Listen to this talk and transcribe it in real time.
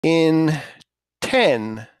In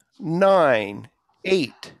 10, 9,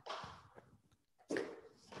 8.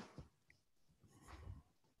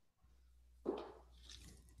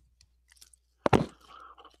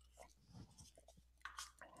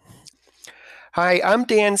 Hi, I'm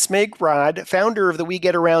Dan Smigrod, founder of the We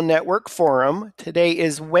Get Around Network Forum. Today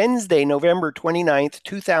is Wednesday, November 29th,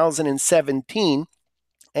 2017,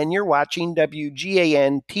 and you're watching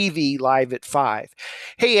WGAN-TV live at 5.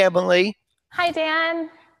 Hey, Emily. Hi, Dan.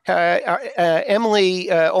 Emily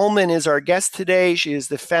Olman is our guest today. She is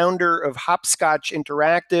the founder of Hopscotch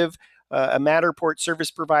Interactive, a Matterport service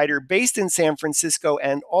provider based in San Francisco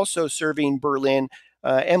and also serving Berlin.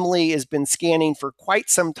 Emily has been scanning for quite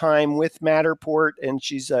some time with Matterport, and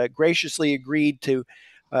she's graciously agreed to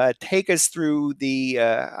take us through the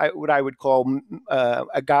what I would call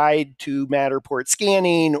a guide to Matterport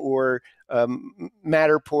scanning, or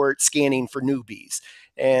Matterport scanning for newbies.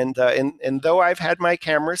 And though I've had my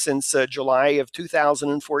camera since July of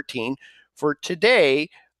 2014, for today,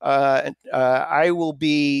 I will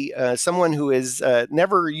be someone who has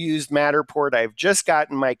never used Matterport. I've just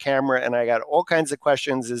gotten my camera, and I got all kinds of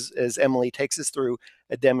questions as Emily takes us through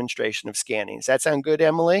a demonstration of scanning. Does that sound good,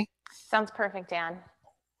 Emily? Sounds perfect, Dan.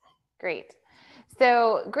 Great.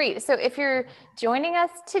 So great. So if you're joining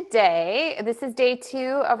us today, this is day 2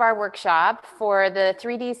 of our workshop for the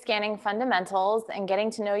 3D scanning fundamentals and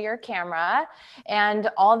getting to know your camera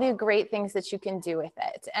and all the great things that you can do with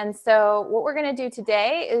it. And so what we're going to do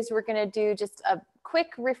today is we're going to do just a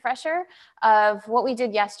quick refresher of what we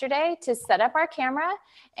did yesterday to set up our camera.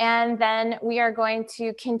 And then we are going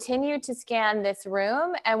to continue to scan this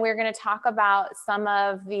room, and we're going to talk about some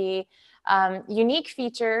of the unique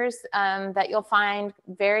features that you'll find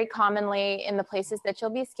very commonly in the places that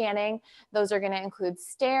you'll be scanning. Those are going to include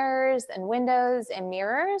stairs and windows and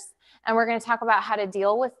mirrors. And we're going to talk about how to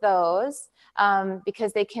deal with those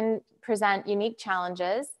because they can present unique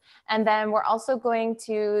challenges. And then we're also going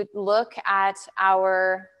to look at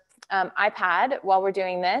our iPad while we're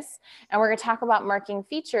doing this. And we're going to talk about marking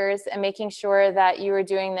features and making sure that you are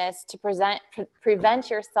doing this to prevent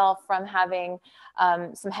yourself from having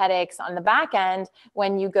some headaches on the back end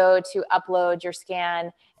when you go to upload your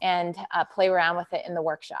scan and play around with it in the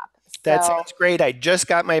workshop. That sounds great. I just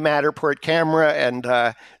got my Matterport camera,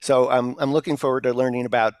 and so I'm looking forward to learning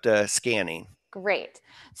about scanning. Great.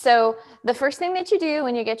 So the first thing that you do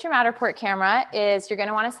when you get your Matterport camera is you're going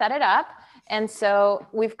to want to set it up. And so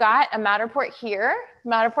we've got a Matterport here,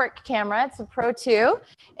 Matterport camera. It's a Pro 2.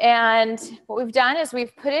 And what we've done is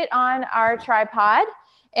we've put it on our tripod.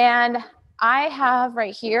 And I have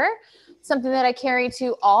right here something that I carry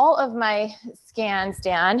to all of my scans,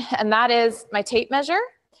 Dan, and that is my tape measure.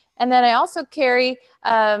 And then I also carry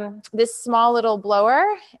this small little blower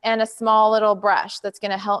and a small little brush that's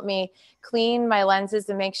going to help me clean my lenses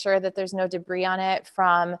and make sure that there's no debris on it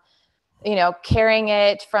from, you know, carrying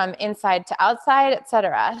it from inside to outside, et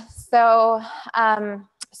cetera. So, so I'm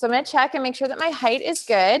going to check and make sure that my height is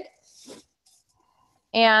good.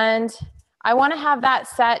 And I want to have that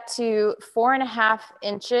set to 4.5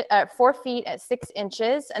 inches, 4 feet at 6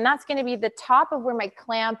 inches. And that's going to be the top of where my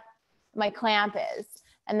clamp is.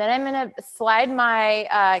 And then I'm going to slide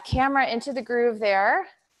my camera into the groove there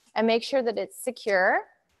and make sure that it's secure.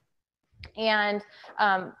 And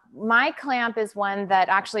my clamp is one that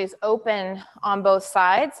actually is open on both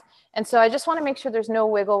sides. And so I just want to make sure there's no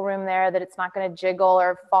wiggle room there, that it's not going to jiggle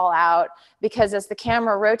or fall out, because as the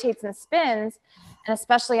camera rotates and spins, and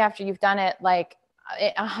especially after you've done it like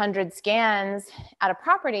 100 scans at a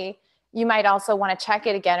property, you might also want to check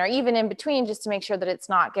it again, or even in between, just to make sure that it's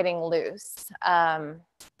not getting loose. And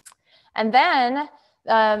then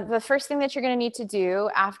the first thing that you're going to need to do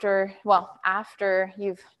after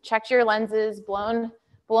you've checked your lenses, blown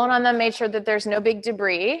on them, made sure that there's no big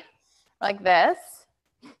debris like this,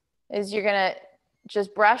 is you're going to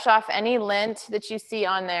just brush off any lint that you see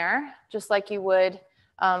on there, just like you would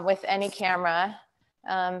with any camera.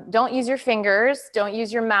 Don't use your fingers, don't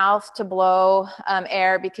use your mouth to blow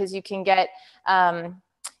air, because you can get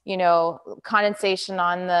you know, condensation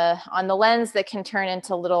on the lens that can turn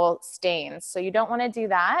into little stains. So you don't want to do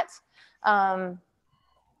that.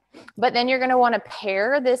 But then you're going to want to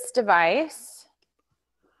pair this device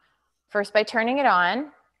first by turning it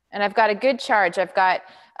on. And I've got a good charge. I've got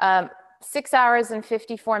 6 hours and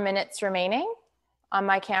 54 minutes remaining on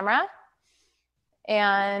my camera.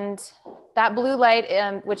 And that blue light,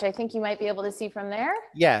 which I think you might be able to see from there,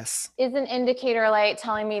 yes, is an indicator light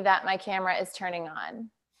telling me that my camera is turning on.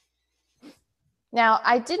 Now,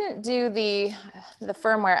 I didn't do the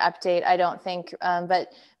firmware update, I don't think,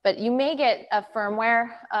 but you may get a firmware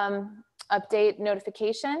update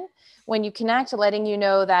notification when you connect, letting you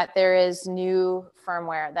know that there is new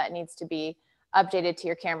firmware that needs to be updated to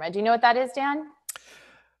your camera. Do you know what that is, Dan?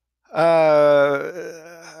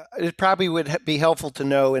 It probably would be helpful to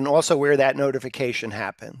know, and also where that notification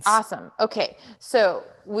happens. Awesome. Okay, so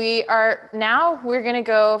we're going to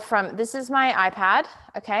go from, this is my iPad,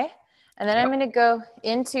 okay? And then I'm going to go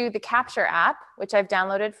into the Capture app, which I've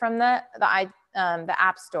downloaded from the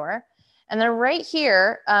App Store. And then right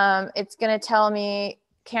here, it's going to tell me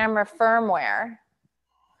camera firmware.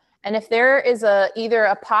 And if there is either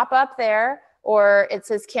a pop-up there or it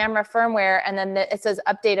says camera firmware and then it says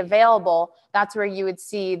update available, that's where you would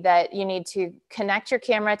see that you need to connect your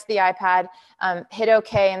camera to the iPad, hit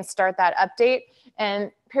OK and start that update.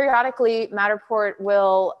 And periodically, Matterport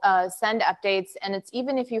will send updates. And it's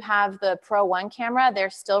even if you have the Pro 1 camera,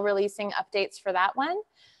 they're still releasing updates for that one.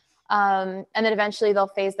 And then eventually they'll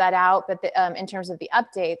phase that out, but in terms of the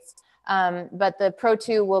updates. But the Pro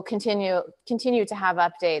 2 will continue to have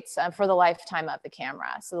updates for the lifetime of the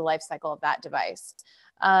camera, so the life cycle of that device.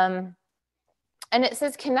 And it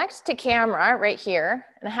says connect to camera right here,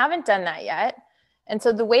 and I haven't done that yet. And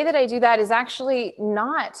so the way that I do that is actually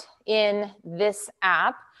not in this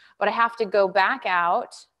app, but I have to go back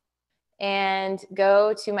out and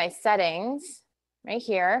go to my settings right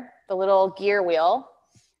here, the little gear wheel.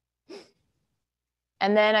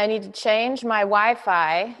 And then I need to change my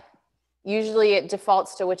Wi-Fi. Usually it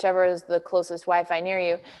defaults to whichever is the closest Wi-Fi near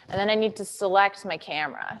you. And then I need to select my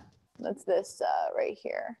camera. That's this right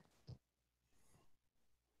here.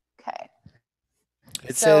 Okay.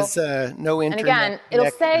 It says no internet. And again, it'll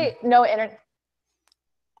say no internet.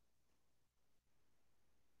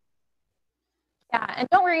 Yeah, and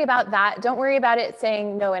don't worry about that. Don't worry about it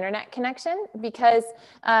saying no internet connection, because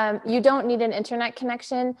you don't need an internet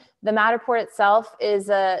connection. The Matterport itself is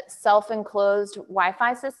a self-enclosed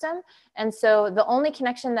Wi-Fi system. And so the only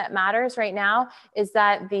connection that matters right now is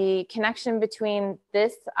that the connection between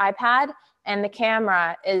this iPad and the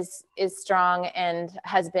camera is strong and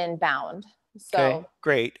has been bound. So okay,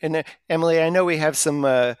 great. And Emily, I know we have some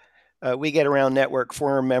WGAN Network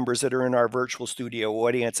Forum members that are in our virtual studio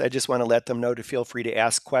audience. I just want to let them know to feel free to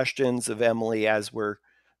ask questions of Emily as we're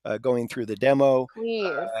going through the demo.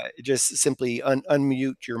 Please. Just simply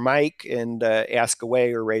unmute your mic and ask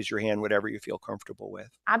away or raise your hand, whatever you feel comfortable with.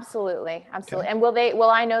 Absolutely, absolutely. Okay. And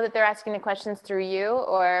will I know that they're asking the questions through you,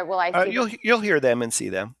 or will I see you'll hear them and see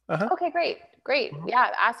them. Okay, great.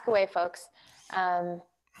 Yeah, ask away, folks.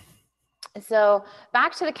 So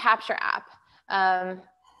back to the Capture app.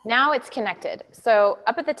 Now it's connected. So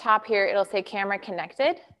up at the top here, it'll say camera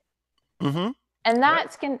connected. And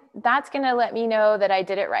that's gonna let me know that I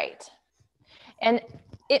did it right. And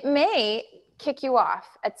it may kick you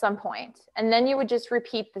off at some point, and then you would just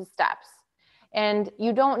repeat the steps. And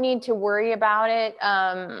you don't need to worry about it,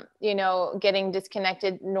 getting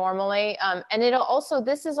disconnected normally. And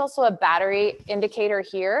this is also a battery indicator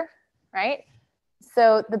here, right?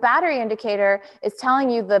 So the battery indicator is telling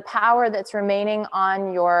you the power that's remaining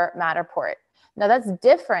on your Matterport. Now that's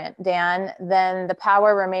different, Dan, than the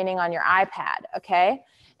power remaining on your iPad, okay?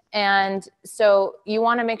 And so you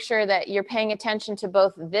want to make sure that you're paying attention to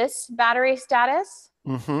both this battery status,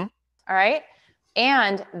 all right,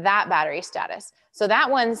 and that battery status. So that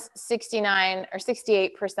one's 69 or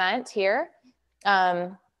 68% here.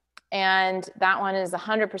 And that one is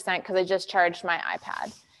 100% because I just charged my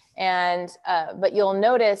iPad. And, but you'll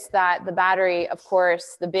notice that the battery, of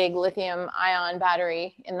course, the big lithium ion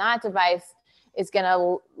battery in that device is going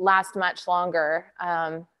to last much longer,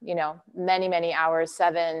 many, many hours,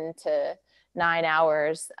 7 to 9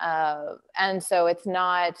 hours. And so it's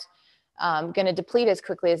not going to deplete as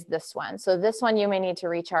quickly as this one. So this one you may need to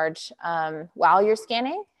recharge while you're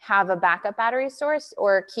scanning, have a backup battery source,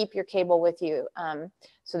 or keep your cable with you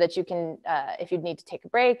so that you can, if you need to take a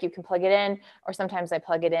break, you can plug it in, or sometimes I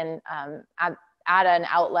plug it in at an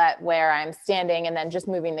outlet where I'm standing, and then just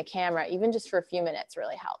moving the camera, even just for a few minutes,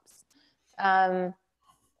 really helps.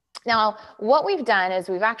 Now, what we've done is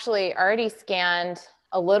we've actually already scanned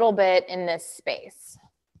a little bit in this space.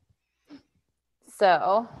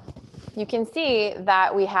 So you can see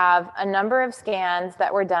that we have a number of scans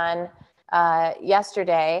that were done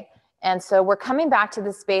yesterday. And so we're coming back to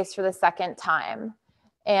the space for the second time.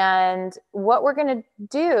 And what we're going to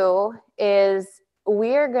do is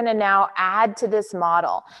we're going to now add to this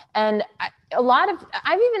model. And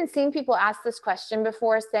I've even seen people ask this question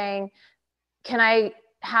before, saying, can I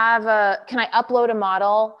upload a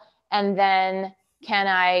model and then can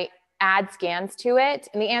I add scans to it?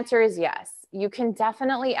 And the answer is yes. you can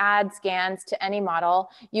definitely add scans to any model.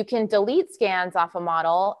 You can delete scans off a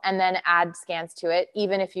model and then add scans to it,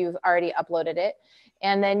 even if you've already uploaded it.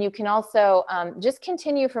 And then you can also just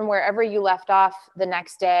continue from wherever you left off the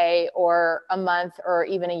next day or a month or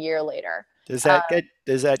even a year later. Does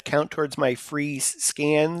that count towards my free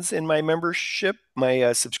scans in my membership,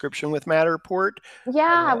 my subscription with Matterport?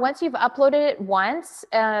 Yeah, once you've uploaded it once,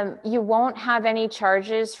 you won't have any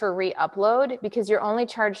charges for re-upload because you're only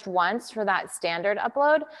charged once for that standard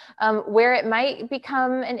upload. Where it might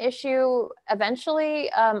become an issue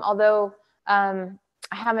eventually, although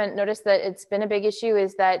I haven't noticed that it's been a big issue,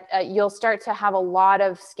 is that you'll start to have a lot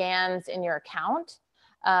of scans in your account.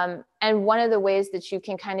 And one of the ways that you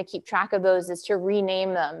can kind of keep track of those is to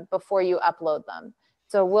rename them before you upload them.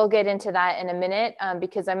 So we'll get into that in a minute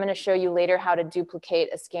because I'm going to show you later how to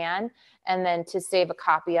duplicate a scan and then to save a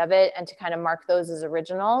copy of it and to kind of mark those as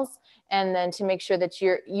originals. And then to make sure that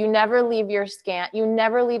you never leave your scan, you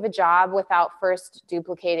never leave a job without first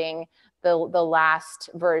duplicating the last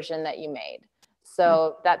version that you made.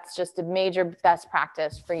 So that's just a major best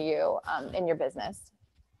practice for you in your business.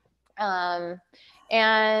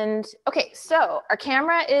 And okay, so our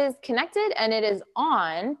camera is connected and it is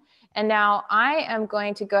on. And now I am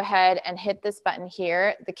going to go ahead and hit this button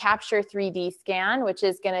here, the Capture 3D scan, which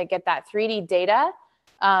is going to get that 3D data.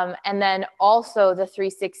 And then also the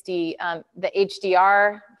 360, the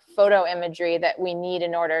HDR photo imagery that we need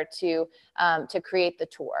in order to create the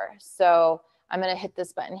tour. So I'm going to hit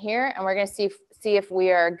this button here and we're going to see if we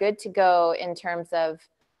are good to go in terms of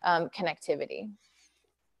connectivity.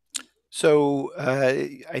 So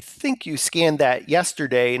I think you scanned that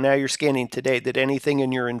yesterday. Now you're scanning today. Did anything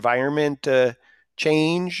in your environment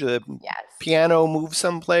change? Yes. Piano move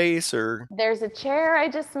someplace, or? There's a chair I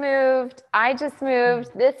just moved. I just moved.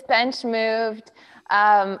 This bench moved.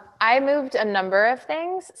 I moved a number of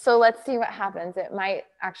things. So let's see what happens. It might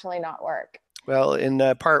actually not work. Well, in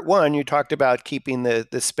part one, you talked about keeping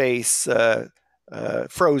the space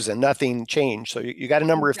frozen, nothing changed. So you got a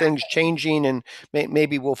number of things changing, and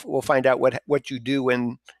maybe we'll find out what you do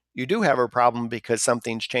when you do have a problem because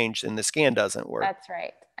something's changed and the scan doesn't work. That's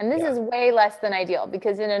right. And this is way less than ideal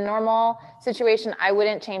because in a normal situation, I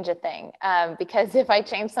wouldn't change a thing because if I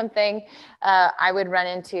change something, I would run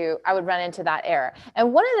into that error.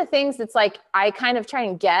 And one of the things that's like, I kind of try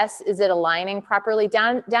and guess, is it aligning properly?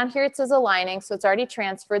 Down here, it says aligning. So it's already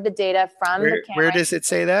transferred the data from the camera. Where does it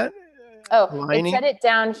say that? Oh, aligning? It said it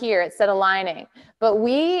down here. It said aligning. But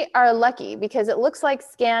we are lucky because it looks like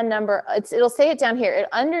scan number. It'll say it down here.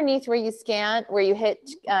 Underneath where you scan, where you hit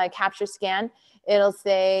capture scan, it'll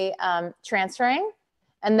say transferring,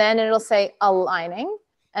 and then it'll say aligning.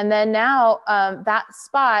 And then now that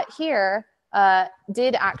spot here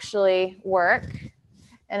did actually work,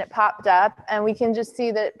 and it popped up. And we can just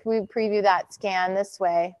see that if we preview that scan this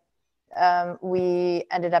way, we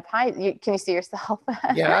ended up, can you see yourself?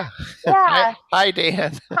 Yeah. Yeah. Hi,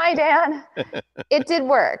 Dan. Hi, Dan. It did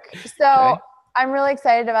work. So I'm really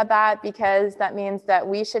excited about that because that means that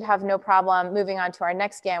we should have no problem moving on to our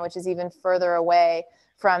next scan, which is even further away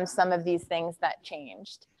from some of these things that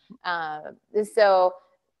changed. So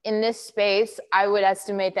in this space, I would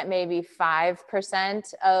estimate that maybe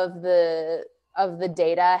 5% of the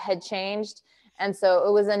data had changed. And so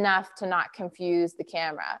it was enough to not confuse the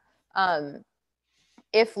camera.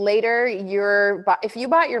 If later if you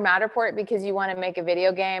bought your Matterport because you want to make a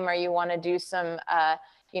video game or you want to do some,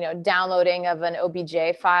 downloading of an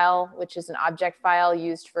OBJ file, which is an object file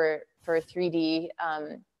used for 3D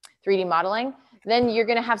modeling, then you're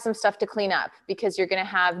going to have some stuff to clean up because you're going to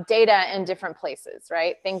have data in different places,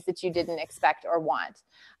 right? Things that you didn't expect or want.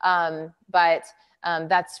 But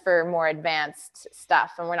that's for more advanced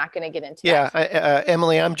stuff, and we're not going to get into that. Yeah,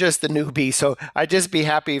 Emily, I'm just a newbie, so I'd just be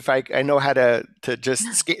happy if I know how to just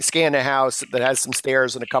scan a house that has some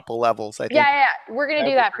stairs and a couple levels. I think. Yeah. We're going to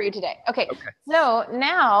do that for you today. Okay. So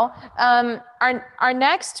now our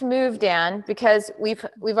next move, Dan, because we've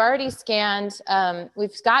already scanned,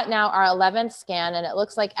 we've got now our 11th scan, and it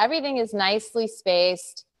looks like everything is nicely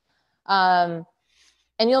spaced.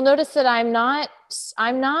 And you'll notice that I'm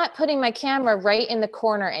not putting my camera right in the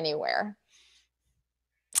corner anywhere.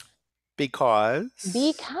 Because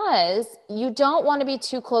you don't want to be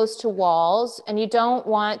too close to walls, and you don't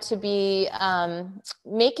want to be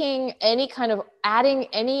making any kind of adding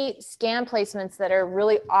any scan placements that are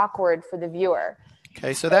really awkward for the viewer.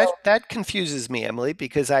 Okay, so that confuses me, Emily,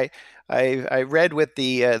 because I read with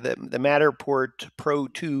the Matterport Pro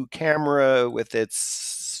 2 camera with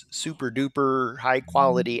its super duper high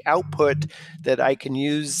quality output that I can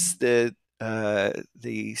use the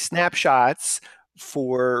snapshots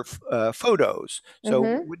for photos. So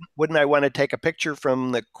Mm-hmm. wouldn't I want to take a picture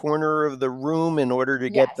from the corner of the room in order to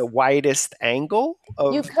get the Yes, widest angle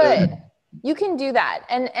you of the? could. You can do that.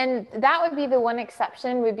 And that would be the one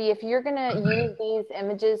exception would be if you're going to use these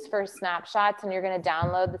images for snapshots and you're going to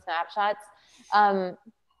download the snapshots.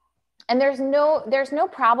 And there's no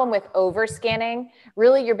problem with overscanning.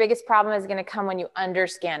 Really, your biggest problem is going to come when you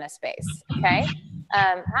underscan a space. Okay.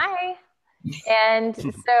 Hi. And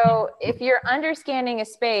so if you're underscanning a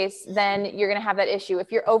space, then you're going to have that issue.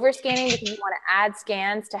 If you're overscanning because you want to add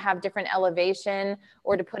scans to have different elevation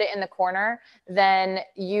or to put it in the corner, then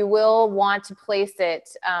you will want to place it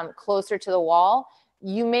closer to the wall.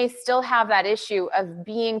 You may still have that issue of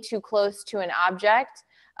being too close to an object,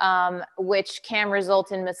 which can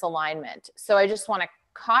result in misalignment. So I just want to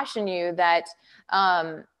caution you that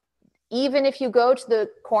even if you go to the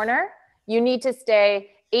corner, you need to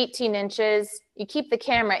stay 18 inches. You keep the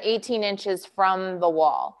camera 18 inches from the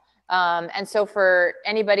wall. And so for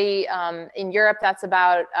anybody in Europe, that's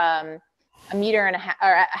about a meter and a half,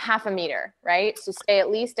 or a half a meter, right? So stay at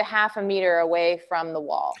least a half a meter away from the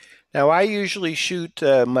wall. Now, I usually shoot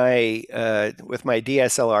with my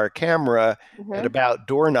DSLR camera at about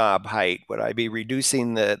doorknob height. Would I be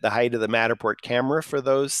reducing the height of the Matterport camera for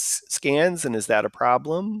those scans, and is that a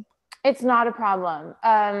problem? It's not a problem.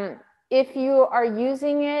 If you are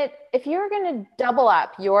using it, if you're going to double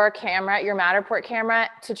up your camera, your Matterport camera,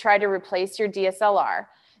 to try to replace your DSLR,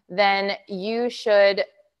 then you should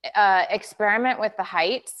experiment with the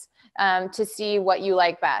heights to see what you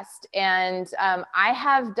like best. And I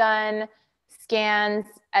have done scans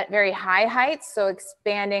at very high heights, so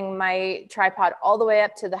expanding my tripod all the way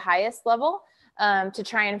up to the highest level to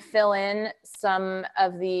try and fill in some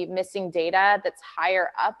of the missing data that's higher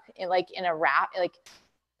up, in a wrap,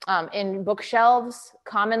 in bookshelves.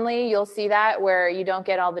 Commonly, you'll see that where you don't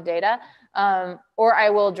get all the data. Or I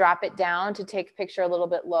will drop it down to take a picture a little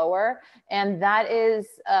bit lower. And that is,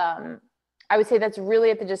 I would say that's really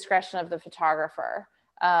at the discretion of the photographer.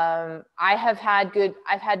 I've had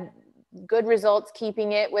good results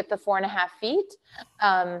keeping it with the 4.5 feet.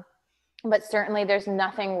 But certainly there's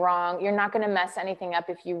nothing wrong. You're not going to mess anything up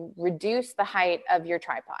if you reduce the height of your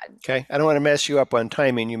tripod. Okay. I don't want to mess you up on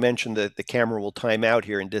timing. You mentioned that the camera will time out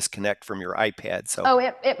here and disconnect from your iPad. So. Oh,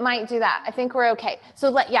 it might do that. I think we're okay. So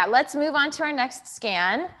let's move on to our next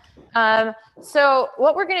scan. So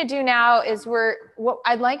what we're going to do now is what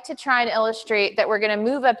I'd like to try and illustrate that we're going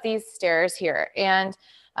to move up these stairs here. And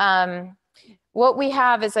what we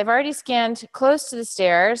have is I've already scanned close to the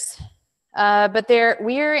stairs. But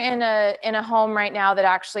we're in a home right now that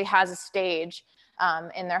actually has a stage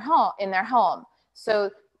in their home. So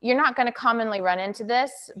you're not going to commonly run into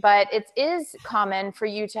this, but it is common for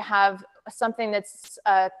you to have something that's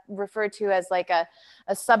referred to as like a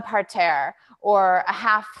subparterre or a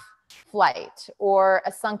half flight or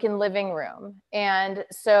a sunken living room. And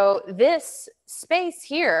so this space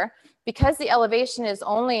here, because the elevation is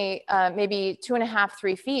only maybe 2.5,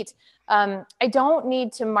 3 feet, I don't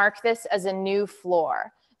need to mark this as a new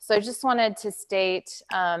floor. So I just wanted to state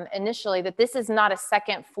initially that this is not a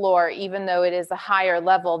second floor, even though it is a higher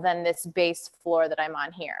level than this base floor that I'm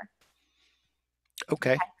on here.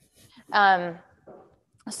 Okay.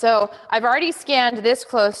 So I've already scanned this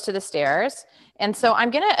close to the stairs. And so I'm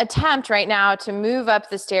going to attempt right now to move up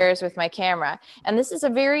the stairs with my camera. And this is a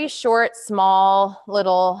very short, small,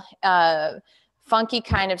 little funky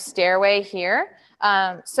kind of stairway here.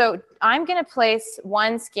 So I'm going to place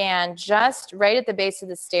one scan just right at the base of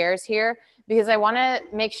the stairs here, because I want to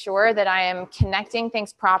make sure that I am connecting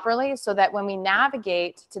things properly so that when we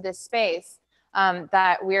navigate to this space,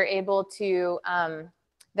 that we're able to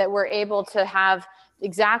have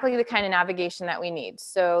exactly the kind of navigation that we need.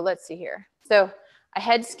 So let's see here. So I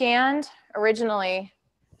had scanned originally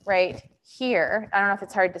right here. I don't know if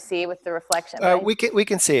it's hard to see with the reflection. We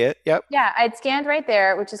can see it. Yep. Yeah, I'd scanned right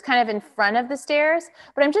there, which is kind of in front of the stairs,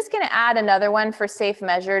 but I'm just going to add another one for safe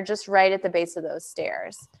measure, just right at the base of those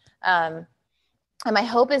stairs. And my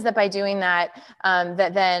hope is that by doing that,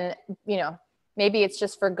 that then, maybe it's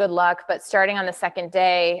just for good luck, but starting on the second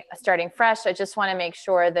day, starting fresh, I just want to make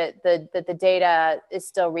sure that the data is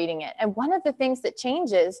still reading it. And one of the things that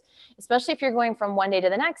changes, especially if you're going from one day to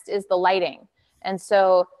the next, is the lighting. And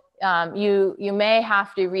so you may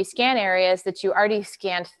have to rescan areas that you already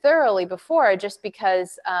scanned thoroughly before, just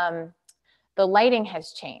because the lighting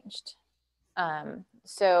has changed.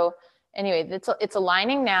 So anyway, it's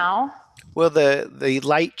aligning now. Will the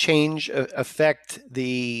light change affect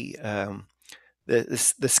the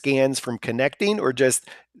scans from connecting, or just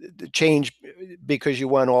change because you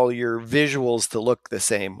want all your visuals to look the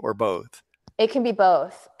same, or both? It can be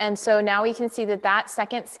both. And so now we can see that that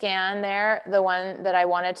second scan there, the one that I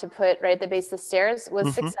wanted to put right at the base of the stairs,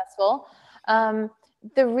 was successful.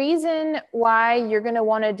 The reason why you're going to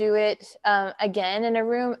want to do it again in a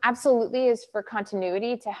room absolutely is for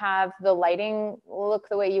continuity, to have the lighting look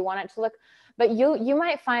the way you want it to look. But you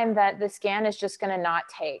might find that the scan is just going to not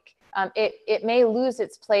take. It may lose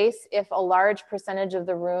its place if a large percentage of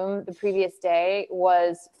the room the previous day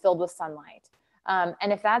was filled with sunlight.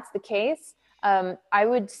 And if that's the case, I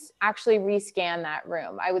would actually rescan that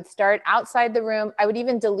room. I would start outside the room. I would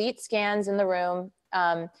even delete scans in the room.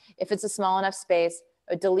 If it's a small enough space,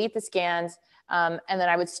 I would delete the scans, and then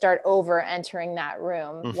I would start over entering that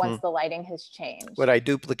room once the lighting has changed. Would I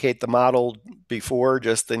duplicate the model before,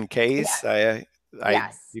 just in case?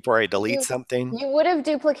 Yes. Before I delete something? You would have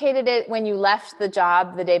duplicated it when you left the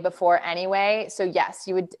job the day before anyway. So yes,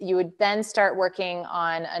 you would then start working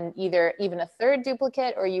on either even a third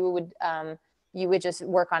duplicate, or you would just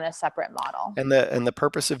work on a separate model. And the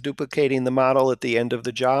purpose of duplicating the model at the end of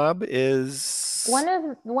the job is?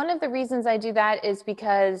 One of the reasons I do that is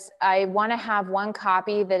because I want to have one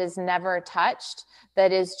copy that is never touched,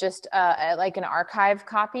 that is just like an archive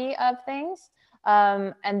copy of things.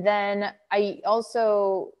 And then I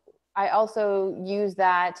also use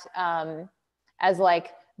that as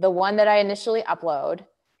like the one that I initially upload.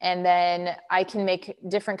 And then I can make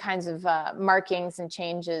different kinds of markings and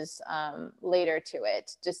changes later to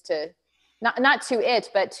it, just to, not to it,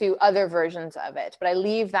 but to other versions of it. But I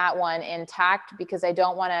leave that one intact because I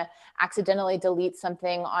don't want to accidentally delete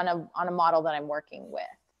something on a model that I'm working with.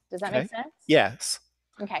 Does that make sense? Yes.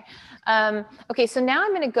 Okay. Okay, so now I'm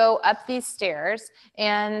going to go up these stairs,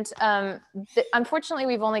 and unfortunately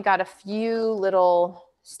we've only got a few little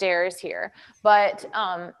stairs here, but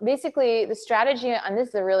basically the strategy on this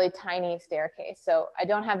is a really tiny staircase, so I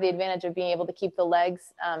don't have the advantage of being able to keep the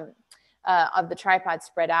legs of the tripod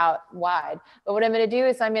spread out wide. But what I'm going to do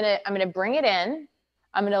is I'm going to bring it in.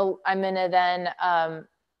 I'm going to then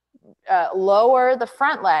lower the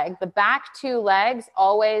front leg. The back two legs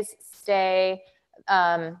always stay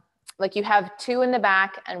like you have two in the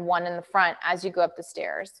back and one in the front as you go up the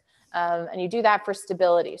stairs. And you do that for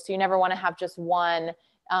stability. So you never want to have just one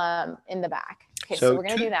in the back. Okay, so we're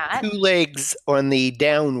going to do that. 2 legs on the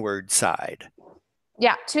downward side.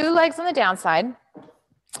 Yeah, 2 legs on the downside.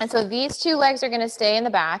 And so these 2 legs are going to stay in the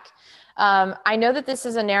back. I know that this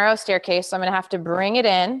is a narrow staircase, so I'm going to have to bring it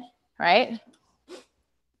in, right?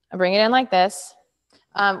 I bring it in like this,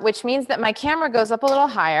 which means that my camera goes up a little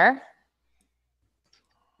higher.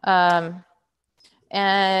 And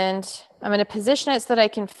I'm going to position it so that I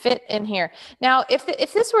can fit in here. Now,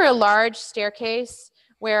 if this were a large staircase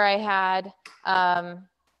where I had,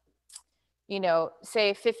 you know,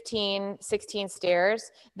 say 15, 16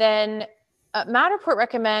 stairs, then Matterport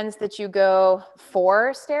recommends that you go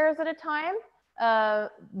 4 stairs at a time.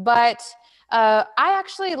 But I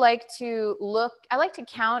actually like to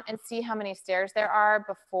count and see how many stairs there are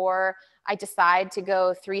before I decide to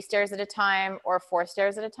go 3 stairs at a time or 4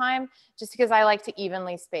 stairs at a time, just because I like to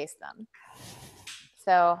evenly space them.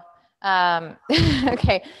 So,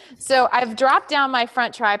 okay, so I've dropped down my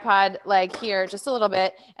front tripod leg here just a little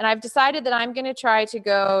bit, and I've decided that I'm going to try to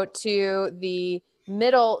go to the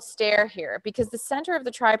middle stair here, because the center of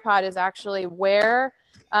the tripod is actually where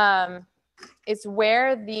it's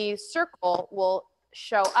where the circle will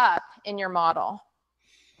show up in your model.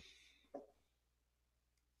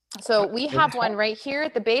 So we have one right here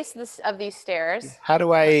at the base of these stairs. How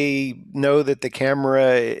do I know that the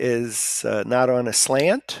camera is not on a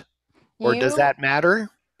slant? Or does that matter?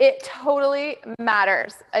 It totally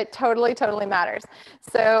matters. It totally matters.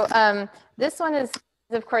 So this one is,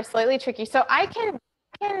 of course, slightly tricky. So I can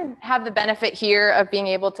have the benefit here of being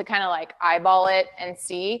able to kind of like eyeball it and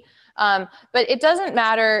see. But it doesn't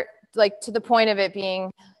matter, like, to the point of it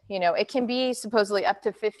being, you know, it can be supposedly up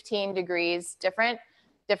to 15 degrees difference.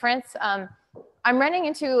 I'm running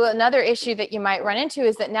into another issue that you might run into,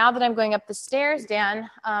 is that now that I'm going up the stairs, Dan,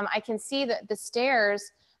 I can see that the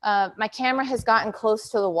stairs, my camera has gotten close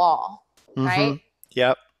to the wall, right?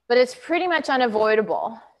 Yep. But it's pretty much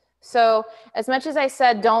unavoidable. So as much as I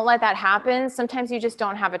said, don't let that happen, sometimes you just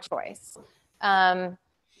don't have a choice. And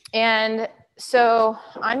so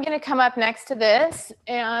I'm going to come up next to this,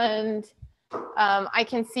 and I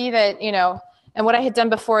can see that, you know, and what I had done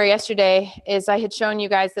before yesterday is I had shown you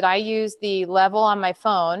guys that I use the level on my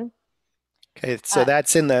phone. Okay, so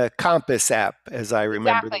that's in the Compass app, as I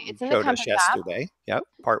remember. Exactly, it's in the Compass yesterday. Yep,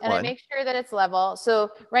 part 1. And I make sure that it's level.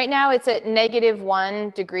 So right now it's at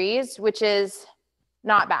 -1 degrees, which is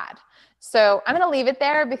not bad. So I'm going to leave it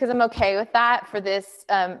there because I'm okay with that for this,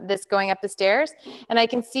 this going up the stairs. And I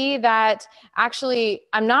can see that actually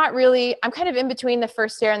I'm kind of in between the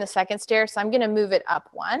first stair and the second stair. So I'm going to move it up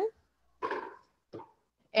one.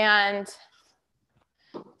 And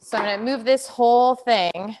so I'm going to move this whole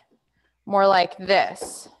thing more like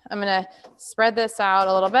this. I'm going to spread this out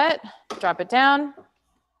a little bit, drop it down.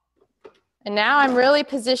 And now I'm really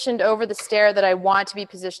positioned over the stair that I want to be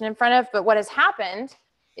positioned in front of. But what has happened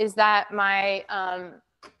is that my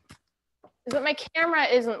camera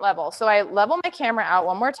isn't level. So I level my camera out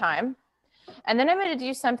one more time. And then I'm going to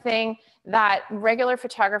do something that regular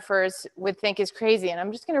photographers would think is crazy. And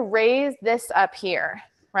I'm just going to raise this up here,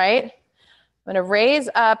 right? I'm going to raise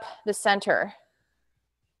up the center.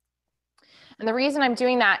 And the reason I'm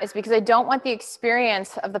doing that is because I don't want the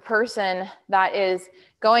experience of the person that is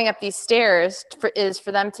going up these stairs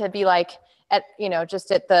for them to be like at,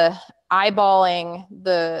 just at the eyeballing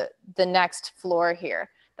the next floor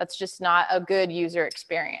here. That's just not a good user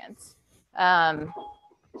experience.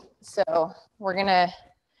 So we're gonna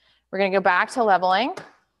go back to leveling,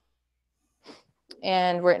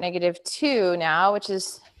 and we're at -2 now, which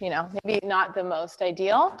is maybe not the most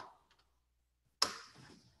ideal.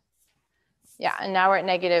 Yeah, and now we're at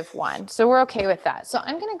 -1. So we're okay with that. So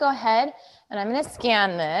I'm going to go ahead and I'm going to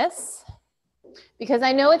scan this because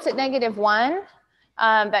I know it's at -1.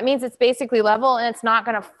 That means it's basically level and it's not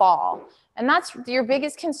going to fall. And that's your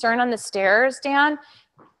biggest concern on the stairs, Dan,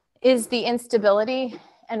 is the instability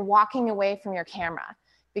and walking away from your camera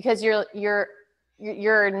because you're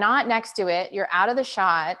not next to it, you're out of the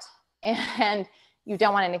shot, and you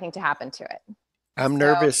don't want anything to happen to it. I'm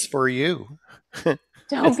nervous for you.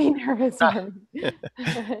 Don't be nervous for me.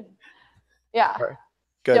 Yeah. Right.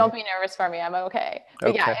 Good. Don't be nervous for me. I'm okay.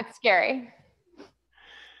 But yeah, it's scary.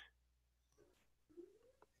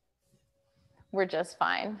 We're just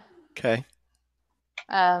fine. Okay.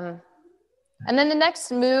 And then the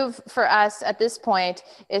next move for us at this point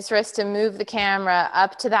is for us to move the camera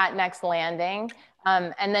up to that next landing.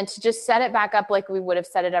 And then to just set it back up like we would have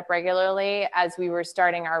set it up regularly as we were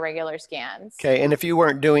starting our regular scans. Okay, and if you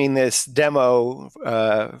weren't doing this demo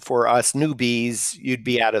for us newbies, you'd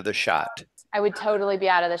be out of the shot. I would totally be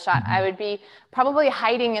out of the shot. I would be probably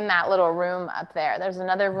hiding in that little room up there. There's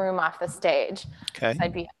another room off the stage. Okay. So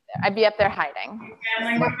I'd be up there hiding.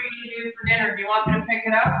 Family, what are you going to do for dinner? Do you want me to pick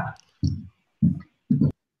it up?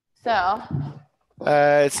 So.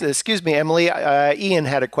 Excuse me, Emily. Ian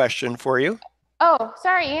had a question for you. Oh,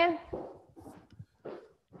 sorry, Ian.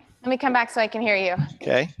 Let me come back so I can hear you.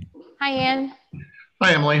 Okay. Hi, Ian.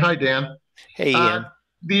 Hi, Emily. Hi, Dan. Hey, Ian.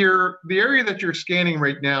 The area that you're scanning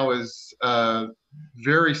right now is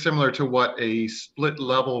very similar to what a split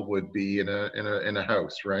level would be in a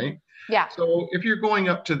house, right? Yeah. So if you're going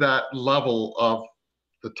up to that level of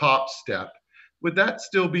the top step, would that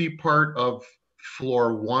still be part of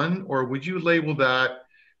floor 1, or would you label that?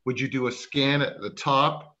 Would you do a scan at the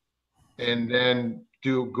top and then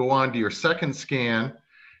go on to your second scan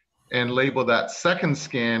and label that second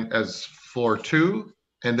scan as floor 2,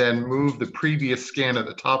 and then move the previous scan at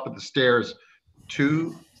the top of the stairs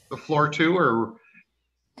to the floor 2? Or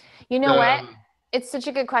you know what? It's such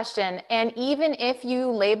a good question. And even if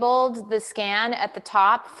you labeled the scan at the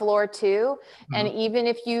top, floor 2, and even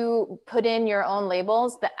if you put in your own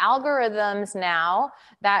labels, the algorithms now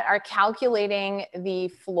that are calculating the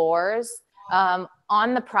floors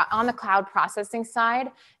on the cloud processing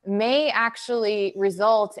side may actually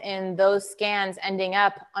result in those scans ending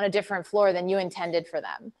up on a different floor than you intended for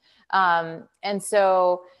them. And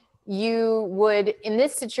so you would, in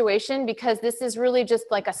this situation, because this is really just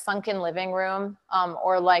like a sunken living room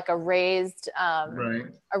or like a raised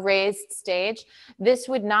stage, this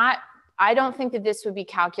would not, I don't think that this would be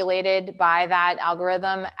calculated by that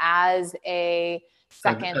algorithm as a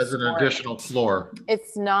second as an additional floor.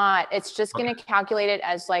 It's not. It's just going to calculate it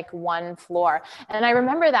as like one floor. And I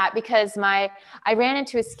remember that because I ran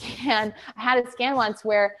into a scan. I had a scan once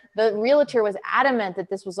where the realtor was adamant that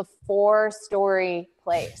this was a 4-story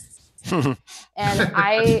place. And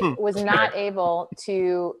I was not able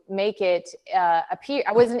to make it appear.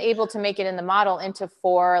 I wasn't able to make it in the model into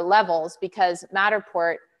 4 levels because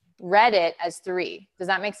Matterport read it as 3. Does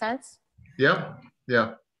that make sense? Yeah.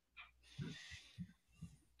 Yeah.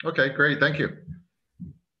 Okay, great. Thank you.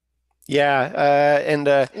 Yeah,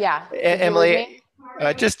 yeah, Emily,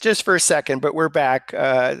 just for a second, but we're back.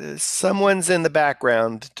 Someone's in the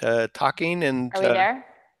background talking, and are we there?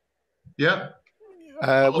 Yeah.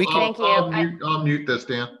 Thank you. I'll mute this,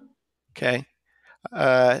 Dan. Okay.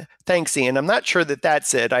 Thanks, Ian. I'm not sure that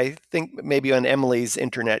that's it. I think maybe on Emily's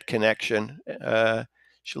internet connection.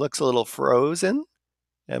 She looks a little frozen.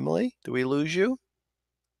 Emily, do we lose you?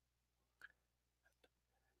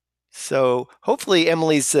 So hopefully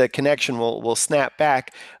Emily's connection will snap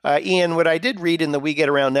back. Ian, what I did read in the We Get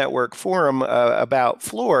Around Network forum about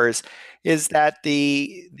floors is that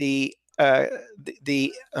looking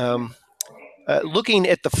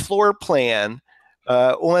at the floor plan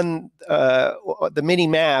on the mini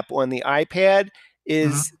map on the iPad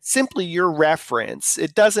is simply your reference.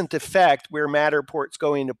 It doesn't affect where Matterport's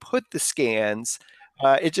going to put the scans.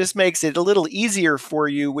 It just makes it a little easier for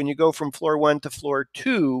you when you go from floor 1 to floor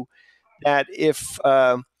 2, that if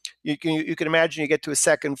you can imagine you get to a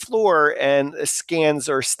second floor and the scans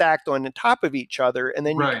are stacked on the top of each other, and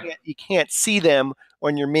then you can't see them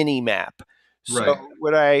on your mini map. So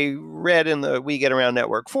what I read in the We Get Around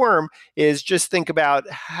Network forum is just think about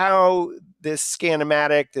how this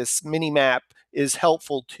Scanomatic, this mini map, is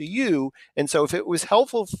helpful to you. And so if it was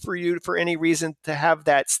helpful for you for any reason to have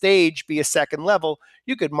that stage be a second level,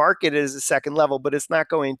 you could mark it as a second level, but it's not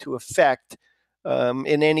going to affect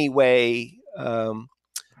in any way how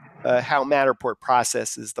Matterport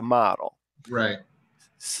processes the model. Right.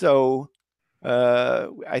 So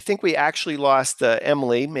I think we actually lost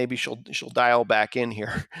Emily. Maybe she'll dial back in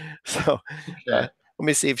here. So let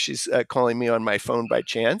me see if she's calling me on my phone by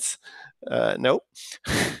chance. Nope.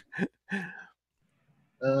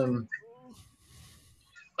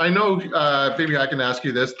 I know, maybe I can ask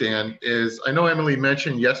you this, Dan, I know Emily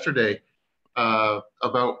mentioned yesterday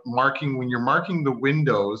about marking, when you're marking the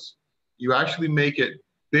windows, you actually make it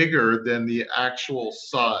bigger than the actual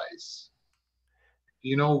size. Do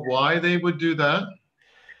you know why they would do that?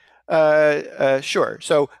 Sure.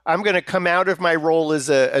 So I'm going to come out of my role as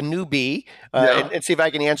a newbie and see if I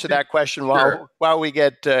can answer that question while we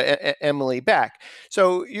get Emily back.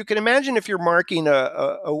 So you can imagine if you're marking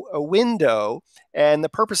a window, and the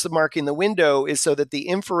purpose of marking the window is so that the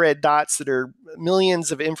infrared dots that are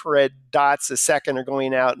millions of infrared dots a second are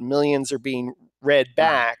going out and millions are being read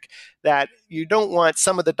back, that you don't want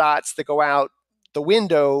some of the dots to go out the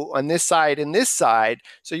window on this side and this side.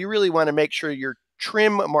 So you really want to make sure your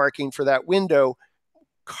trim marking for that window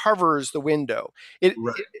covers the window.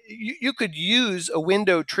 You could use a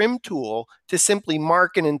window trim tool to simply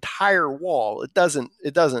mark an entire wall. It doesn't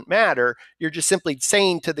matter. You're just simply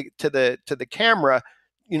saying to the camera,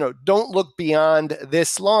 don't look beyond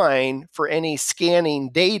this line for any scanning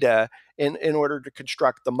data in order to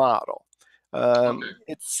construct the model.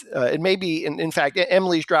 It may be, in fact,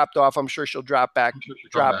 Emily's dropped off. I'm sure she'll drop back.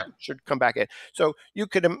 Should come back in. So you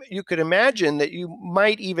could imagine that you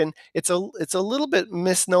might even, it's a little bit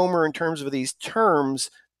misnomer in terms of these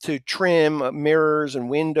terms to trim mirrors and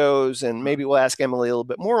windows, and maybe we'll ask Emily a little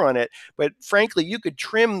bit more on it. But frankly, you could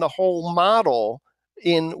trim the whole model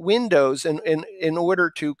in Windows in order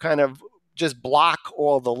to kind of just block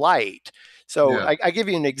all the light. So I give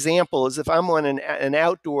you an example is if I'm on an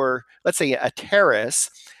outdoor, let's say a terrace,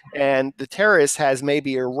 and the terrace has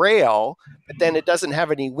maybe a rail, but then it doesn't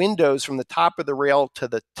have any windows from the top of the rail to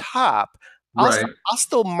the top, I'll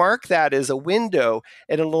still mark that as a window,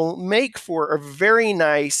 and it'll make for a very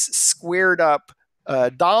nice squared up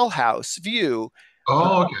dollhouse view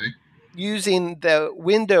using the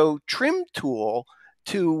window trim tool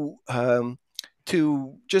to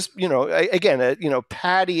just, again,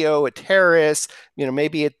 patio, a terrace,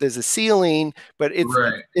 maybe there's a ceiling, but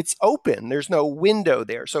it's open. There's no window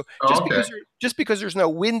there. So just because there's no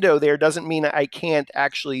window there doesn't mean I can't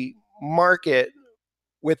actually mark it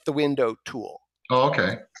with the window tool.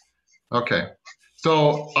 Okay.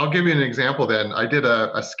 So I'll give you an example then. I did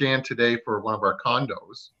a scan today for one of our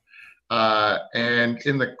condos. And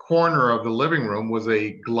in the corner of the living room was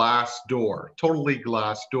a glass door, totally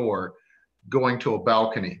glass door, going to a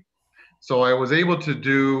balcony. So I was able to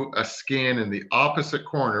do a scan in the opposite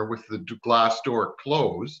corner with the glass door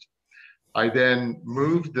closed. I then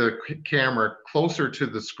moved the camera closer to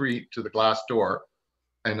the screen, to the glass door,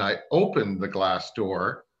 and I opened the glass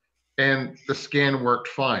door, and the scan worked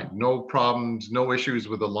fine. No problems, no issues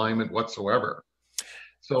with alignment whatsoever.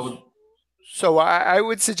 So I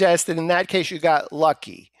would suggest that in that case, you got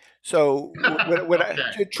lucky. So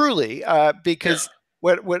truly, because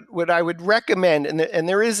what I would recommend, and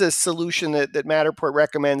there is a solution that Matterport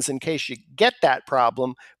recommends in case you get that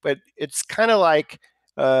problem, but it's kind of like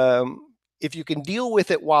if you can deal with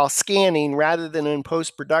it while scanning rather than in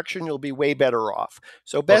post-production, you'll be way better off.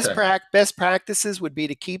 So best practices would be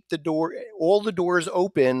to keep all the doors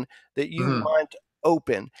open that you want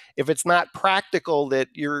open. If it's not practical that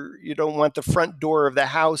you don't want the front door of the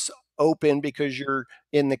house open because you're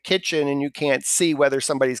in the kitchen and you can't see whether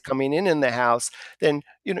somebody's coming in the house, then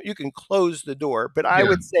you can close the door. But I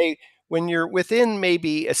would say when you're within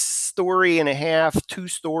maybe a story and a half, 2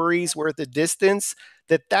 stories worth of distance,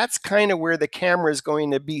 that's kind of where the camera is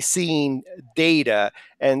going to be seeing data.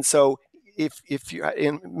 And so if you're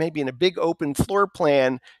maybe in a big open floor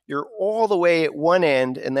plan, you're all the way at one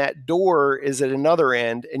end and that door is at another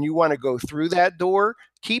end, and you want to go through that door,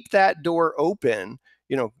 keep that door open.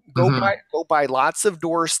 Go by lots of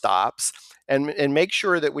door stops, and make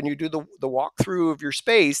sure that when you do the walkthrough of your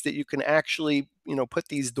space, that you can actually put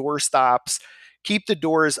these door stops, keep the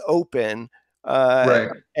doors open,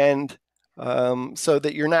 and so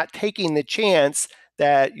that you're not taking the chance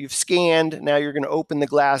that you've scanned, now you're going to open the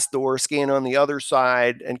glass door, scan on the other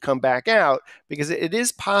side, and come back out, because it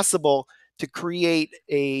is possible to create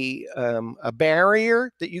a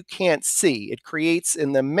barrier that you can't see. It creates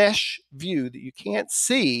in the mesh view that you can't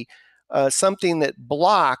see something that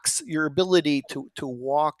blocks your ability to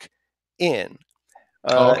walk in.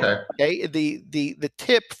 Okay. The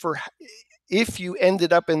tip for if you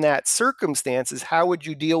ended up in that circumstance is how would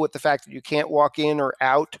you deal with the fact that you can't walk in or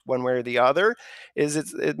out one way or the other,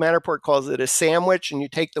 Matterport calls it a sandwich, and you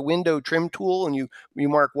take the window trim tool and you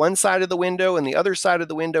mark one side of the window and the other side of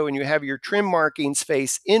the window, and you have your trim markings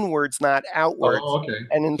face inwards, not outwards. Oh, okay.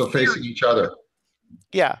 And in so theory, facing each other.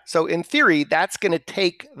 Yeah. So in theory, that's going to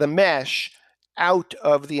take the mesh out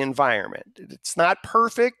of the environment. It's not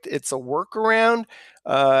perfect. It's a workaround.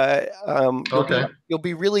 You'll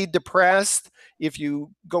be really depressed if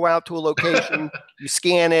you go out to a location, you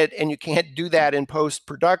scan it, and you can't do that in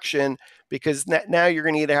post-production, because now you're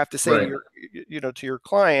going to either have to say to your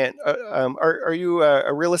client, are you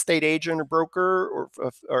a real estate agent or broker,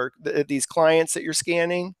 or these clients that you're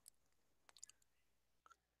scanning?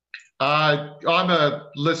 I'm a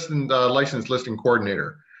licensed listing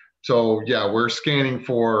coordinator. So yeah, we're scanning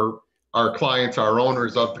for our clients, our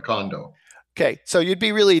owners of the condo. Okay, so you'd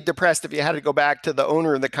be really depressed if you had to go back to the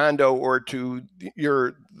owner of the condo or to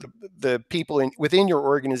the people within your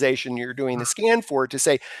organization you're doing the scan for to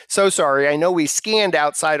say, so sorry, I know we scanned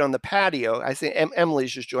outside on the patio. I think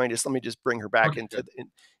Emily's just joined us. Let me just bring her back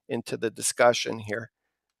into the discussion here.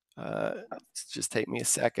 Just take me a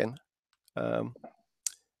second. I'm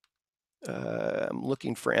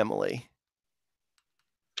looking for Emily.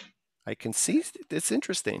 I can see, it's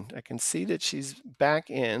interesting. I can see that she's back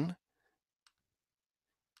in,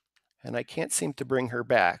 and I can't seem to bring her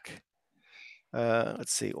back.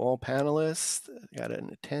 Let's see, all panelists, got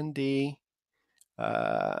an attendee.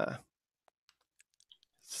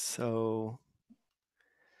 So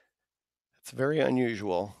it's very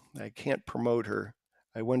unusual. I can't promote her.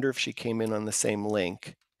 I wonder if she came in on the same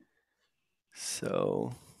link.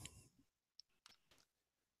 So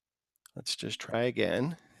let's just try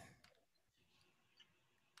again.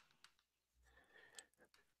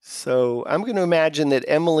 So I'm going to imagine that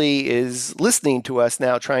Emily is listening to us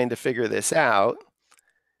now, trying to figure this out.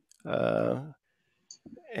 And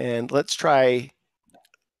let's try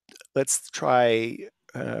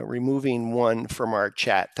removing one from our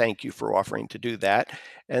chat. Thank you for offering to do that.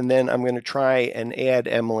 And then I'm going to try and add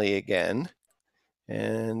Emily again.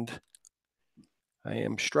 And I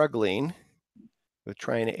am struggling with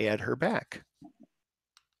trying to add her back.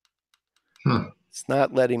 It's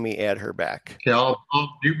not letting me add her back. Okay, I'll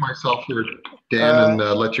mute myself here, Dan,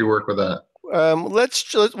 and let you work with that.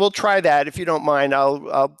 We'll try that if you don't mind.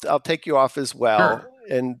 I'll take you off as well, Sure.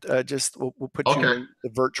 and we'll put you in the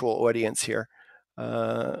virtual audience here.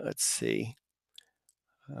 Let's see.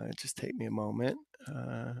 Just take me a moment.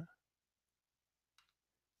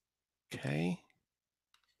 Okay.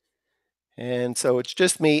 And so it's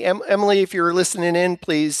just me. Emily, if you're listening in,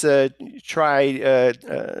 please try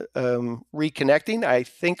reconnecting. I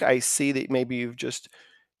think I see that maybe you've just,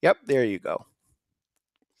 yep, there you go.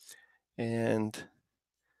 And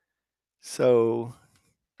so.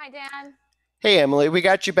 Hi, Dan. Hey, Emily, we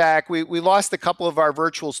got you back. We lost a couple of our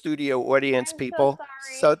virtual studio audience people.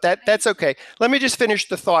 So that's okay. Let me just finish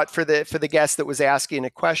the thought for the guest that was asking a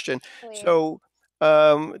question. Please. So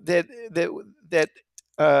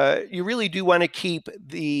you really do want to keep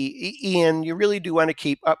Ian, you really do want to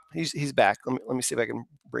keep up. He's back. Let me see if I can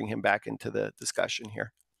bring him back into the discussion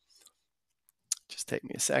here. Just take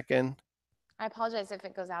me a second. I apologize if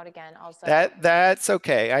it goes out again also. That's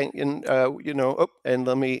okay. And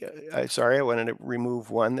let me, sorry, I wanted to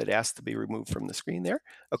remove one that asked to be removed from the screen there.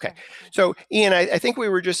 Okay. So Ian, I think we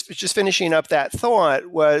were just finishing up that thought,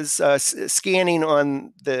 was scanning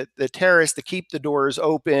on the terrace to keep the doors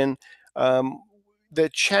open. The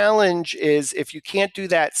challenge is if you can't do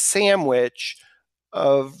that sandwich,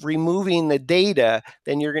 of removing the data,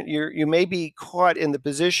 then you may be caught in the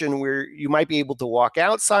position where you might be able to walk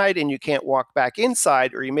outside and you can't walk back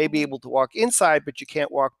inside, or you may be able to walk inside but you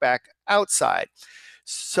can't walk back outside.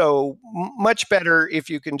 So much better if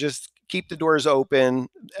you can just keep the doors open.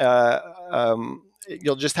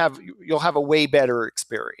 You'll have a way better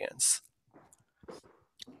experience.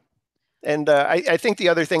 And I think the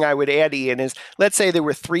other thing I would add, Ian, is let's say there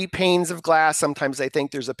were 3 panes of glass. Sometimes I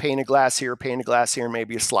think there's a pane of glass here, and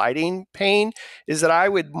maybe a sliding pane, is that I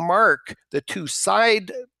would mark the 2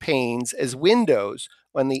 side panes as windows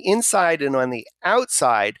on the inside and on the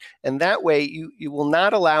outside. And that way you will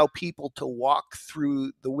not allow people to walk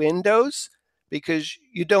through the windows, because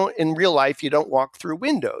you don't, in real life, you don't walk through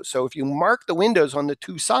windows. So if you mark the windows on the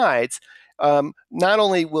 2 sides, not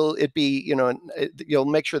only will it be, you'll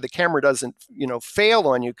make sure the camera doesn't, fail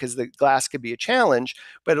on you, because the glass could be a challenge,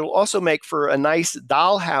 but it'll also make for a nice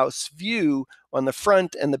dollhouse view on the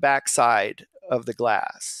front and the back side of the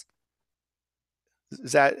glass.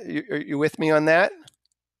 Are you with me on that?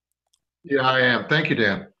 Yeah, I am. Thank you,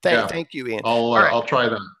 Dan. Thank you, Ian. I'll try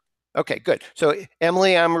that. Okay, good. So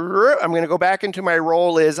Emily, I'm going to go back into my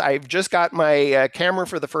role as I've just got my camera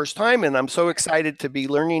for the first time, and I'm so excited to be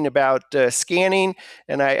learning about scanning.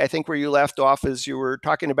 And I think where you left off is you were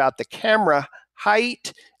talking about the camera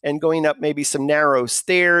height and going up maybe some narrow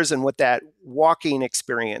stairs and what that walking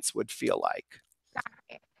experience would feel like.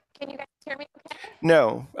 Can you guys hear me okay?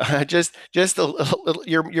 No, just a little,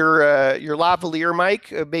 your lavalier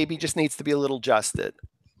mic maybe just needs to be a little adjusted.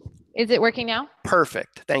 Is it working now?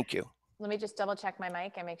 Perfect. Thank you. Let me just double check my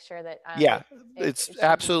mic and make sure that. Yeah, it's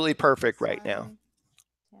absolutely perfect right now.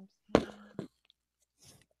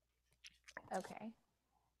 Okay.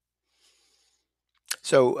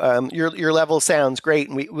 So your level sounds great,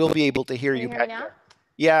 and we'll be able to hear you back now.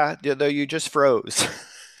 Yeah, though you just froze.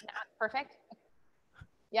 Yeah, perfect.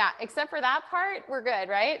 Yeah, except for that part, we're good,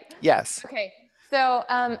 right? Yes. Okay. So,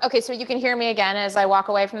 so you can hear me again as I walk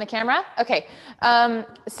away from the camera? Okay.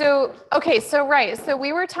 So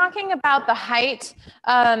we were talking about the height.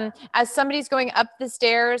 As somebody's going up the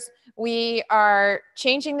stairs, we are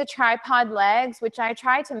changing the tripod legs, which I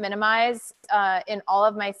try to minimize in all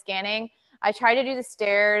of my scanning. I try to do the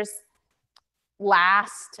stairs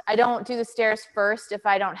last. I don't do the stairs first if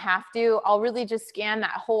I don't have to. I'll really just scan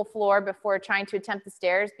that whole floor before trying to attempt the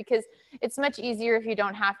stairs, because it's much easier if you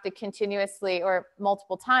don't have to continuously or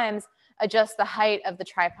multiple times adjust the height of the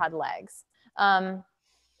tripod legs.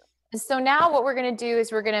 So now what we're going to do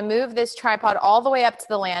is we're going to move this tripod all the way up to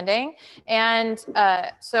the landing. And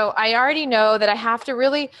so I already know that I have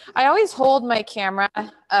to I always hold my camera,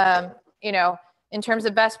 in terms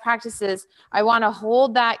of best practices, I want to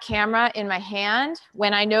hold that camera in my hand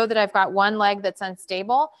when I know that I've got one leg that's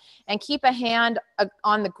unstable, and keep a hand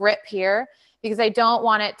on the grip here, because I don't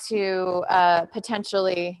want it to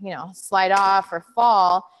potentially, slide off or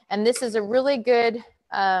fall. And this is a really good,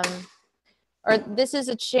 this is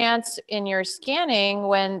a chance in your scanning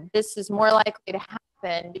when this is more likely to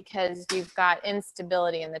happen, because you've got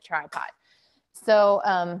instability in the tripod.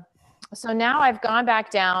 So now I've gone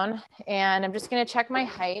back down, and I'm just going to check my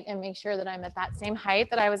height and make sure that I'm at that same height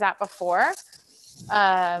that I was at before,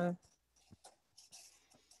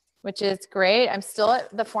 which is great. I'm still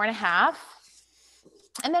at the 4.5.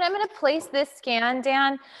 And then I'm going to place this scan,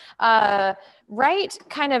 Dan, right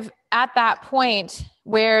kind of at that point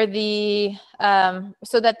where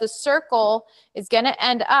so that the circle is going to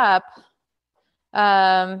end up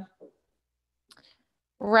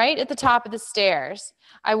right at the top of the stairs.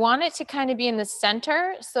 I want it to kind of be in the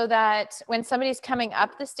center, so that when somebody's coming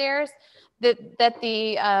up the stairs, that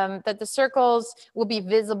the circles will be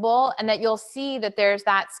visible, and that you'll see that there's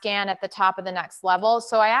that scan at the top of the next level.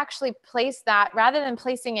 So I actually place that, rather than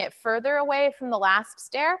placing it further away from the last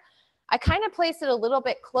stair, I kind of place it a little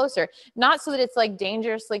bit closer, not so that it's like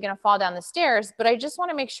dangerously going to fall down the stairs, but I just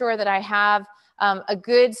want to make sure that I have a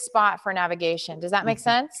good spot for navigation. Does that make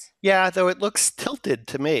sense? Yeah, though it looks tilted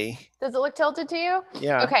to me. Does it look tilted to you?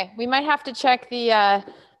 Yeah. Okay, we might have to check the,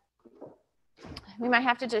 we might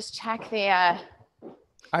have to just check the.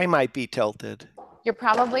 I might be tilted. You're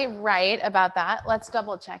probably right about that. Let's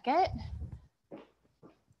double check it.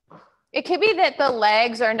 It could be that the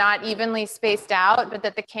legs are not evenly spaced out, but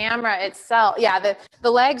that the camera itself, yeah,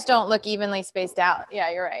 the legs don't look evenly spaced out. Yeah,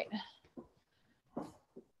 you're right.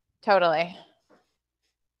 Totally.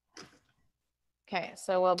 Okay,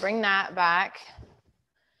 so we'll bring that back.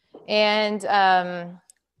 And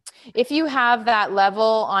if you have that level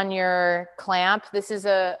on your clamp, this is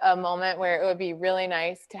a moment where it would be really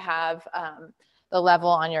nice to have the level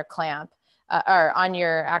on your clamp. or on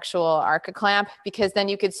your actual ARCA clamp, because then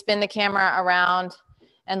you could spin the camera around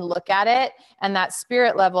and look at it. And that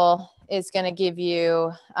spirit level is going to give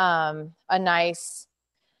you a nice,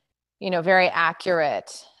 very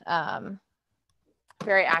accurate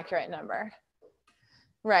number.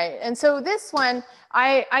 Right. And so this one,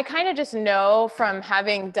 I kind of just know from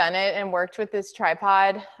having done it and worked with this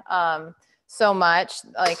tripod so much,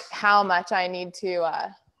 like how much I need to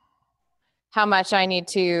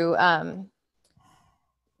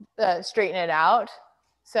straighten it out.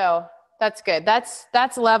 So that's good.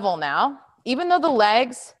 That's level now. Even though the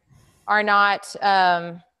legs are not,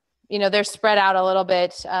 they're spread out a little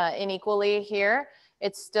bit unequally here,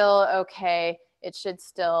 it's still okay. It should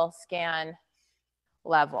still scan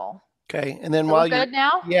level. Okay, and then So while we're you're good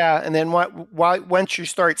now? yeah, and then once you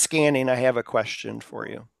start scanning, I have a question for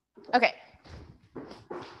you. Okay.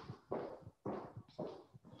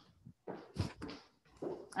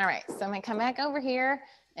 All right, so I'm gonna come back over here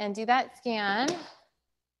and do that scan.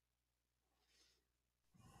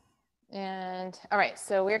 And all right,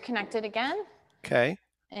 so we're connected again. Okay.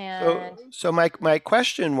 And So my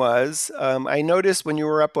question was, I noticed when you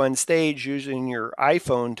were up on stage using your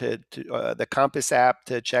iPhone to the Compass app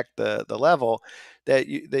to check the level, that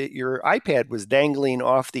your iPad was dangling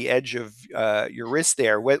off the edge of your wrist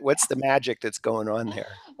there. What's the magic that's going on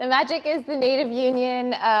there? the magic is the Native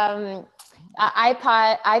Union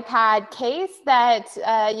iPad case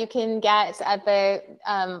that you can get at the,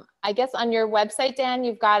 I guess on your website, Dan,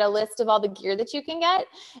 you've got a list of all the gear that you can get.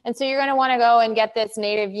 And so you're going to want to go and get this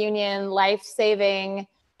Native Union life-saving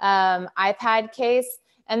iPad case.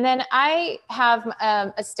 And then I have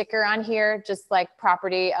a sticker on here, just like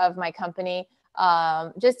property of my company,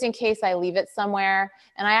 just in case I leave it somewhere.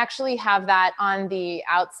 And I actually have that on the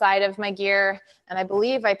outside of my gear. And I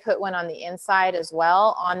believe I put one on the inside as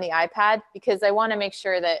well on the iPad, because I want to make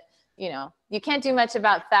sure that, you can't do much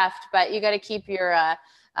about theft, but you got to keep your,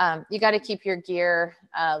 gear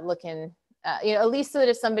looking, at least so that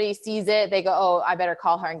if somebody sees it, they go, oh, I better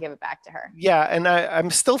call her and give it back to her. Yeah, and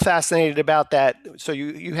I'm still fascinated about that. So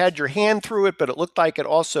you had your hand through it, but it looked like it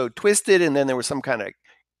also twisted, and then there was some kind of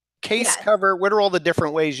case cover. What are all the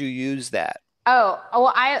different ways you use that? Oh,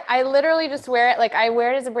 well, I literally just wear it. Like I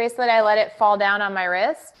wear it as a bracelet. I let it fall down on my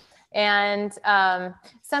wrist. And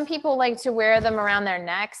some people like to wear them around their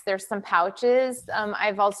necks. There's some pouches.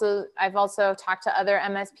 I've also talked to other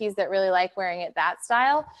MSPs that really like wearing it that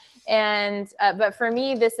style. And but for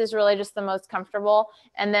me, this is really just the most comfortable.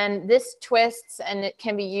 And then this twists and it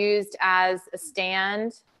can be used as a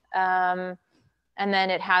stand. And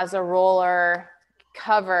then it has a roller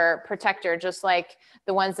cover protector, just like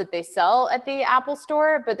the ones that they sell at the Apple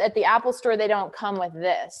store, but at the Apple store, they don't come with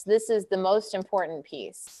this. This is the most important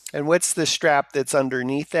piece. And what's the strap that's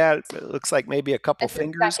underneath that? It looks like maybe a couple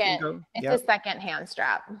fingers can go. It's a second hand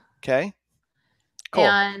strap. Okay. Cool.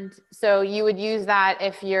 And so you would use that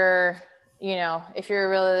if you're, if you're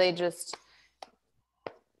really just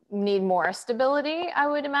need more stability, I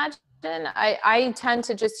would imagine. I tend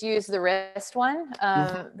to just use the wrist one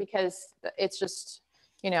because it's just,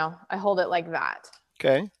 I hold it like that.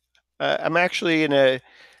 Okay. I'm actually in a,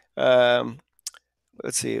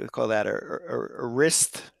 let's see, we call that a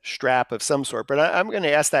wrist strap of some sort. But I'm going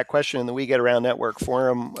to ask that question in the We Get Around Network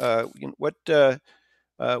forum.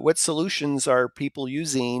 What solutions are people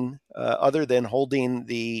using other than holding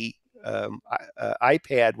the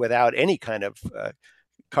iPad without any kind of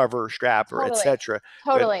cover, strap, or etc.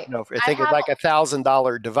 Totally. But, if I think it's like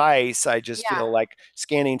 $1,000 device, I just feel like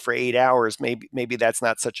scanning for 8 hours, maybe that's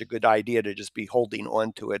not such a good idea to just be holding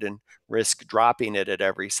onto it and risk dropping it at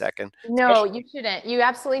every second. No, you shouldn't. You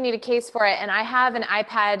absolutely need a case for it. And I have an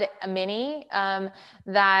iPad mini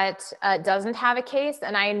that doesn't have a case.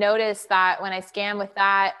 And I noticed that when I scan with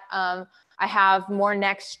that, I have more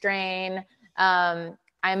neck strain.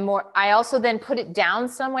 I also then put it down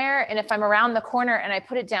somewhere. And if I'm around the corner and I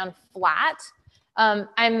put it down flat,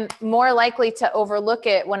 I'm more likely to overlook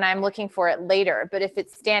it when I'm looking for it later. But if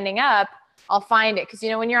it's standing up, I'll find it. Because,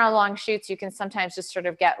 when you're on long shoots, you can sometimes just sort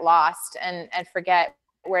of get lost and forget,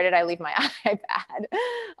 where did I leave my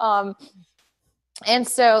iPad? And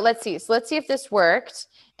so let's see. So let's see if this worked.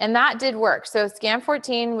 And that did work. So scan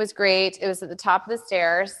 14 was great. It was at the top of the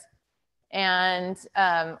stairs. And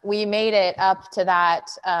we made it up to that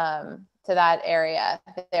area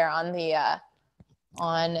there on the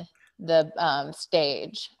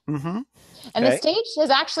stage. Mm-hmm. And the stage has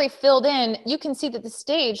actually filled in. You can see that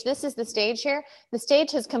this is the stage here. The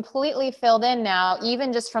stage has completely filled in now,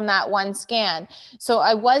 even just from that one scan. So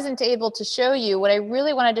I wasn't able to show you what I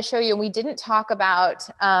really wanted to show you, and we didn't talk about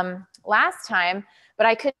last time, but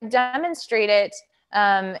I could demonstrate it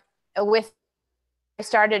with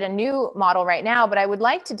started a new model right now, but I would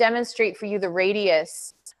like to demonstrate for you the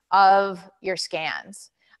radius of your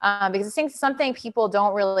scans, because it's something people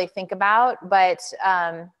don't really think about, but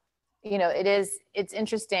you know, it's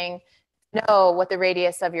interesting to know what the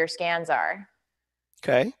radius of your scans are.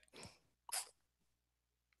 Okay.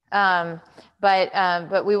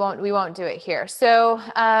 But we won't do it here. So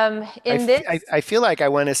I feel like I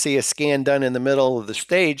want to see a scan done in the middle of the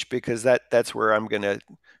stage, because that's where I'm going to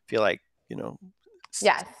feel like, you know.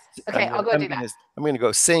 Yes. Okay, I'll go do that. I'm going to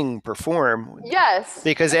go sing, perform. Yes.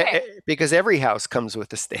 Because okay. Because every house comes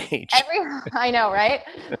with a stage. I know, right?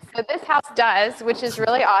 So this house does, which is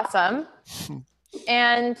really awesome.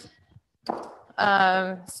 And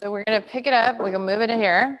so we're going to pick it up. We can move it in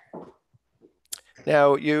here.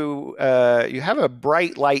 Now you have a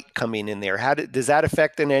bright light coming in there. Does that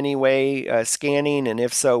affect in any way scanning? And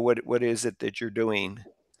if so, what is it that you're doing?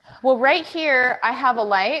 Well, right here I have a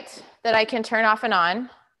light that I can turn off and on.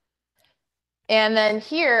 And then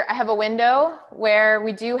here I have a window where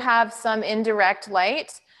we do have some indirect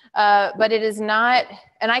light, but it is not.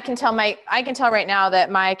 And I can tell right now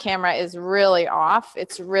that my camera is really off.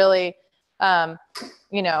 It's really,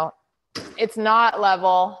 you know, it's not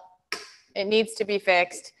level. It needs to be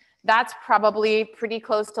fixed. That's probably pretty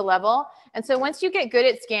close to level. And so once you get good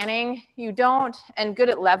at scanning, and good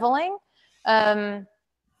at leveling,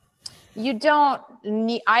 you don't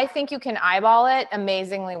need, I think you can eyeball it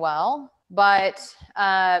amazingly well, but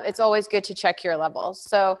it's always good to check your levels.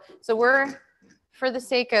 So we're, for the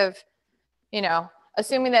sake of, you know,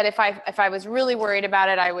 assuming that if I was really worried about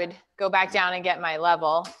it, I would go back down and get my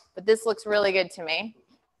level, but this looks really good to me.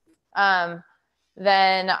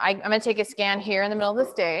 Then I'm going to take a scan here in the middle of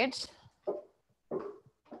the stage.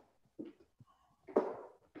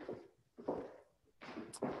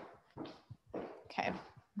 Okay.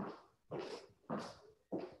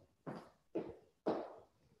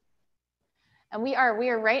 And we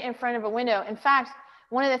are right in front of a window. In fact,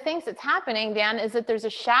 one of the things that's happening, Dan, is that there's a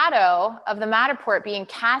shadow of the Matterport being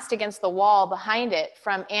cast against the wall behind it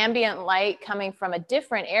from ambient light coming from a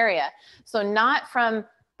different area. So not from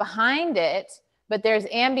behind it, but there's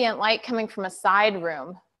ambient light coming from a side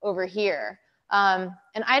room over here. And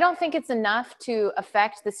I don't think it's enough to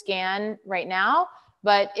affect the scan right now,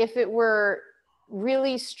 but if it were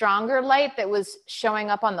really stronger light that was showing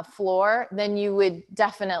up on the floor, then you would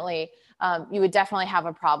definitely have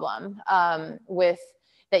a problem with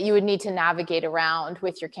that you would need to navigate around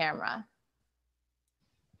with your camera.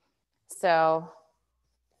 So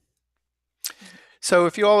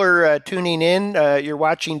if you all are tuning in, you're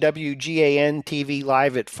watching WGAN-TV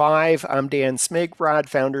live at 5. I'm Dan Smigrod,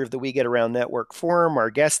 founder of the We Get Around Network Forum.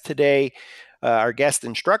 Our guest today, our guest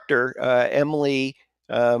instructor, Emily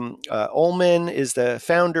Olman, is the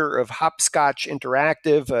founder of Hopscotch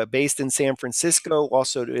Interactive, based in San Francisco.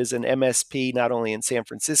 Also is an MSP not only in San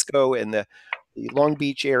Francisco and the Long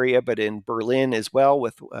Beach area, but in Berlin as well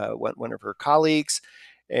with one of her colleagues.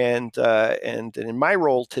 And in my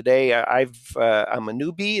role today, I'm a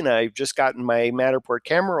newbie, and I've just gotten my Matterport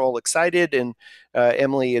camera, all excited. And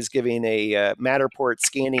Emily is giving a Matterport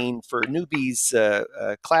scanning for newbies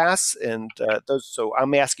class, and so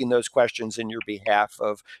I'm asking those questions in your behalf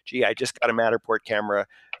of, gee, I just got a Matterport camera,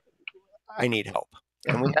 I need help.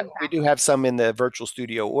 And we do have some in the virtual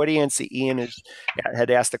studio audience. Ian had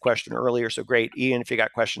asked the question earlier, so great. Ian, if you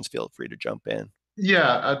got questions, feel free to jump in.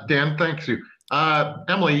 Yeah, Dan, thanks you.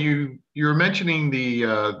 Emily, you were mentioning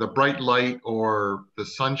the bright light or the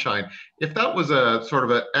sunshine. If that was a sort of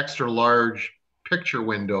an extra large picture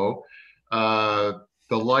window, the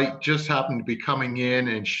light just happened to be coming in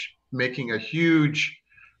and making a huge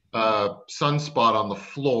sunspot on the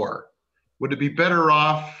floor. Would it be better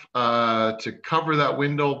off to cover that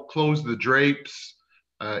window, close the drapes,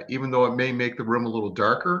 even though it may make the room a little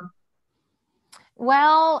darker?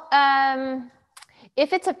 Well,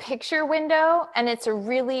 if it's a picture window and it's a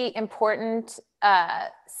really important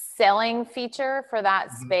selling feature for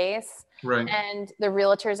that space, right, and the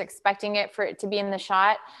realtor is expecting it to be in the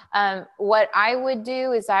shot, what I would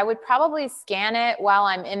do is I would probably scan it while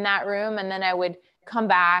I'm in that room, and then I would come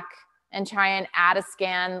back and try and add a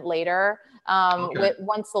scan later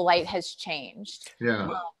once the light has changed. Yeah.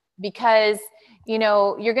 Because, you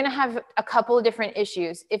know, you're going to have a couple of different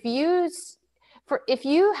issues. If you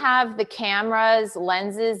have the camera's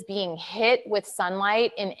lenses being hit with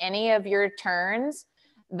sunlight in any of your turns,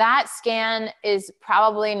 that scan is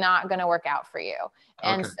probably not going to work out for you.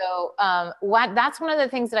 And so that's one of the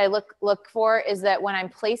things that I look for, is that when I'm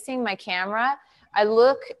placing my camera,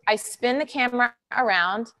 I spin the camera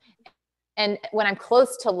around, and when I'm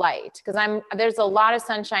close to light, because there's a lot of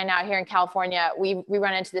sunshine out here in California, we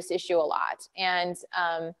run into this issue a lot. And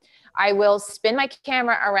I will spin my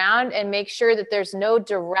camera around and make sure that there's no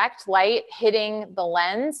direct light hitting the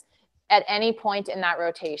lens at any point in that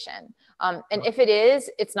rotation. And if it is,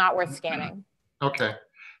 it's not worth scanning. Okay.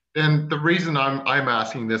 And the reason I'm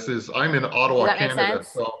asking this is I'm in Ottawa, Does that make Canada.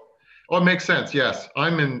 sense? So, oh, it makes sense. Yes,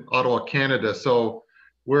 I'm in Ottawa, Canada. So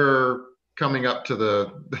we're coming up to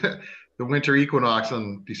the the winter equinox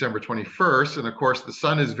on December 21st, and of course the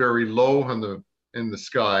sun is very low in the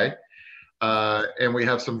sky, and we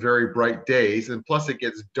have some very bright days, and plus it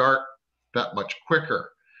gets dark that much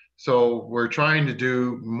quicker. So we're trying to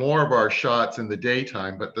do more of our shots in the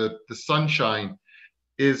daytime, but the sunshine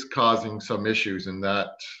is causing some issues in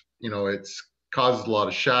that, you know, it's causes a lot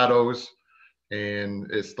of shadows, and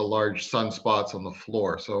it's the large sunspots on the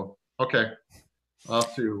floor. So, okay. I'll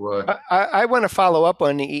have to, I want to follow up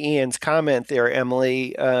on Ian's comment there,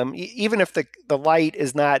 Emily. Even if the light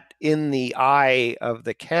is not in the eye of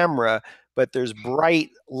the camera, but there's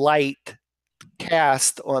bright light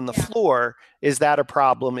cast on the floor, is that a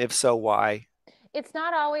problem? If so, why? It's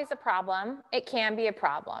not always a problem. It can be a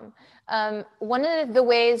problem. One of the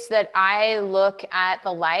ways that I look at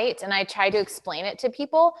the light, and I try to explain it to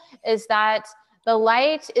people, is that the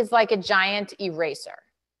light is like a giant eraser.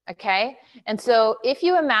 Okay. And so if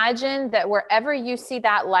you imagine that wherever you see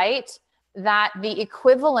that light, that the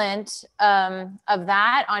equivalent of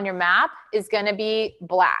that on your map is going to be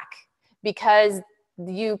black, because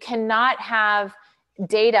you cannot have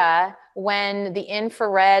data when the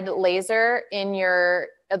infrared laser in your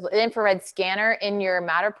infrared scanner in your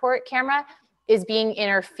Matterport camera is being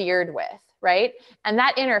interfered with, right? And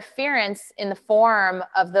that interference in the form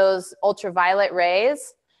of those ultraviolet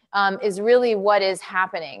rays is really what is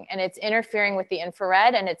happening, and it's interfering with the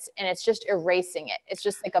infrared, and it's just erasing it. It's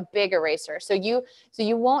just like a big eraser. So you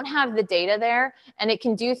won't have the data there, and it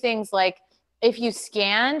can do things like, if you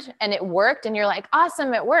scanned and it worked and you're like,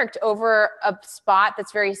 awesome, it worked over a spot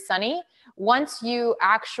that's very sunny. Once you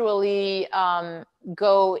actually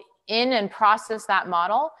go in and process that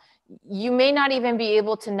model, you may not even be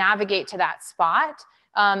able to navigate to that spot.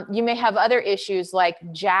 You may have other issues like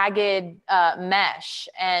jagged mesh,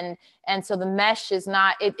 and so the mesh is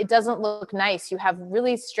not, it doesn't look nice. You have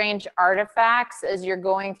really strange artifacts as you're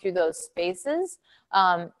going through those spaces.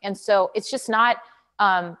 And so it's just not,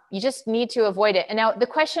 you just need to avoid it. And now the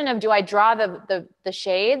question of, do I draw the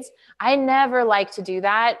shades? I never like to do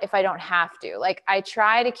that if I don't have to. Like, I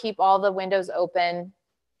try to keep all the windows open.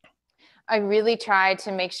 I really try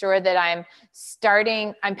to make sure that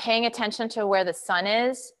I'm paying attention to where the sun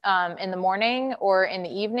is in the morning or in the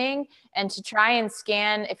evening, and to try and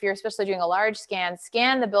scan, if you're especially doing a large scan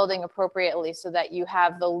the building appropriately so that you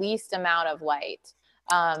have the least amount of light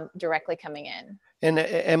directly coming in. And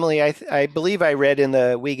Emily, I believe I read in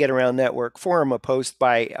the We Get Around Network forum a post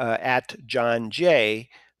by at John J,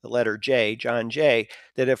 the letter J, John J,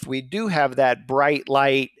 that if we do have that bright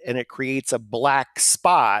light and it creates a black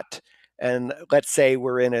spot, and let's say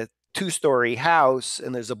we're in a 2-story house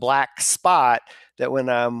and there's a black spot, that when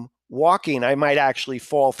I'm walking, I might actually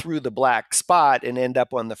fall through the black spot and end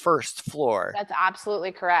up on the first floor. That's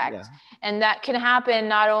absolutely correct. Yeah. And that can happen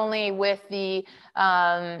not only with the,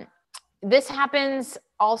 this happens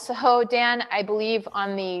also, Dan, I believe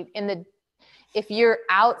if you're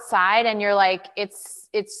outside and you're like, it's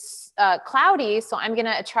cloudy, so I'm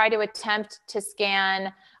gonna try to attempt to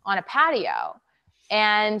scan on a patio.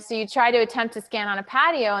 And so you try to attempt to scan on a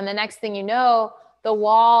patio, and the next thing you know, the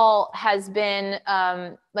wall has been,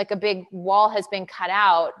 like a big wall has been cut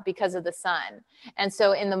out because of the sun. And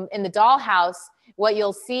so in the dollhouse, what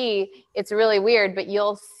you'll see, it's really weird, but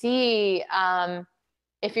you'll see,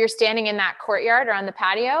 if you're standing in that courtyard or on the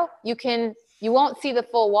patio, you won't see the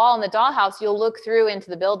full wall in the dollhouse. You'll look through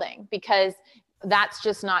into the building because that's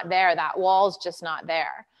just not there. That wall's just not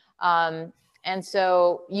there. And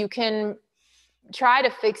so you can try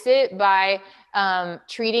to fix it by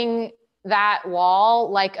treating that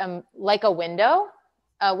wall like a window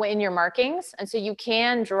in your markings. And so you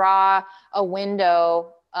can draw a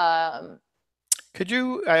window. Could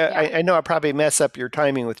you, I know I probably mess up your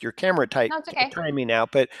timing with your camera timing now,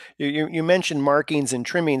 but you mentioned markings and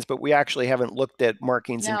trimmings, but we actually haven't looked at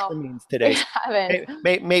markings and trimmings today.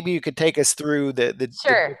 Maybe you could take us through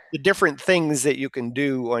the different things that you can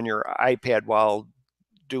do on your iPad while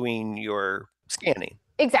doing your scanning.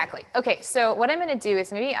 Exactly. Okay, so what I'm going to do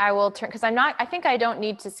is maybe I will turn, because I think I don't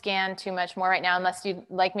need to scan too much more right now, unless you'd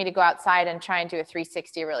like me to go outside and try and do a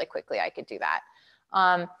 360 really quickly. I could do that.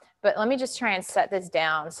 But let me just try and set this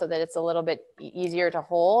down so that it's a little bit easier to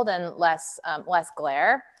hold and less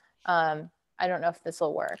glare. I don't know if this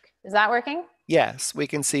will work. Is that working? Yes, we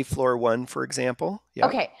can see floor 1, for example. Yep.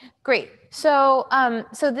 Okay, great. So,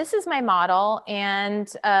 so this is my model, and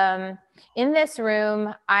in this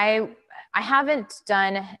room, I haven't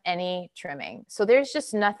done any trimming. So there's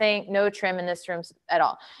just nothing, no trim in this room at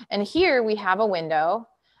all. And here we have a window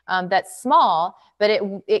that's small, but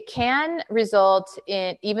it can result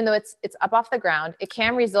in, even though it's up off the ground, it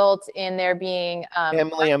can result in there being.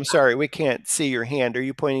 Emily, I'm sorry, we can't see your hand. Are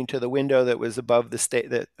you pointing to the window that was above the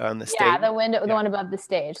stage, on the stage? Yeah, the window, the one above the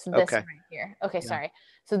stage. So this Okay. one right here. Okay, sorry.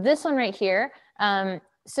 So this one right here.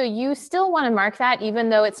 So you still want to mark that, even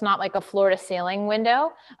though it's not like a floor to ceiling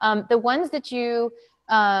window. The ones that you're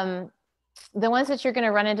going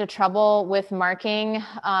to run into trouble with marking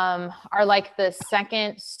are like the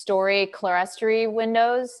second story clerestory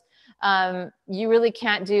windows. You really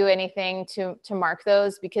can't do anything to mark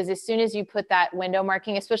those, because as soon as you put that window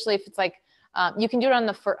marking, especially if it's like, you can do it on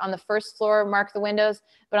the first floor, mark the windows,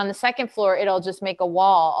 but on the second floor, it'll just make a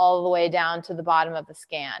wall all the way down to the bottom of the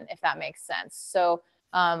scan, if that makes sense. So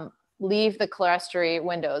leave the clerestory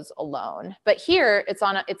windows alone. But here it's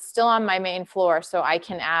still on my main floor, so I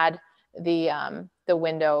can add the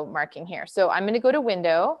window marking here. So I'm going to go to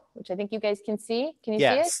window, which I think you guys can see. Can you see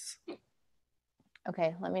it?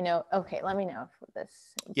 Okay, let me know. Okay, let me know if this.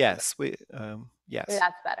 Yes, yes.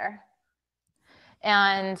 That's better.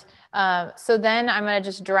 And so then I'm going to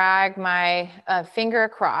just drag my finger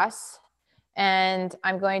across, and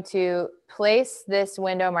I'm going to place this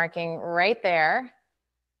window marking right there.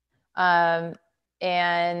 And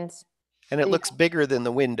it looks bigger than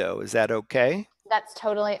the window. Is that okay? That's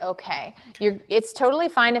totally okay. It's totally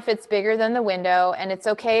fine if it's bigger than the window, and it's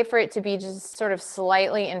okay for it to be just sort of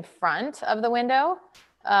slightly in front of the window.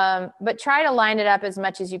 But try to line it up as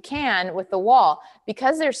much as you can with the wall.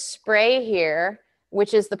 Because there's spray here,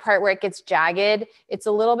 which is the part where it gets jagged, it's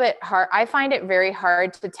a little bit hard. I find it very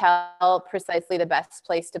hard to tell precisely the best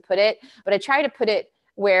place to put it, but I try to put it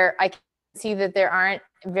where I can see that there aren't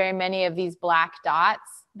very many of these black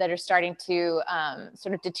dots that are starting to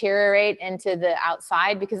sort of deteriorate into the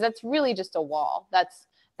outside, because that's really just a wall.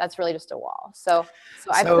 That's really just a wall. So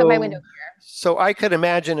I put my window here. So I could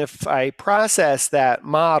imagine if I process that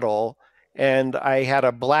model and I had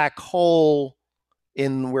a black hole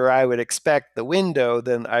in where I would expect the window,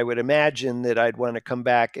 then I would imagine that I'd want to come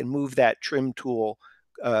back and move that trim tool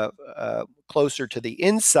closer to the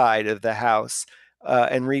inside of the house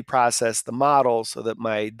and reprocess the model so that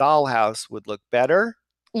my dollhouse would look better.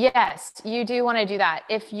 Yes, you do want to do that.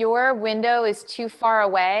 If your window is too far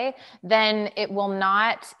away, then it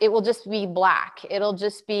will just be black. It'll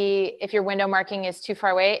just be, if your window marking is too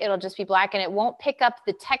far away, it'll just be black, and it won't pick up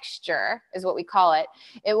the texture, is what we call it.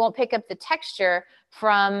 It won't pick up the texture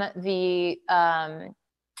from the,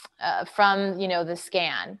 the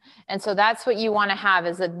scan. And so that's what you want to have,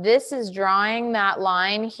 is that this is drawing that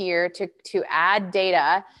line here to add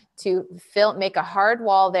data, to make a hard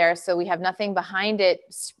wall there, so we have nothing behind it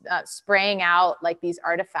spraying out like these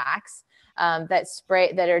artifacts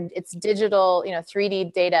it's digital,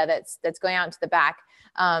 3D data that's going out into the back,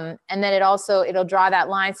 and then it'll draw that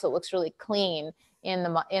line so it looks really clean in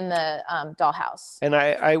the dollhouse. And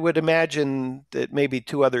I would imagine that maybe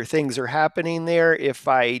two other things are happening there. If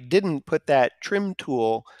I didn't put that trim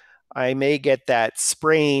tool, I may get that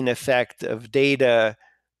spraying effect of data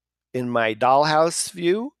in my dollhouse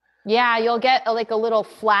view. Yeah, you'll get a little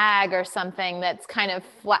flag or something that's kind of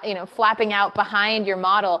flapping out behind your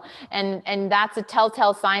model, and that's a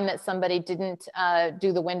telltale sign that somebody didn't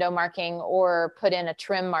do the window marking or put in a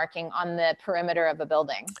trim marking on the perimeter of a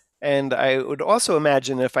building. And I would also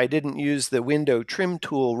imagine if I didn't use the window trim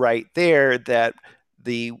tool right there, that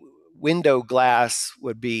the window glass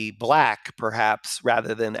would be black perhaps,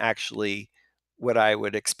 rather than actually what I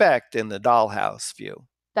would expect in the dollhouse view.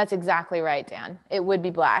 That's exactly right, Dan. It would be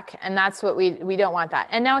black, and that's what we don't want that.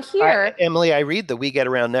 And now here, Emily, I read the We Get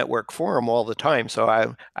Around Network forum all the time.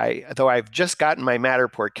 So though I've just gotten my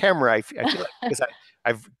Matterport camera, I feel like,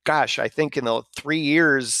 because I think in the 3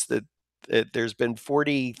 years that there's been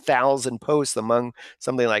 40,000 posts among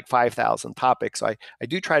something like 5,000 topics. So I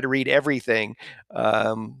do try to read everything,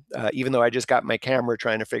 even though I just got my camera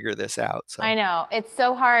trying to figure this out. So. I know it's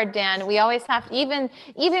so hard, Dan. We always have, even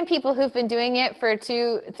people who've been doing it for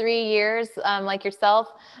 2-3 years, like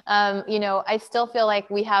yourself, I still feel like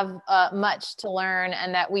we have much to learn,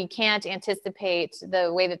 and that we can't anticipate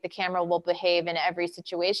the way that the camera will behave in every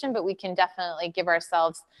situation, but we can definitely give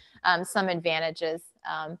ourselves some advantages.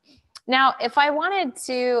 Now, if I wanted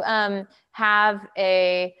to have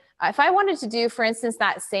a if I wanted to do, for instance,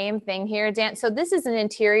 that same thing here, Dan, so this is an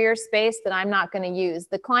interior space that I'm not going to use.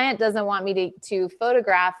 The client doesn't want me to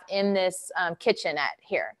photograph in this kitchenette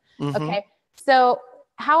here. Okay. So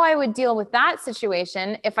how I would deal with that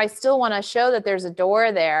situation, if I still want to show that there's a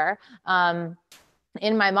door there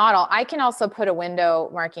in my model, I can also put a window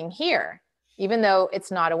marking here, even though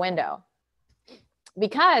it's not a window.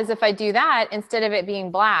 Because if I do that, instead of it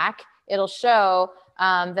being black, it'll show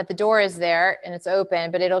that the door is there and it's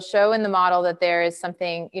open, but it'll show in the model that there is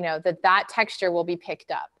something, you know, that texture will be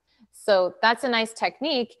picked up. So that's a nice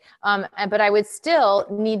technique, but I would still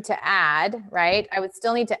need to add, right? I would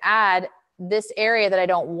still need to add this area that I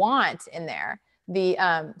don't want in there.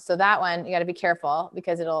 So that one, you got to be careful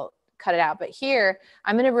because it'll cut it out. But here,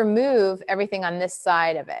 I'm going to remove everything on this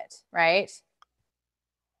side of it, right?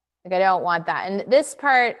 Like I don't want that. And this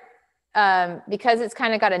part, because it's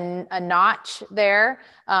kind of got a notch there,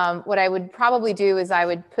 what I would probably do is I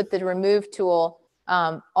would put the remove tool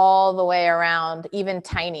all the way around, even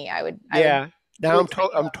tiny. Now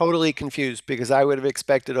I'm totally confused because I would have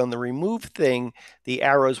expected on the remove thing, the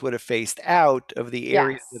arrows would have faced out of the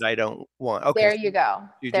area that I don't want. Okay. There you go.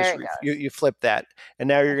 You flip that. And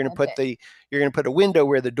now you're going to put a window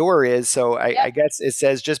where the door is. So I guess it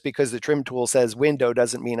says just because the trim tool says window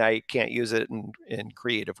doesn't mean I can't use it in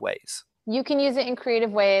creative ways. You can use it in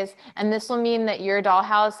creative ways, and this will mean that your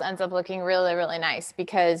dollhouse ends up looking really, really nice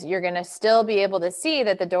because you're going to still be able to see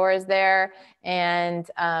that the door is there,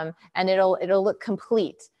 and it'll look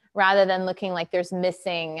complete rather than looking like there's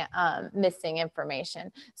missing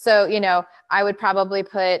information. So, you know, I would probably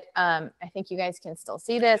put, I think you guys can still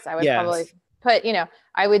see this. I would probably put, you know,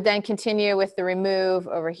 I would then continue with the remove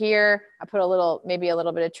over here. I put maybe a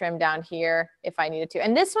little bit of trim down here if I needed to.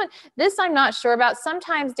 And this I'm not sure about.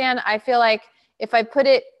 Sometimes, Dan, I feel like if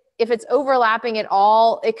it's overlapping at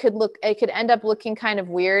all, it could end up looking kind of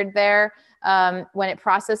weird there when it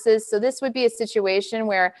processes. So this would be a situation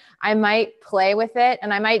where I might play with it,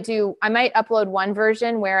 and I might upload one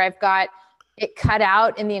version where I've got it cut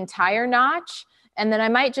out in the entire notch. And then I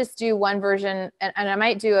might just do one version, and I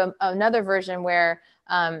might do another version where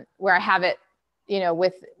I have it, you know,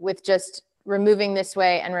 with just removing this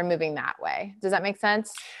way and removing that way. Does that make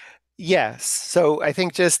sense? Yes. So I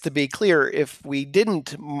think just to be clear, if we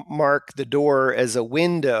didn't mark the door as a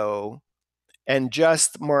window and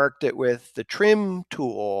just marked it with the trim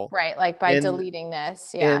tool, right? Like by deleting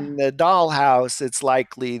this, in the dollhouse, it's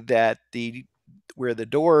likely that where the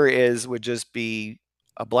door is would just be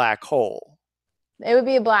a black hole. It would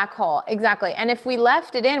be a black hole, exactly. And if we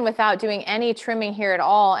left it in without doing any trimming here at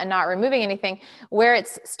all and not removing anything, where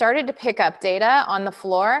it's started to pick up data on the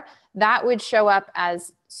floor, that would show up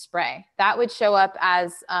as spray. That would show up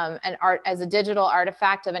as as a digital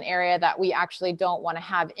artifact of an area that we actually don't want to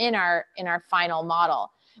have in our final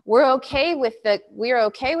model. We're okay with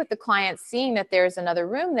the client seeing that there's another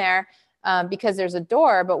room there, because there's a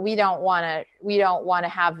door, but we don't want to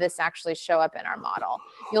have this actually show up in our model.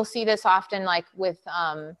 You'll see this often, like with,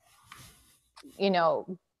 you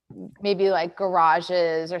know, maybe like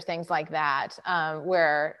garages or things like that,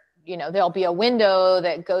 where, you know, there'll be a window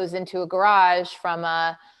that goes into a garage from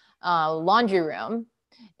a laundry room.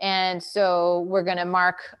 And so we're going to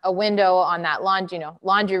mark a window on that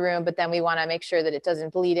laundry room, but then we want to make sure that it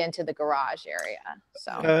doesn't bleed into the garage area.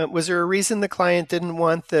 So was there a reason the client didn't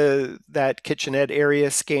want that kitchenette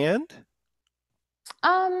area scanned?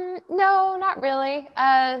 No, not really.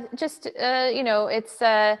 Just, you know, it's,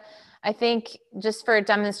 I think just for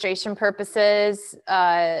demonstration purposes,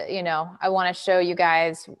 you know, I want to show you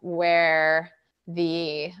guys where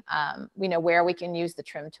where we can use the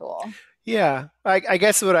trim tool. Yeah, I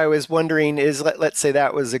guess what I was wondering is, let's say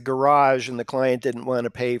that was a garage and the client didn't want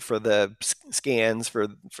to pay for the scans for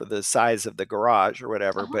the size of the garage or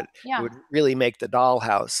whatever, but it would really make the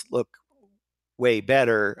dollhouse look way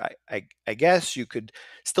better. I guess you could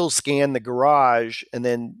still scan the garage and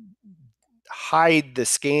then hide the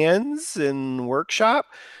scans in workshop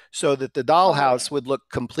so that the dollhouse would look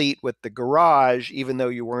complete with the garage, even though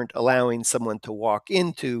you weren't allowing someone to walk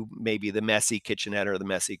into maybe the messy kitchenette or the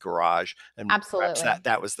messy garage. And absolutely,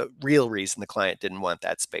 that was the real reason the client didn't want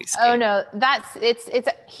that space. Oh no, it's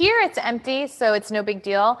here. It's empty, so it's no big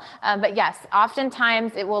deal. But yes,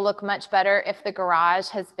 oftentimes it will look much better if the garage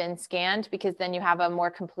has been scanned, because then you have a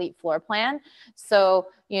more complete floor plan. So,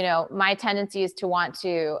 you know, my tendency is to want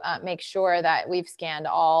to make sure that we've scanned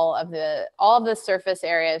all of the surface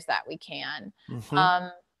areas that we can. Mm-hmm.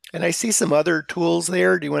 And I see some other tools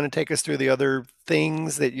there. Do you want to take us through the other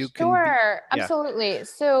things that you can? Sure, absolutely.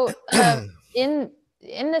 So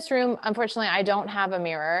in this room, unfortunately, I don't have a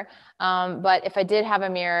mirror, but if I did have a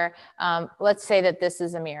mirror, let's say that this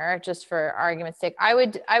is a mirror, just for argument's sake, I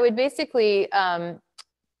would basically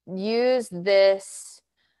use this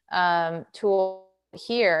tool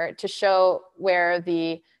here to show where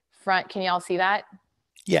the front, can y'all see that?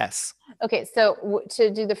 Yes. Okay, so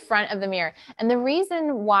to do the front of the mirror. And the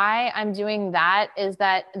reason why I'm doing that is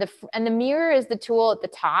that the mirror is the tool at the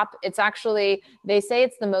top. It's actually, they say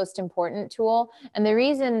it's the most important tool. And the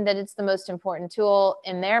reason that it's the most important tool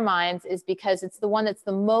in their minds is because it's the one that's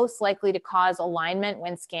the most likely to cause alignment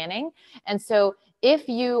when scanning. And so if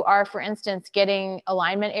you are, for instance, getting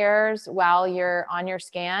alignment errors while you're on your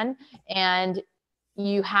scan and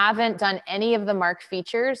you haven't done any of the mark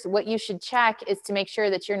features, what you should check is to make sure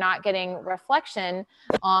that you're not getting reflection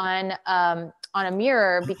on a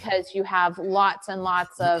mirror, because you have lots and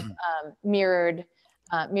lots of mirrored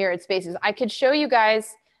spaces. I could show you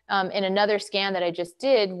guys in another scan that I just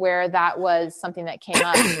did where that was something that came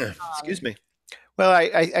up. Excuse me. Well,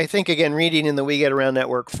 I think, again, reading in the We Get Around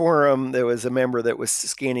Network forum, there was a member that was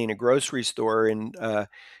scanning a grocery store, and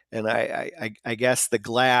I guess the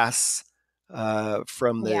glass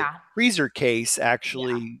from the freezer case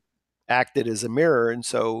actually acted as a mirror. And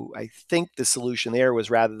so I think the solution there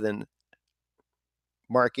was, rather than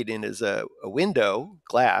mark it in as a window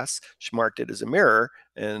glass, she marked it as a mirror,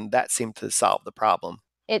 and that seemed to solve the problem.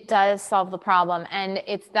 It does solve the problem. And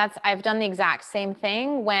I've done the exact same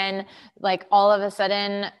thing when, like, all of a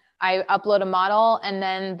sudden I upload a model and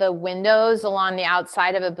then the windows along the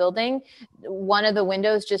outside of a building, one of the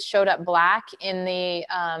windows just showed up black in the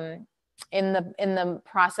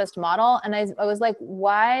processed model. And I was like,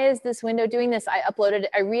 why is this window doing this? I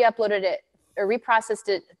re-uploaded it or reprocessed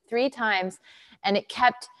it 3 times and it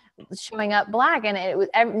kept showing up black, and it was,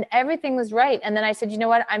 everything was right. And then I said, you know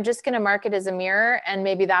what, I'm just going to mark it as a mirror, and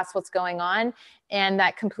maybe that's what's going on. And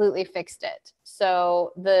that completely fixed it.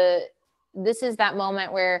 So this is that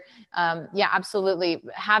moment where, yeah, absolutely,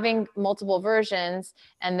 having multiple versions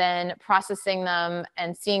and then processing them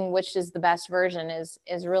and seeing which is the best version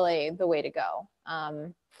is really the way to go.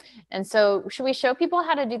 And so should we show people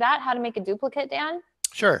how to do that, how to make a duplicate, Dan?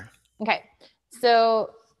 Sure. Okay,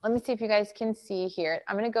 so let me see if you guys can see here.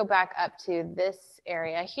 I'm going to go back up to this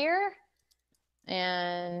area here,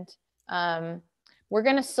 and we're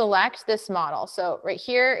going to select this model. So right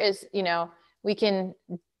here is, you know, we can,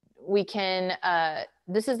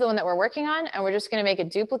 this is the one that we're working on, and we're just going to make a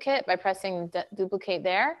duplicate by pressing duplicate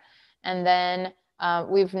there. And then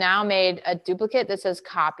we've now made a duplicate that says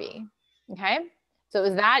copy. Okay, so it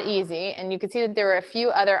was that easy. And you can see that there were a few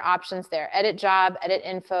other options there: edit job, edit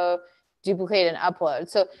info, duplicate, and upload.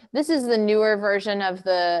 So this is the newer version of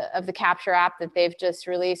the Capture app that they've just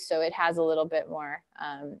released. So it has a little bit more,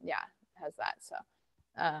 yeah, it has that. So,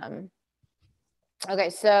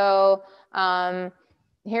 okay, so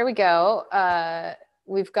here we go.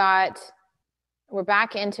 We're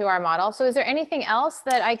back into our model. So is there anything else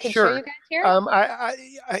that I could show you guys here?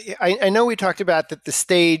 I know we talked about that the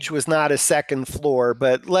stage was not a second floor,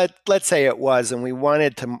 but let's say it was, and we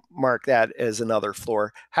wanted to mark that as another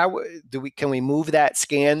floor. How can we move that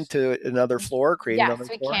scan to another floor, create another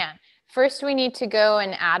floor? Yes, we can. First, we need to go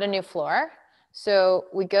and add a new floor. So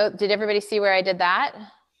we go, did everybody see where I did that?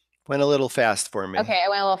 Went a little fast for me. Okay, I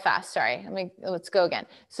went a little fast, sorry. Let's go again.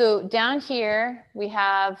 So down here, we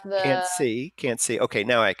have the... Can't see. Okay,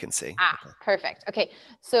 now I can see. Ah, okay. Perfect. Okay,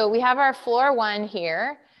 so we have our floor 1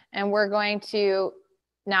 here, and we're going to,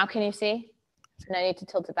 now can you see? And I need to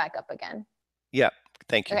tilt it back up again. Yeah,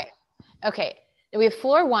 thank you. Okay, we have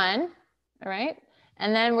floor 1, all right?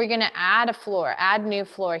 And then we're gonna add new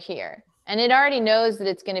floor here. And it already knows that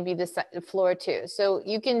it's going to be this floor 2. So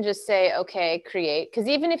you can just say, okay, create. Because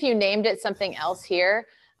even if you named it something else here,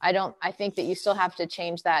 I think that you still have to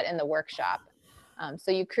change that in the workshop.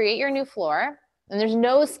 So you create your new floor, and there's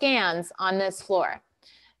no scans on this floor.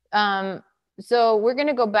 So we're going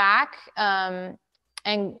to go back, and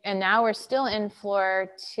now we're still in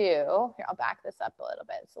floor 2. Here, I'll back this up a little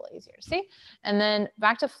bit. It's a little easier to see. And then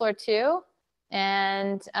back to floor 2,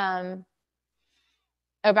 and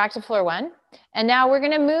back to floor 1. And now we're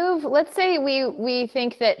going to move, let's say we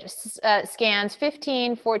think that scans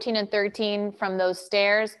 15, 14, and 13 from those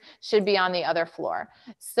stairs should be on the other floor.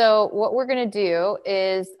 So what we're going to do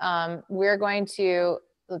is we're going to,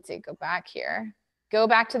 let's see, go back here, go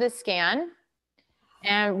back to the scan,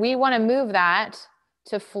 and we want to move that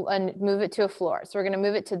to move it to a floor. So we're going to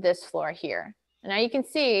move it to this floor here. And now you can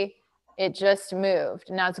see it just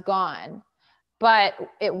moved. Now it's gone, but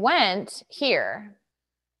it went here.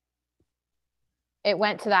 It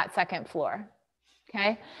went to that second floor,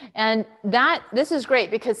 Okay, and this is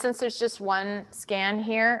great because since there's just one scan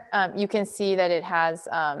here, you can see that it has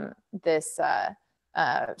this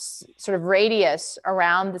sort of radius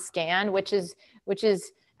around the scan, which is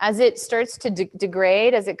as it starts to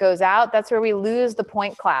degrade, as it goes out, that's where we lose the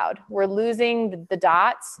point cloud. We're losing the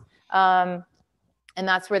dots, and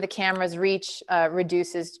that's where the camera's reach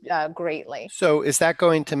reduces greatly. So is that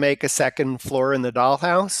going to make a second floor in the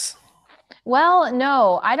dollhouse? Well,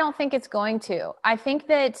 no, I don't think it's going to. I think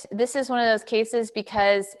that this is one of those cases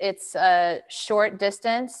because it's a short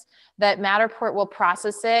distance that Matterport will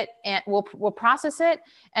process it and will process it,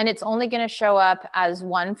 and it's only going to show up as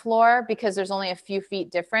one floor because there's only a few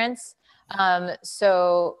feet difference.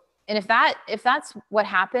 So, and if that's what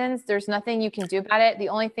happens, there's nothing you can do about it. The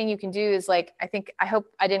only thing you can do is like, I hope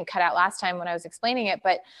I didn't cut out last time when I was explaining it,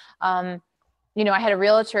 but you know, I had a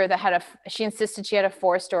realtor that she insisted she had a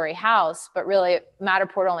 4-story house, but really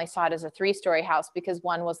Matterport only saw it as a 3-story house because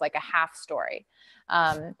one was like a half story.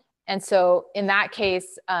 And so in that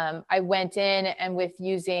case, I went in and with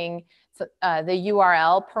using the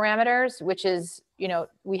URL parameters, which is, you know,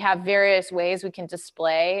 we have various ways we can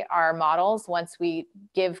display our models once we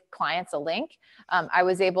give clients a link. I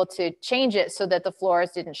was able to change it so that the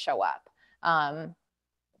floors didn't show up.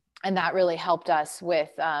 And that really helped us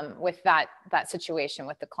with that situation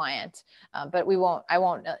with the client. But I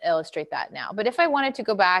won't illustrate that now. But if I wanted to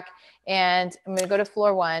go back and I'm going to go to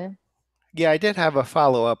floor 1. Yeah, I did have a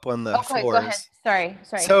follow-up on the floors. Go ahead. Sorry.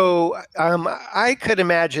 So I could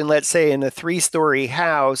imagine, let's say in a 3-story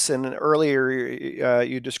house, and earlier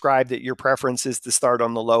you described that your preference is to start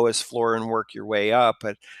on the lowest floor and work your way up.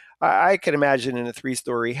 But I could imagine in a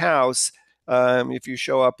 3-story house, if you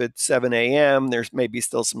show up at 7 a.m., there's maybe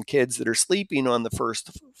still some kids that are sleeping on the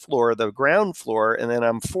first floor, the ground floor, and then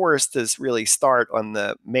I'm forced to really start on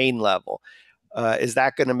the main level. Is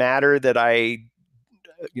that going to matter that I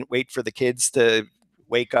wait for the kids to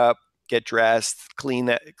wake up, get dressed, clean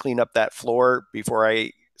up that floor before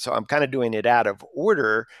so I'm kind of doing it out of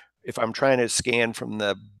order if I'm trying to scan from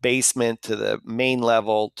the basement to the main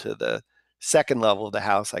level to the second level of the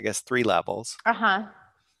house, I guess 3 levels.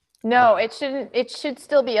 No, it shouldn't. It should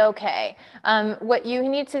still be okay. What you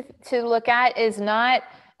need to look at is not,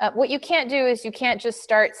 what you can't do is you can't just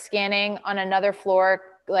start scanning on another floor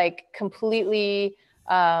like completely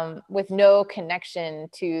with no connection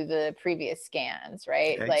to the previous scans,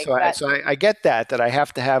 right? Okay. Like so I get that I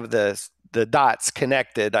have to have the dots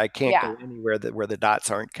connected. I can't go anywhere where the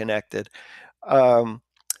dots aren't connected.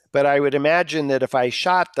 But I would imagine that if I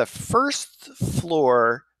shot the first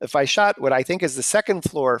floor, if I shot what I think is the second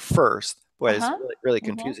floor first, boy, it's really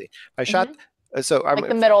confusing. If I shot, so I'm like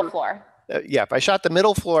the middle floor. Yeah, if I shot the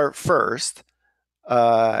middle floor first,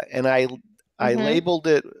 and I labeled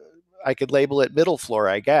it, I could label it middle floor,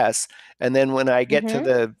 I guess. And then when I get to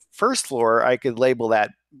the first floor, I could label that,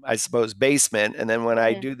 I suppose, basement. And then when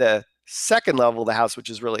I do the second level of the house, which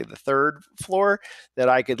is really the third floor, that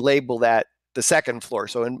I could label that the second floor.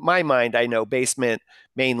 So in my mind, I know basement,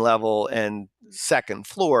 main level, and second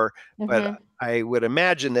floor, but I would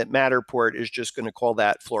imagine that Matterport is just going to call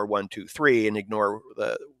that floor 1, 2, 3 and ignore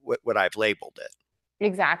what I've labeled it.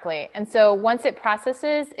 Exactly. And so once it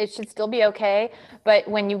processes, it should still be okay. But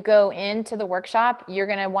when you go into the workshop, you're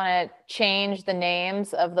going to want to change the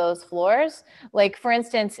names of those floors. Like for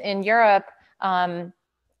instance, in Europe,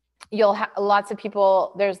 you'll have lots of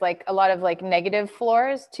people, there's like a lot of like negative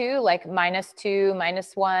floors too, like -2,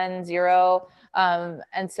 -1, 0.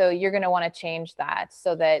 And so you're going to want to change that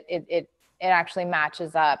so that it actually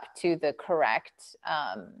matches up to the correct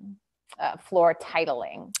floor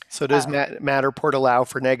titling. So does Matterport allow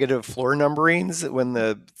for negative floor numberings when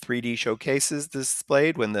the 3D showcase is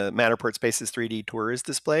displayed, when the Matterport Spaces 3D tour is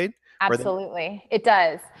displayed? Absolutely, it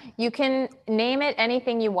does. You can name it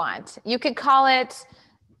anything you want. You could call it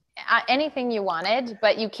anything you wanted,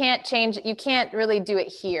 but you can't change, you can't really do it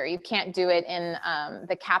here. You can't do it in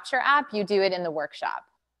the Capture app, you do it in the workshop.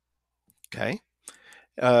 Okay.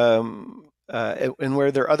 And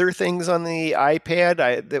were there other things on the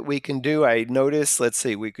iPad that we can do? I noticed, let's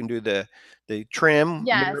see, we can do the trim,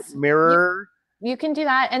 yes. mirror. You can do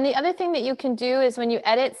that. And the other thing that you can do is when you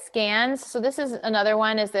edit scans, so this is another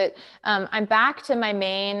one, is that I'm back to my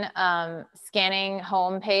main scanning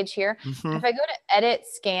home page here. If I go to edit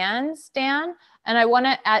scans, Dan, and I want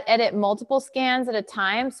to edit multiple scans at a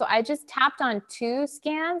time, so I just tapped on 2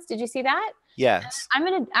 scans. Did you see that? Yes. I'm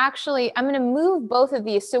going to move both of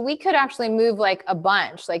these. So we could actually move like a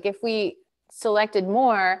bunch. Like if we selected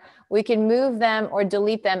more, we can move them or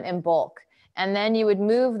delete them in bulk. And then you would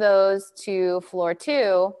move those to floor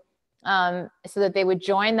 2 so that they would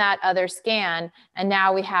join that other scan. And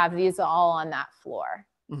now we have these all on that floor.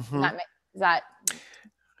 Mm-hmm. Is that?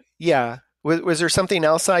 Yeah. Was there something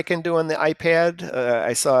else I can do on the iPad?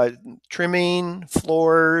 I saw trimming,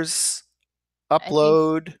 floors,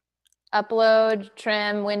 upload. Upload,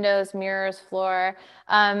 trim, windows, mirrors, floor.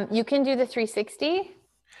 You can do the 360.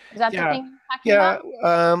 Is that the thing you're talking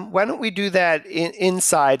about? Why don't we do that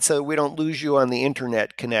inside so we don't lose you on the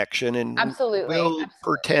internet connection, and we'll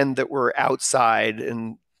pretend that we're outside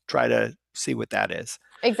and try to see what that is.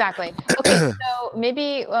 Exactly. Okay, so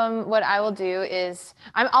maybe what I will do is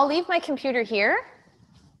I'll leave my computer here,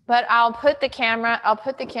 but I'll put the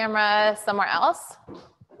camera somewhere else.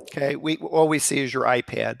 Okay, all we see is your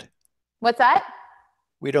iPad. What's that?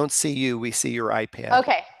 We don't see you, we see your iPad.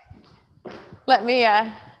 Okay. Let me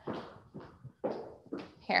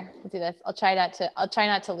here, let's do this. I'll try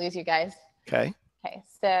not to lose you guys. Okay. Okay,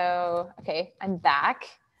 so I'm back.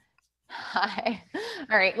 Hi.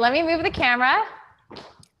 All right, let me move the camera.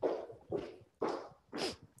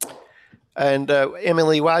 And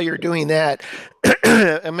Emily, while you're doing that,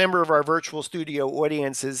 a member of our virtual studio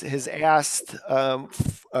audience has asked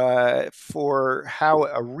for how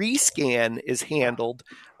a rescan is handled.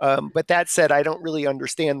 But that said, I don't really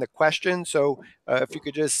understand the question. So if you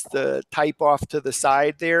could just type off to the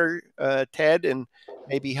side there, Ted, and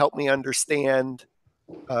maybe help me understand.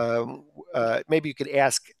 Maybe you could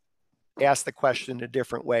ask the question a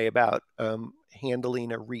different way about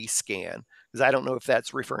handling a rescan, because I don't know if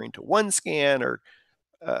that's referring to one scan or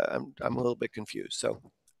I'm a little bit confused. So,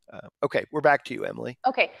 okay, we're back to you, Emily.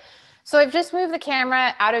 Okay, so I've just moved the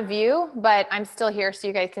camera out of view, but I'm still here so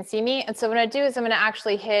you guys can see me. And so what I do is I'm going to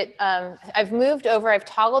actually hit, I've moved over, I've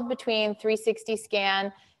toggled between 360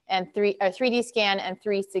 scan and 3D scan and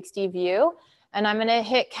 360 view. And I'm going to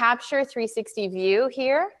hit capture 360 view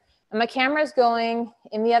here. And my camera is going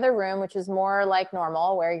in the other room, which is more like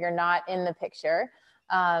normal, where you're not in the picture.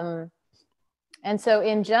 And so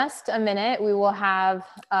in just a minute, we will have.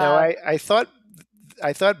 Now, I thought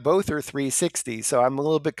both are 360, so I'm a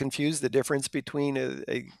little bit confused. The difference between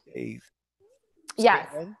a Yes,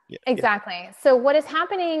 exactly. So what is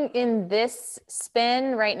happening in this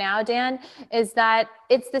spin right now, Dan, is that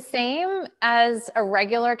it's the same as a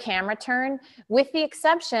regular camera turn, with the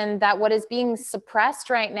exception that what is being suppressed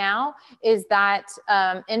right now is that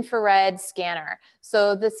infrared scanner.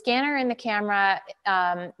 So the scanner in the camera,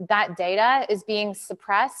 that data is being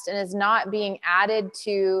suppressed and is not being added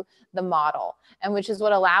to the model, and which is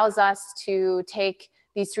what allows us to take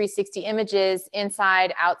these 360 images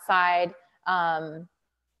inside, outside, and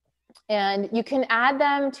you can add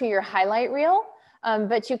them to your highlight reel,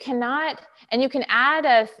 but you cannot, and you can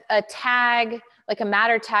add a tag, like a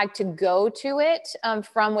matter tag, to go to it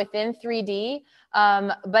from within 3D,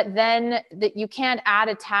 but then you can't add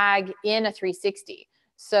a tag in a 360.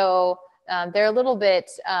 So they're a little bit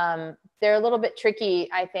tricky,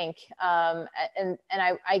 I think, and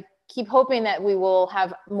I keep hoping that we will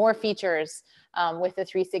have more features with the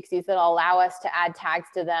 360s that will allow us to add tags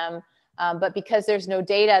to them. But because there's no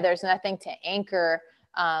data, there's nothing to anchor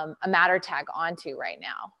a matter tag onto right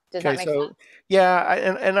now. Does that make sense? Yeah,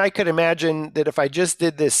 and I could imagine that if I just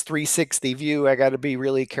did this 360 view, I got to be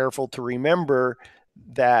really careful to remember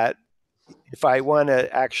that if I want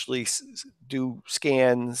to actually do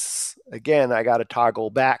scans again, I got to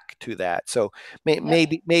toggle back to that. So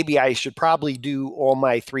maybe I should probably do all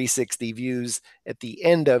my 360 views at the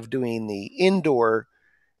end of doing the indoor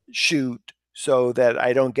shoot, so that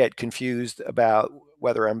I don't get confused about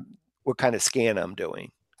what kind of scan I'm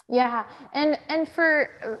doing. Yeah, and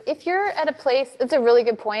if you're at a place, it's a really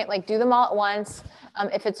good point, like do them all at once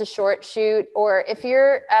if it's a short shoot, or if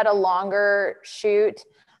you're at a longer shoot,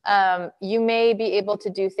 you may be able to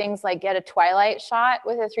do things like get a twilight shot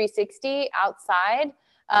with a 360 outside.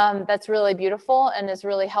 That's really beautiful and is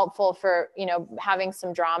really helpful for, having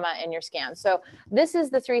some drama in your scan. So this is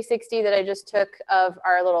the 360 that I just took of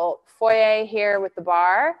our little foyer here with the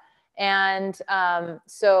bar. And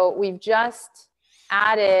so we've just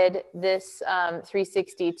added this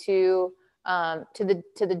 360 to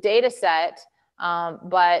the data set,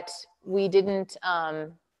 but we didn't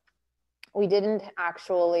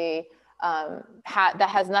actually, that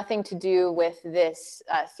has nothing to do with this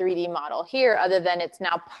 3D model here, other than it's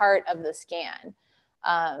now part of the scan.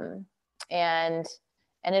 And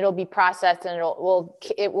it'll be processed, and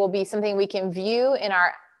it will be something we can view in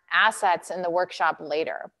our assets in the workshop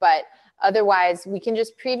later. But otherwise, we can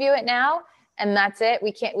just preview it now, and that's it.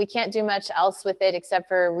 We can't do much else with it except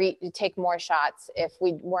for take more shots if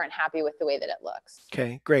we weren't happy with the way that it looks.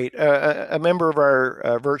 Okay, great. A member of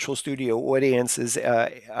our virtual studio audience is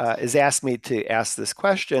asked me to ask this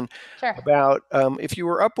question. Sure. About if you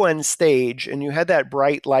were up on stage and you had that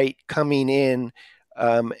bright light coming in,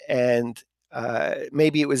 and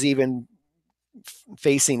maybe it was even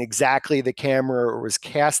facing exactly the camera or was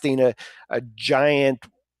casting a giant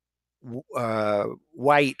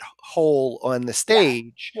white hole on the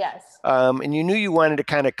stage. Yes. And you knew you wanted to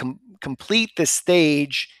kind of complete the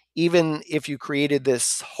stage, even if you created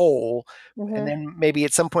this hole. Mm-hmm. And then maybe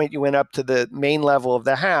at some point you went up to the main level of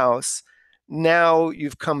the house. Now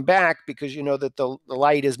you've come back because you know that the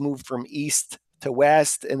light has moved from east to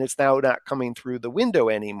west and it's now not coming through the window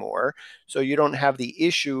anymore. So you don't have the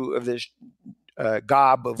issue of this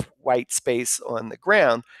gob of white space on the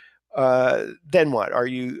ground. Then what? Are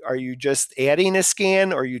you just adding a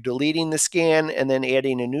scan? Or are you deleting the scan and then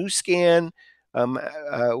adding a new scan?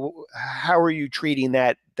 How are you treating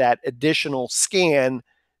that additional scan?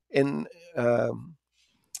 Yeah.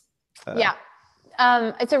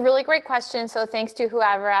 It's a really great question. So thanks to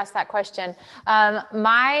whoever asked that question.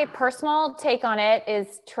 My personal take on it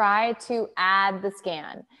is try to add the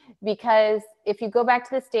scan, because if you go back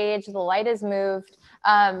to the stage, the light is moved.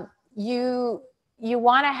 You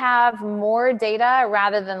want to have more data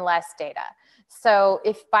rather than less data. So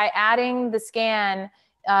if by adding the scan,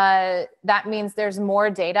 that means there's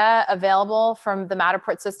more data available from the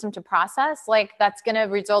Matterport system to process, like that's going to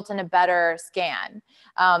result in a better scan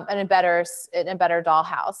and a better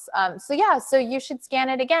dollhouse. So you should scan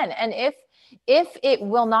it again. And if it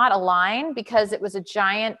will not align because it was a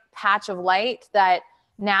giant patch of light that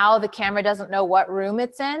now the camera doesn't know what room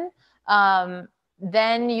it's in,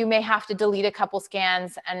 then you may have to delete a couple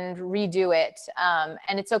scans and redo it.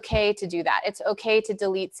 And it's okay to do that. It's okay to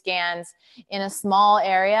delete scans in a small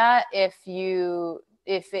area if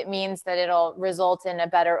it means that it'll result in a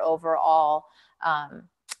better overall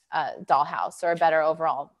dollhouse or a better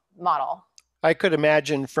overall model. I could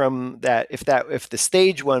imagine from that if the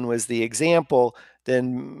stage one was the example,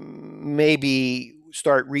 then maybe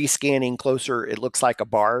start rescanning closer. It looks like a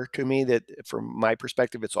bar to me that from my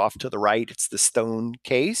perspective, it's off to the right. It's the stone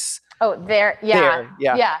case. Oh, there. Yeah.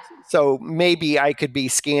 Yeah. So maybe I could be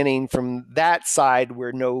scanning from that side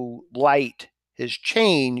where no light has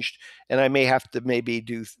changed. And I may have to maybe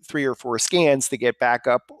do 3 or 4 scans to get back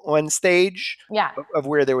up on stage of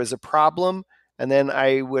where there was a problem. And then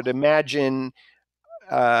I would imagine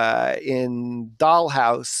in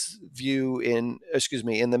Dollhouse view in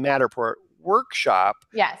the Matterport workshop,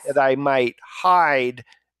 that I might hide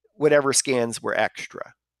whatever scans were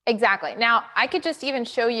extra. Exactly. Now, I could just even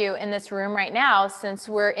show you in this room right now, since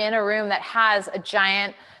we're in a room that has a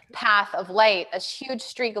giant path of light, a huge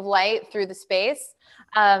streak of light through the space,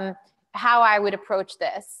 how I would approach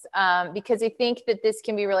this, because I think that this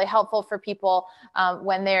can be really helpful for people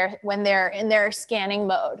when they're in their scanning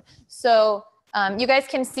mode. So you guys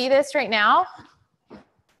can see this right now.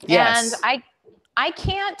 Yes. And I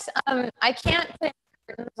can't put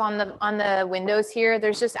curtains on the windows here.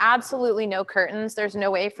 There's just absolutely no curtains. There's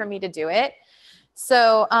no way for me to do it.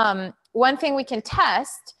 So one thing we can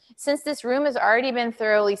test, since this room has already been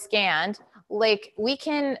thoroughly scanned, like we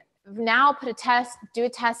can now do a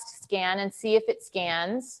test scan and see if it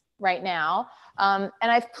scans right now. And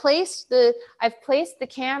I've placed the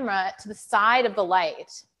camera to the side of the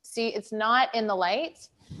light. See, it's not in the light.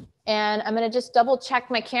 And I'm going to just double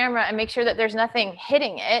check my camera and make sure that there's nothing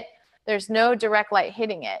hitting it. There's no direct light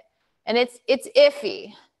hitting it. And it's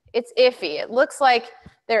iffy. It's iffy. It looks like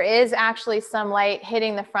there is actually some light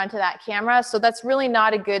hitting the front of that camera. So that's really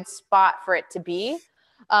not a good spot for it to be.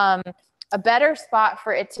 A better spot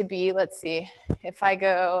for it to be, let's see, if I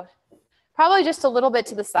go probably just a little bit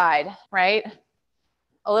to the side, right?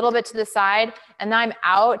 A little bit to the side, and then I'm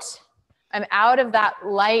out of that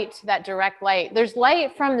light, that direct light. There's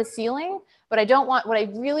light from the ceiling, but what I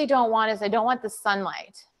really don't want is I don't want the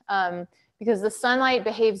sunlight, because the sunlight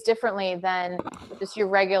behaves differently than just your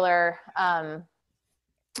regular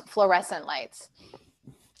fluorescent lights.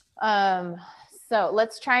 So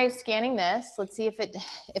let's try scanning this. Let's see if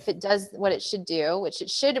it does what it should do, which it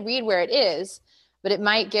should read where it is, but it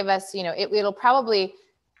might give us, it'll probably,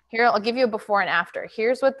 here, I'll give you a before and after.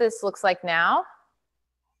 Here's what this looks like now.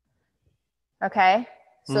 Okay,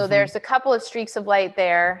 so there's a couple of streaks of light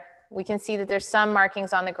there. We can see that there's some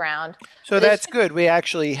markings on the ground. So that's good. We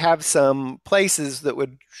actually have some places that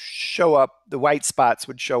would show up, the white spots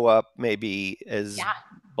would show up maybe as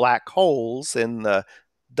black holes in the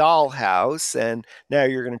dollhouse, and now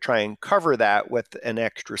you're going to try and cover that with an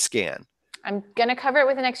extra scan. I'm going to cover it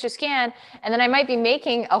with an extra scan, and then I might be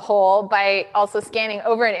making a hole by also scanning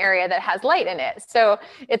over an area that has light in it. So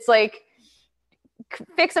it's like,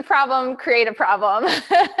 fix a problem, create a problem.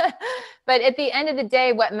 But at the end of the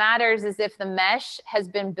day, what matters is if the mesh has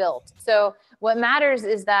been built. So what matters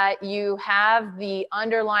is that you have the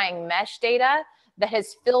underlying mesh data that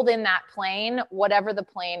has filled in that plane, whatever the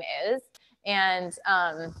plane is. And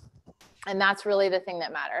that's really the thing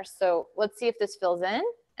that matters. So let's see if this fills in.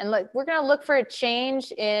 And look, we're going to look for a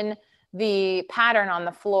change in the pattern on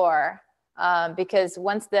the floor, because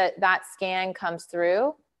once that scan comes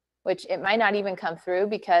through, which it might not even come through,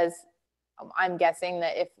 because I'm guessing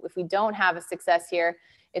that if we don't have a success here,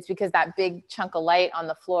 it's because that big chunk of light on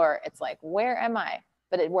the floor, it's like, where am I?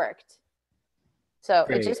 But it worked. So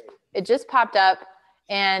it just popped up,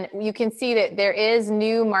 and you can see that there is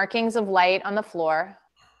new markings of light on the floor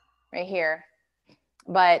right here.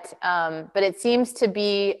 But it seems to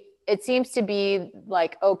be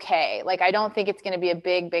like, okay, like, I don't think it's going to be a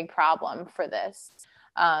big problem for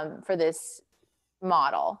this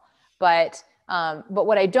model. But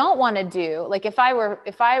what I don't want to do, like, if I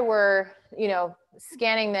were, you know,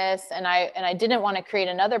 scanning this and I didn't want to create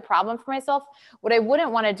another problem for myself, what I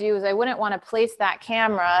wouldn't want to do is I wouldn't want to place that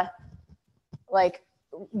camera like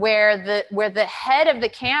where the head of the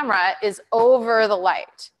camera is over the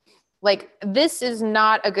light. Like, this is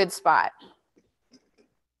not a good spot,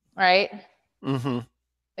 right? Mm-hmm.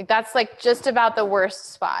 Like, that's like just about the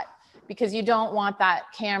worst spot, because you don't want that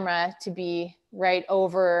camera to be right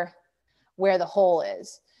over where the hole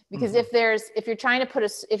is. Because if you're trying to put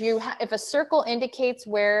if a circle indicates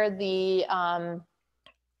where the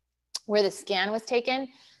scan was taken,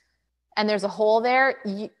 and there's a hole there,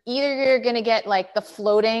 either you're going to get like the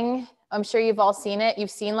floating, I'm sure you've all seen it. You've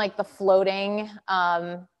seen like the floating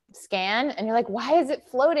scan, and you're like, why is it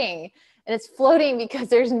floating? And it's floating because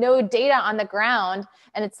there's no data on the ground,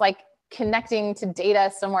 and it's like connecting to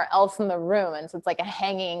data somewhere else in the room. And so it's like a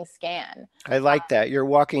hanging scan. I like that. You're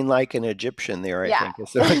walking like an Egyptian there, I think.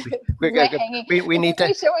 So we need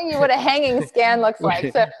to showing you what a hanging scan looks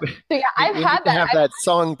like. So yeah, I've had that. Have that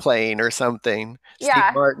song playing or something. Yeah.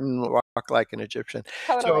 Steve Martin, Walk Like an Egyptian.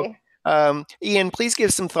 Totally. So, Ian, please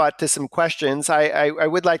give some thought to some questions. I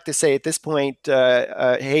would like to say at this point,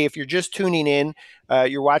 hey, if you're just tuning in,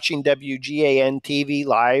 you're watching WGAN-TV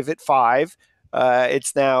live at 5.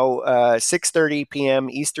 It's now 6:30 p.m.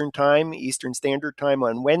 Eastern Standard Time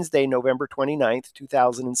on Wednesday, November 29th,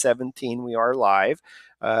 2017. We are live.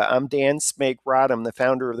 I'm Dan Smigrod. I'm the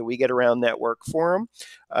founder of the We Get Around Network Forum.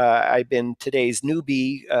 I've been today's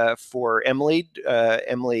newbie for Emily.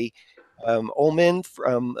 Emily Olman,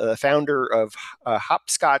 founder of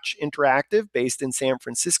Hopscotch Interactive, based in San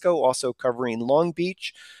Francisco, also covering Long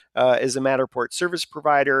Beach, is a Matterport service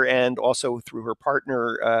provider, and also through her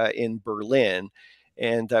partner in Berlin.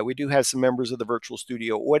 And we do have some members of the virtual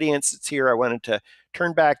studio audience that's here. I wanted to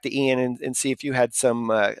turn back to Ian and see if you had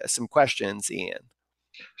some questions, Ian.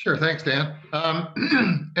 Sure, thanks, Dan.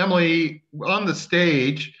 Emily, on the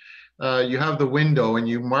stage, you have the window, and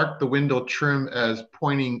you mark the window trim as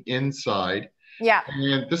pointing inside. Yeah.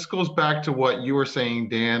 And this goes back to what you were saying,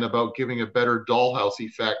 Dan, about giving a better dollhouse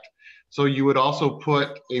effect. So you would also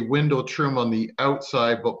put a window trim on the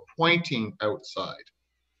outside, but pointing outside.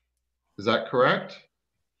 Is that correct?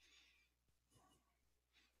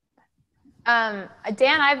 Dan,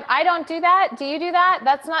 I don't do that. Do you do that?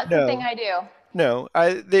 That's not something I do. No,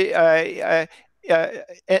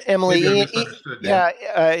 Emily,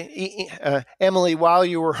 Emily, while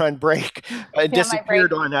you were on break,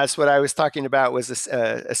 disappeared on us. What I was talking about was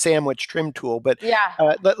a sandwich trim tool. But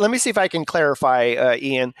yeah, let me see if I can clarify,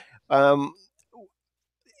 Ian.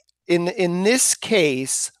 In this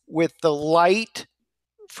case, with the light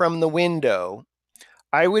from the window,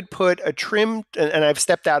 I would put a trim, and I've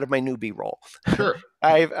stepped out of my newbie role. Sure.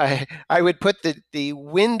 I would put the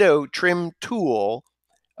window trim tool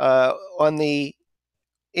on the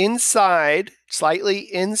inside, slightly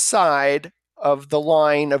inside of the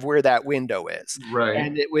line of where that window is. Right.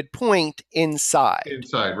 And it would point inside.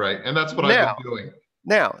 Inside, right. And that's what I've been doing.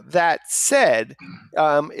 Now, that said,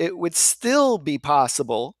 it would still be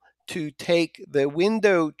possible to take the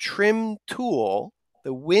window trim tool,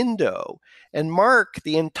 the window, and mark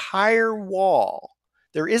the entire wall.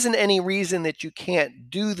 There isn't any reason that you can't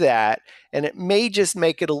do that, and it may just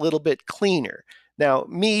make it a little bit cleaner. Now,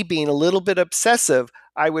 me being a little bit obsessive,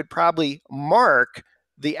 I would probably mark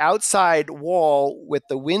the outside wall with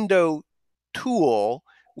the window tool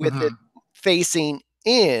with it facing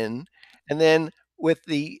in, and then with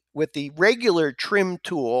the regular trim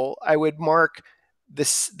tool, I would mark the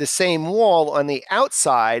same wall on the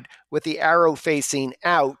outside with the arrow facing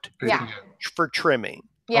out. Yeah. for trimming.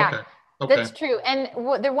 Yeah. Okay. Okay. That's true. And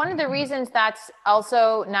one of the reasons that's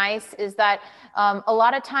also nice is that a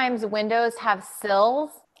lot of times windows have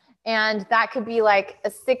sills, and that could be like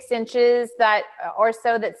a 6 inches that or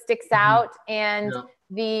so that sticks out. And Yeah.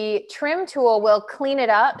 the trim tool will clean it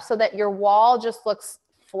up so that your wall just looks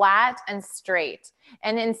flat and straight.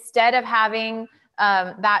 And instead of having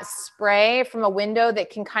that spray from a window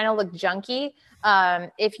that can kind of look junky,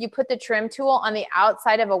 if you put the trim tool on the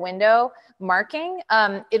outside of a window marking,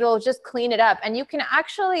 it'll just clean it up. And you can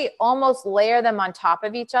actually almost layer them on top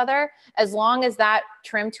of each other as long as that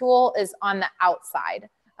trim tool is on the outside.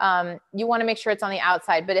 You want to make sure it's on the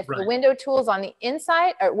outside, but if the window tool is on the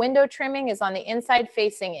inside, or window trimming is on the inside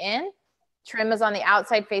facing in, trim is on the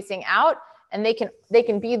outside facing out, and they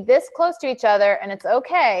can be this close to each other and it's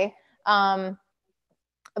okay.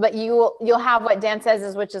 But you'll have what Dan says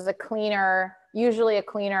is, which is a cleaner, usually a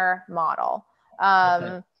cleaner model.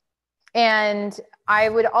 And I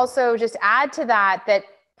would also just add to that, that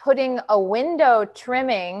putting a window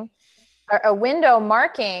trimming or a window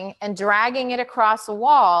marking and dragging it across a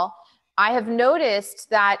wall, I have noticed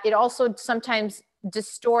that it also sometimes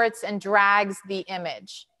distorts and drags the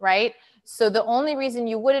image, right? So the only reason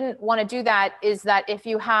you wouldn't want to do that is that if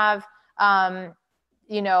you have,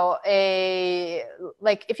 you know,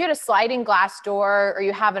 like if you had a sliding glass door, or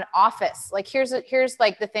you have an office, like here's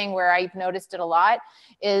like the thing where I've noticed it a lot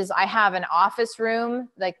is I have an office room,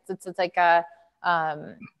 like it's like a,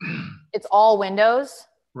 it's all windows,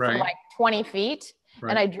 for like 20 feet.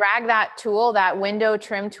 And I drag that tool, that window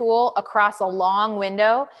trim tool, across a long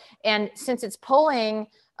window. And since it's pulling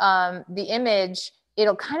the image,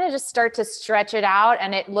 it'll kind of just start to stretch it out,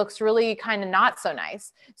 and it looks really kind of not so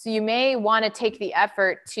nice. So you may want to take the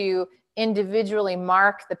effort to individually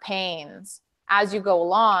mark the panes as you go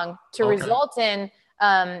along to result in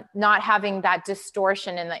not having that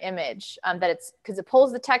distortion in the image, that it's because it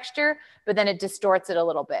pulls the texture, but then it distorts it a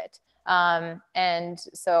little bit. And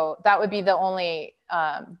so that would be the only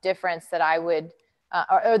difference that I would,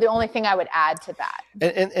 or the only thing I would add to that.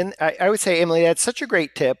 And I would say, Emily, that's such a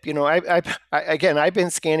great tip. You know, again, I've been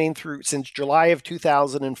scanning through since July of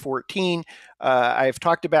 2014. I've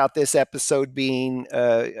talked about this episode being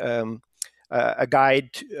a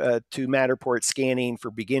guide to Matterport scanning for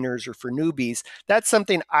beginners or for newbies. That's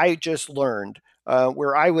something I just learned,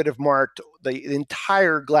 where I would have marked the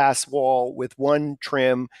entire glass wall with one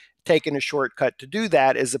trim, taken a shortcut to do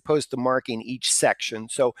that, as opposed to marking each section.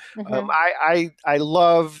 So I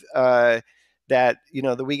love that, you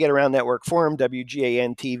know, the We Get Around Network Forum,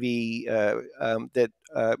 WGAN-TV, that,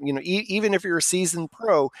 you know, even if you're a seasoned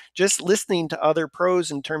pro, just listening to other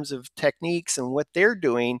pros in terms of techniques and what they're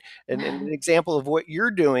doing, and an example of what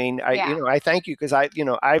you're doing, you know, I thank you, because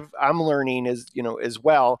I'm learning as, you know, as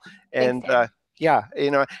well. And yeah,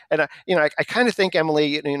 you know, and I kind of think,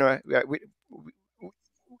 Emily, you know,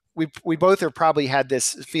 we both have probably had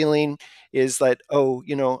this feeling, is that, oh,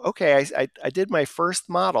 you know, okay, I did my first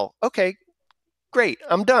model. Okay, great,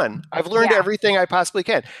 I'm done. I've learned everything I possibly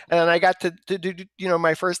can. And then I got to do, you know,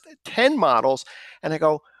 my first 10 models, and I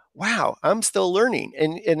go, wow, I'm still learning.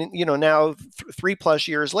 And you know, now 3+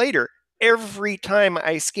 years later, every time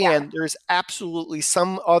I scan, there's absolutely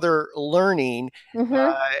some other learning.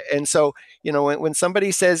 And so, you know, when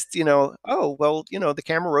somebody says, you know, oh, well, you know, the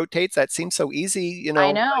camera rotates, that seems so easy, you know,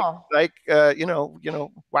 I know. you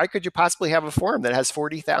know, why could you possibly have a forum that has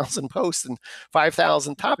 40,000 posts and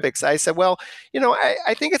 5,000 topics? I said, well, you know,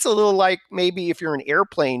 I think it's a little like maybe if you're an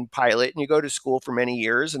airplane pilot and you go to school for many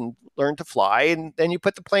years and learn to fly, and then you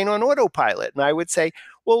put the plane on autopilot. And I would say,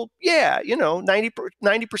 well, yeah, you know,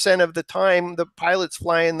 90% of the time the pilot's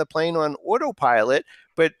flying the plane on autopilot,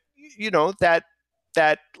 but you know, that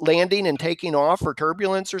landing and taking off or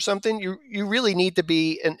turbulence or something, you really need to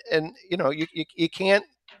be, and you know, you can't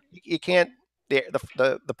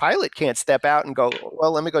the pilot can't step out and go,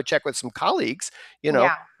 well, let me go check with some colleagues, you know.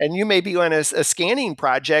 And you may be on a scanning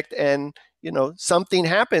project, and you know, something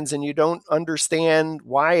happens and you don't understand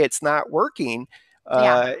why it's not working.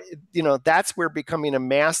 You know, that's where becoming a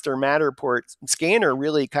master Matterport scanner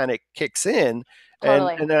really kind of kicks in.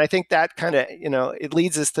 And then I think that kind of, you know, it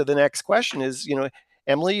leads us to the next question is, you know,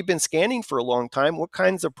 Emily, you've been scanning for a long time. What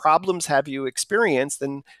kinds of problems have you experienced,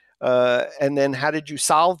 and then how did you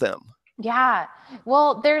solve them? Yeah,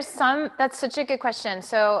 well, that's such a good question.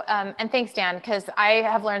 So, and thanks, Dan, because I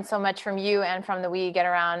have learned so much from you and from the We Get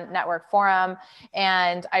Around Network Forum.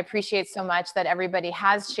 And I appreciate so much that everybody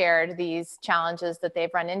has shared these challenges that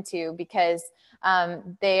they've run into, because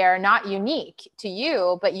they are not unique to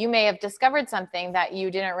you, but you may have discovered something that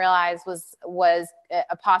you didn't realize was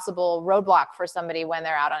a possible roadblock for somebody when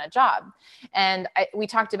they're out on a job. And we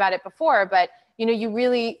talked about it before, but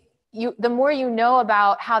the more you know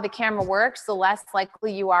about how the camera works, the less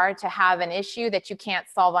likely you are to have an issue that you can't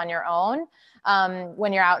solve on your own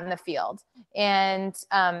when you're out in the field. And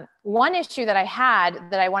one issue that I had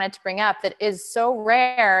that I wanted to bring up that is so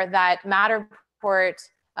rare that Matterport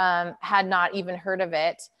had not even heard of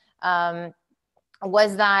it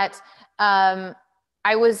was that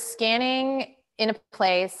I was scanning in a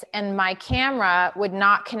place and my camera would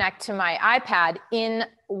not connect to my iPad in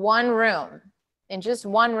one room. In just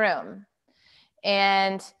one room.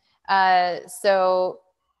 And so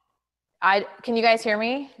can you guys hear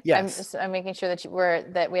me? Yes. I'm making sure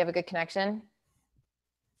that we have a good connection.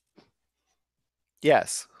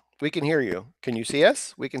 Yes, we can hear you. Can you see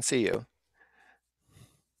us? We can see you.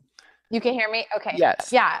 You can hear me? Okay.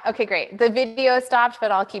 Yes. Yeah, okay, great. The video stopped,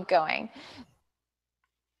 but I'll keep going.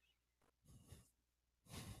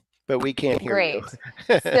 But we can't hear you.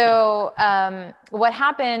 Great. So what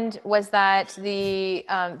happened was that the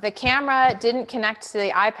camera didn't connect to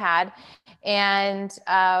the iPad, and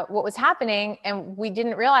what was happening, and we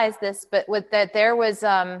didn't realize this, but that there was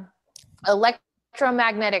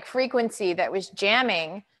electromagnetic frequency that was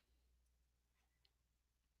jamming.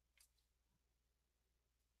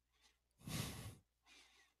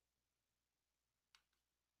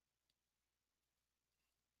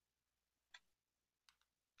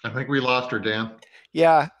 I think we lost her, Dan.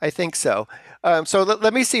 Yeah, I think so. So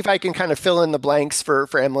let me see if I can kind of fill in the blanks for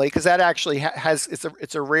Emily, because that actually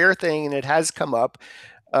it's a rare thing and it has come up.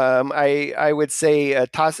 I would say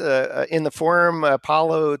in the forum,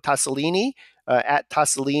 Paolo Tassolini at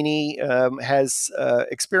Tassolini has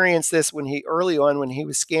experienced this early on when he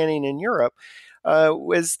was scanning in Europe.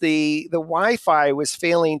 Was the Wi-Fi was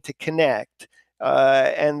failing to connect.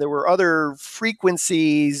 And there were other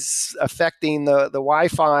frequencies affecting the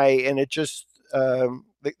Wi-Fi, and it just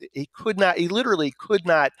he literally could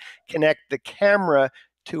not connect the camera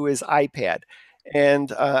to his iPad.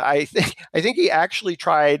 And I think he actually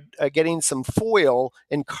tried getting some foil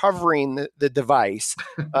and covering the device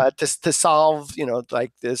to solve,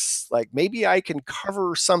 like this, like maybe I can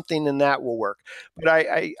cover something and that will work. But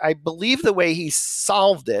I believe the way he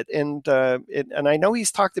solved it, and I know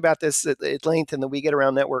he's talked about this at length in the We Get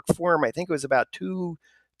Around Network Forum. I think it was about 2-3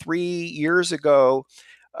 years ago.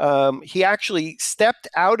 He actually stepped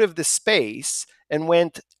out of the space and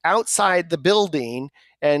went outside the building,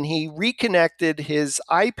 and he reconnected his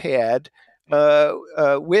iPad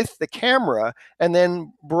with the camera and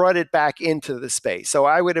then brought it back into the space. So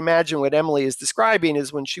I would imagine what Emily is describing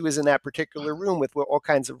is when she was in that particular room with all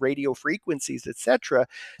kinds of radio frequencies, etc.,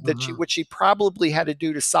 what she probably had to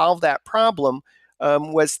do to solve that problem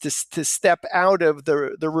was to step out of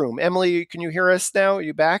the room. Emily, can you hear us now? Are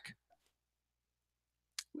you back?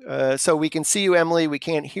 So we can see you, Emily. We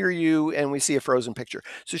can't hear you, and we see a frozen picture.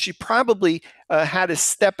 So she probably had to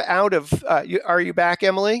step out of. Are you back,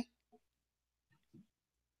 Emily?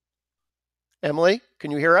 Emily, can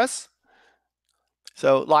you hear us?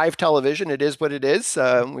 So live television, it is what it is.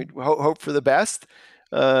 We hope for the best.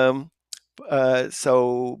 So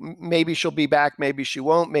maybe she'll be back. Maybe she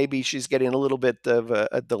won't. Maybe she's getting a little bit of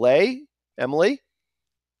a delay. Emily?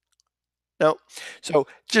 No. So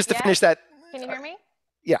just to finish that. Can you hear me?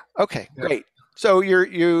 Yeah. Okay. Great. So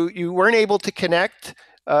you weren't able to connect.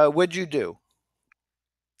 What'd you do?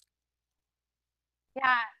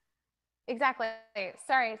 Yeah. Exactly.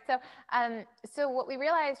 Sorry. So what we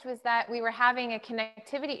realized was that we were having a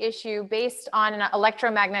connectivity issue based on an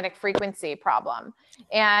electromagnetic frequency problem,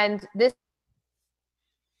 and this.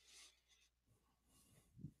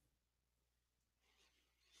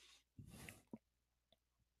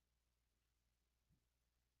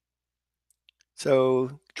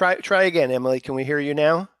 So try again, Emily. Can we hear you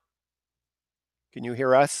now? Can you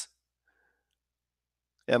hear us,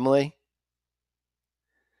 Emily?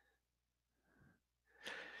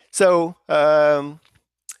 So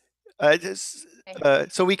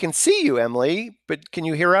so we can see you, Emily, but can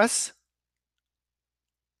you hear us?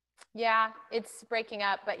 Yeah, it's breaking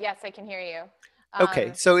up, but yes, I can hear you.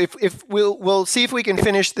 Okay, so if we'll see if we can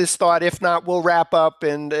finish this thought. If not, we'll wrap up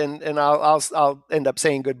and I'll end up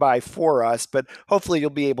saying goodbye for us. But hopefully you'll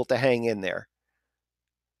be able to hang in there.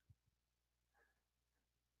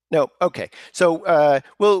 No. Okay. So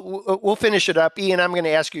we'll finish it up. Ian, I'm going to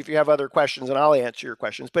ask you if you have other questions, and I'll answer your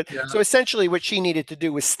questions. But Yeah. so essentially, what she needed to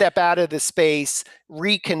do was step out of the space,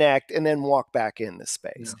 reconnect, and then walk back in the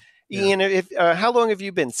space. Yeah. Ian, how long have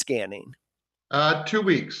you been scanning? 2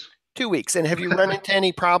 weeks. 2 weeks. And have you run into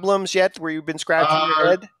any problems yet where you've been scratching your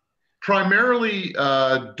head? Primarily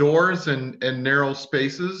doors and narrow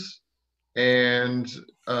spaces, and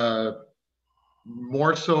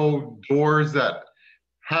more so doors that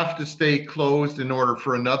have to stay closed in order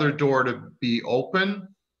for another door to be open,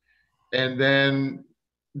 and then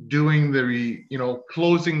doing the,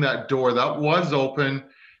 closing that door that was open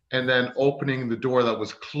and then opening the door that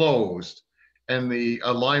was closed, and the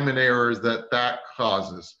alignment errors that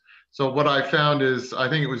causes. So what I found is, I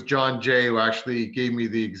think it was John Jay who actually gave me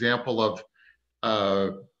the example of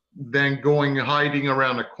then hiding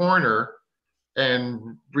around a corner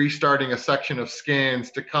and restarting a section of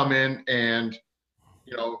scans to come in, and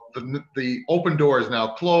the open door is now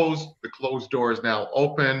closed, the closed door is now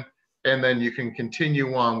open, and then you can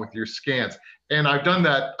continue on with your scans. And I've done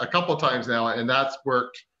that a couple of times now, and that's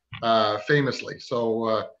worked famously.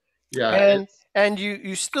 So yeah. And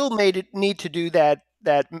you still need to do that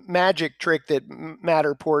magic trick that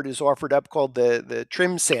Matterport has offered up called the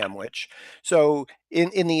trim sandwich. So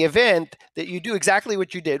in the event that you do exactly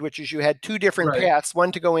what you did, which is you had two different paths,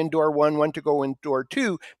 one to go in door one to go in door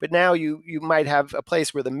two, but now you might have a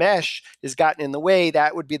place where the mesh has gotten in the way.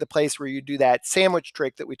 That would be the place where you do that sandwich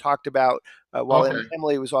trick that we talked about while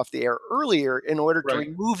Emily was off the air earlier, in order to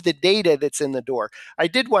remove the data that's in the door. I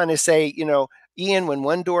did want to say, Ian, when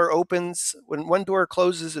one door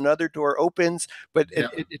closes, another door opens. But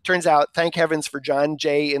it turns out, thank heavens for John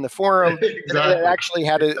Jay in the forum, that it actually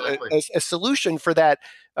had a solution for that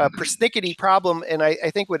persnickety problem. And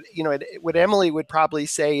I think what Emily would probably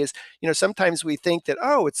say is, sometimes we think that,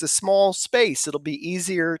 oh, it's a small space, it'll be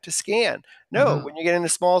easier to scan. No, when you get in a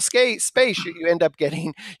small space, you end up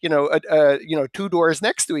getting, two doors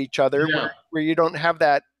next to each other, where you don't have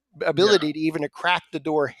that ability to even crack the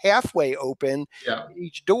door halfway open,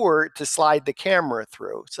 each door to slide the camera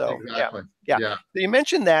through. So yeah. So you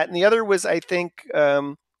mentioned that, and the other was, I think,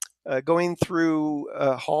 going through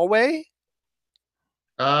a hallway.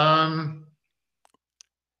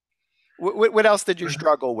 What else did you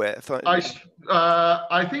struggle with?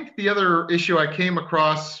 I think the other issue I came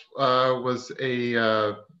across was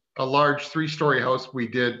a large 3-story house we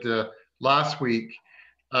did last week,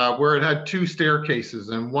 where it had 2 staircases,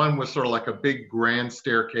 and one was sort of like a big grand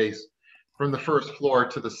staircase from the first floor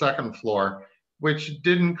to the second floor, which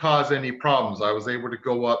didn't cause any problems. I was able to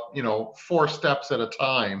go up, 4 steps at a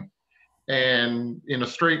time, and in a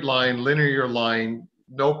straight line, linear line,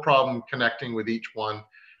 no problem connecting with each one,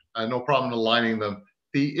 no problem aligning them.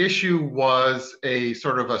 The issue was a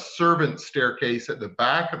sort of a servant staircase at the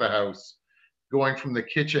back of the house, going from the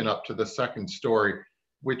kitchen up to the second story,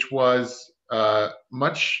 which was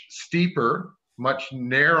much steeper, much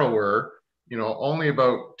narrower, only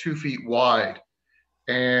about 2 feet wide.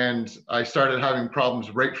 And I started having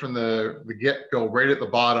problems right from the get-go, right at the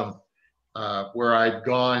bottom, where I'd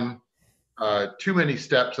gone too many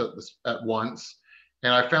steps at once.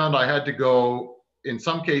 And I found I had to go, in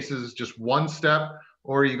some cases, just 1 step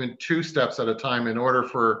or even 2 steps at a time in order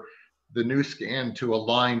for the new scan to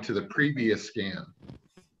align to the previous scan.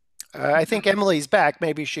 I think Emily's back.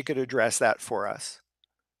 Maybe she could address that for us.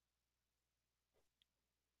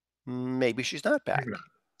 Maybe she's not back. Okay.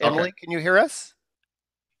 Emily, can you hear us?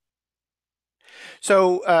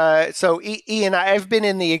 So Ian, I've been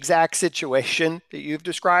in the exact situation that you've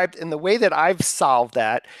described, and the way that I've solved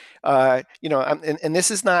that, and this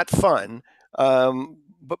is not fun,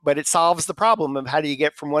 but it solves the problem of how do you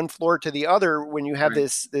get from one floor to the other when you have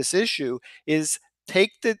this issue, is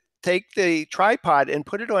take the tripod and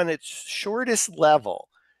put it on its shortest level,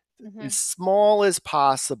 as small as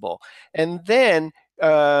possible. And then,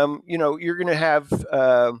 you're going to have,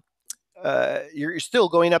 you're still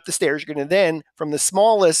going up the stairs. You're going to then, from the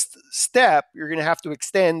smallest step, you're going to have to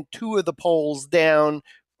extend 2 of the poles down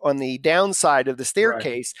on the downside of the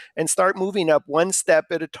staircase and start moving up 1 step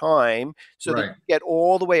at a time so that you get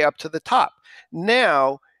all the way up to the top.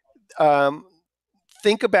 Now,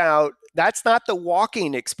 think about, that's not the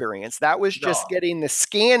walking experience. That was just getting the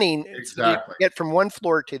scanning to get from one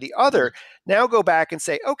floor to the other. Now go back and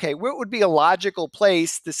say, okay, what would be a logical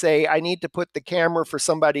place to say I need to put the camera for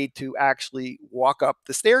somebody to actually walk up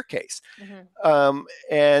the staircase?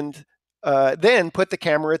 And then Put the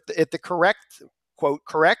camera at the correct, quote,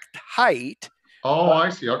 correct height. Oh, I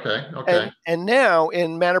see. Okay. And now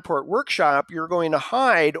in Matterport Workshop, you're going to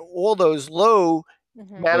hide all those low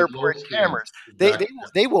Matterport cameras. Exactly.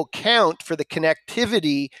 They will count for the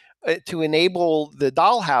connectivity to enable the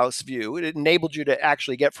dollhouse view. It enabled you to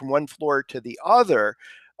actually get from one floor to the other,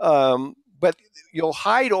 but you'll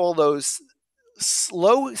hide all those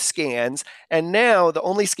slow scans, and now the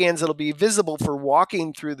only scans that'll be visible for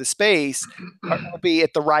walking through the space will be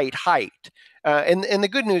at the right height. And the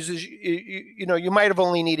good news is, you might have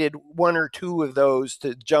only needed one or two of those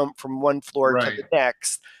to jump from one floor to the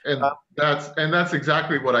next. And that's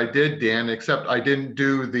exactly what I did, Dan, except I didn't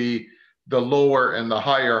do the lower and the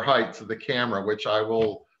higher heights of the camera, which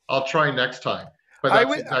I'll try next time. But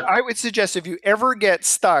I would suggest if you ever get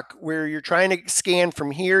stuck where you're trying to scan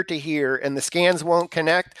from here to here and the scans won't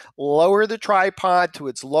connect, lower the tripod to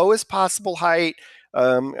its lowest possible height.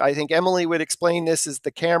 I think Emily would explain this as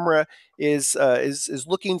the camera is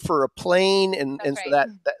looking for a plane, and so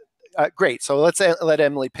that great. So let's let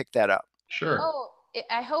Emily pick that up. Sure. Oh,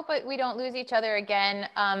 I hope we don't lose each other again.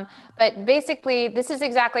 But basically, this is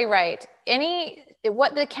exactly right.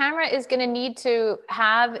 What the camera is going to need to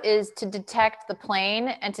have is to detect the plane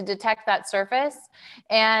and to detect that surface.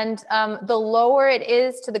 And the lower it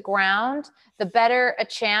is to the ground, the better a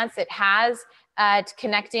chance it has at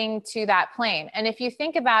connecting to that plane. And if you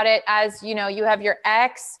think about it as, you have your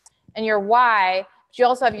X and your Y, but you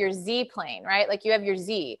also have your Z plane, right? Like you have your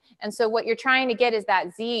Z. And so what you're trying to get is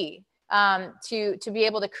that Z to be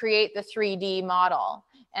able to create the 3D model.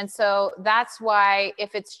 And so that's why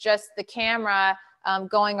if it's just the camera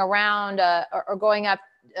going around or going up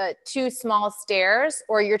two small stairs,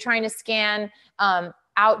 or you're trying to scan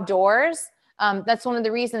outdoors, that's one of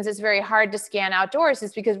the reasons it's very hard to scan outdoors,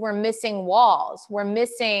 is because we're missing walls. We're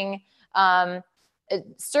missing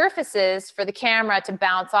surfaces for the camera to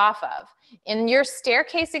bounce off of. In your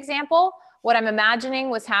staircase example, what I'm imagining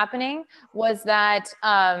was happening was that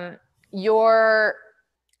your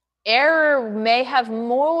error may have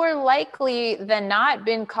more likely than not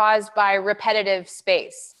been caused by repetitive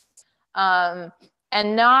space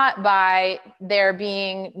and not by there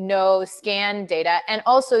being no scan data. And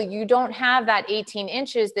also you don't have that 18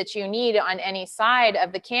 inches that you need on any side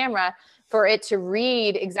of the camera for it to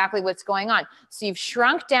read exactly what's going on. So you've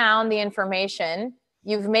shrunk down the information.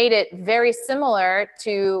 You've made it very similar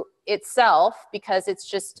to itself because it's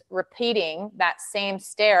just repeating that same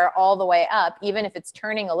stair all the way up, even if it's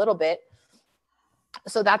turning a little bit.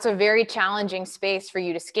 So that's a very challenging space for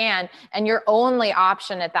you to scan. And your only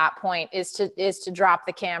option at that point is to drop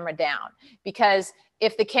the camera down, because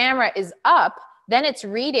if the camera is up, then it's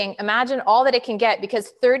reading. Imagine all that it can get,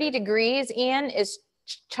 because 30 degrees, Ian, is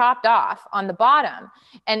chopped off on the bottom.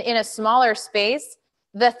 And in a smaller space,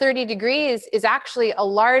 the 30 degrees is actually a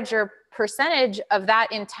larger percentage of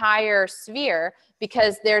that entire sphere,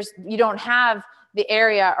 because you don't have the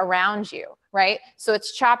area around you, right? So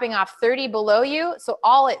it's chopping off 30 below you. So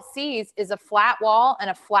all it sees is a flat wall and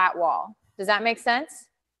a flat wall. Does that make sense?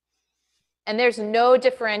 And there's no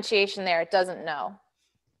differentiation there. It doesn't know.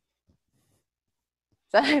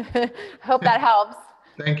 So I hope that helps.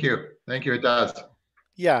 Thank you. Thank you. It does.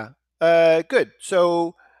 Yeah. Good.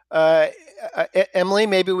 So Emily,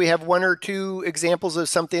 maybe we have one or two examples of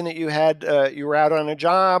something that you had, you were out on a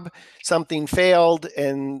job, something failed,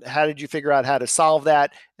 and how did you figure out how to solve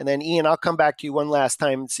that? And then Ian, I'll come back to you one last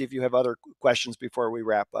time and see if you have other questions before we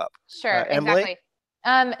wrap up. Sure, Emily? exactly.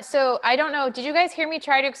 So I don't know, did you guys hear me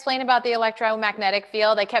try to explain about the electromagnetic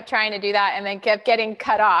field? I kept trying to do that and then kept getting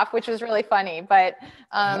cut off, which was really funny, but.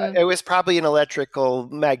 It was probably an electrical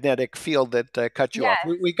magnetic field that cut you off.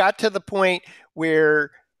 We got to the point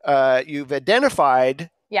where you've identified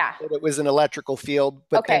that it was an electrical field,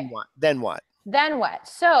 but then what? Then what?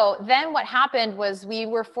 So then what happened was we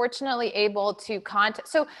were fortunately able to contact.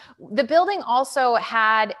 So the building also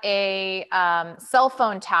had a cell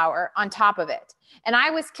phone tower on top of it. And I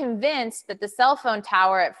was convinced that the cell phone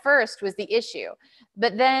tower at first was the issue.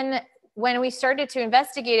 But then when we started to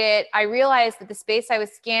investigate it, I realized that the space I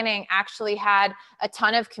was scanning actually had a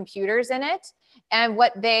ton of computers in it. And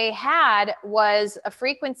what they had was a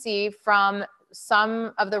frequency from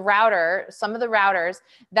some of the routers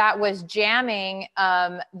that was jamming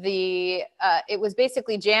it was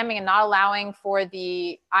basically jamming and not allowing for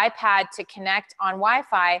the iPad to connect on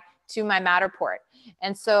Wi-Fi to my Matterport.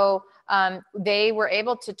 And so they were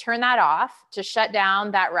able to turn that off, to shut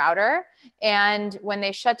down that router. And when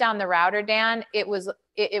they shut down the router, Dan, it was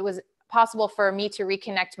possible for me to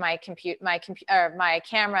reconnect my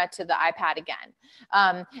camera to the iPad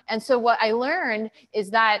again. And so what I learned is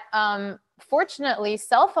that fortunately,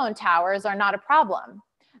 cell phone towers are not a problem,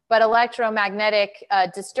 but electromagnetic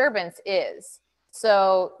disturbance is.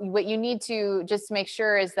 So what you need to just make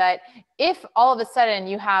sure is that if all of a sudden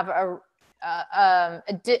you have a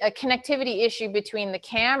connectivity issue between the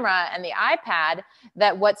camera and the iPad,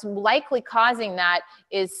 that what's likely causing that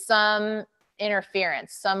is some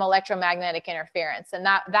interference, some electromagnetic interference. And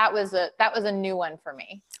that was a new one for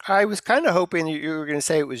me. I was kind of hoping you were going to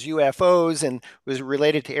say it was UFOs and was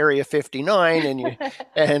related to Area 59, and you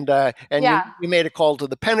Yeah. you made a call to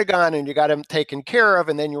the Pentagon and you got them taken care of,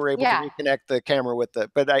 and then you were able Yeah. to reconnect the camera with the.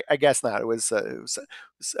 But I guess not. It was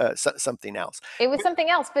something else. It was something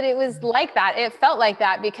else, but it was like that. It felt like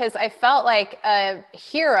that because I felt like a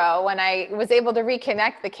hero when I was able to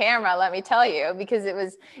reconnect the camera, let me tell you, because it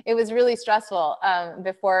was really stressful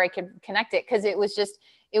before I could connect it, because it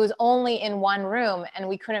was only in one room and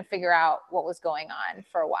we couldn't figure out what was going on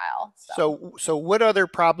for a while. So what other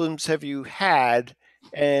problems have you had,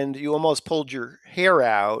 and you almost pulled your hair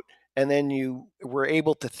out, and then you were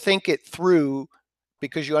able to think it through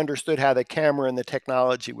because you understood how the camera and the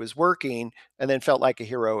technology was working, and then felt like a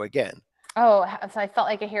hero again? Oh, so I felt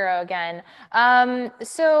like a hero again.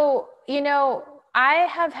 So,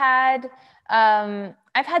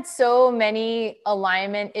 I've had so many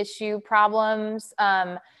alignment issue problems.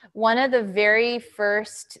 One of the very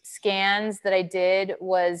first scans that I did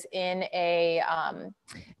was in a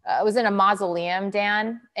mausoleum,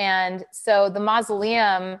 Dan. And so the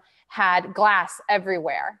mausoleum had glass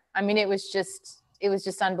everywhere. I mean, it was just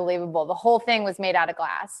unbelievable. The whole thing was made out of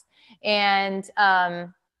glass. And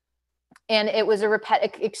it was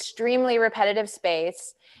extremely repetitive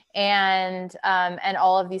space, and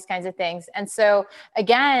all of these kinds of things. And so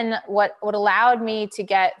again, what allowed me to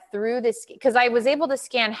get through this, because I was able to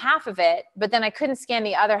scan half of it, but then I couldn't scan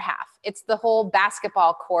the other half. It's the whole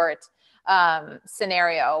basketball court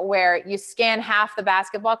scenario where you scan half the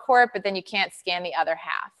basketball court, but then you can't scan the other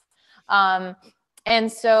half.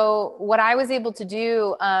 And so what I was able to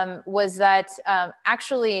do was that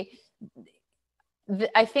actually,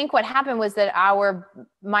 I think what happened was that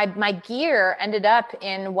my gear ended up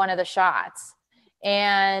in one of the shots,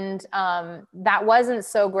 and that wasn't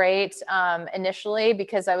so great initially,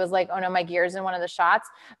 because I was like, oh no, my gear's in one of the shots,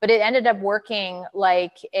 but it ended up working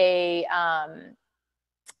like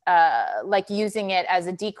like using it as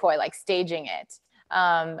a decoy, like staging it.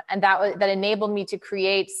 And that enabled me to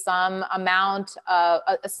create some amount of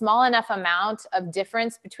a small enough amount of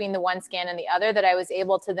difference between the one scan and the other that I was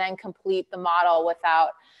able to then complete the model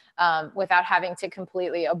without having to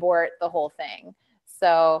completely abort the whole thing.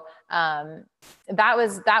 So that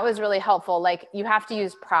was really helpful. Like, you have to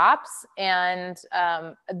use props, and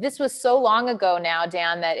this was so long ago now,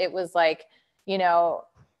 Dan, that it was like,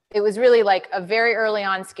 it was really like a very early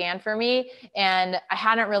on scan for me. And I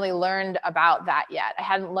hadn't really learned about that yet. I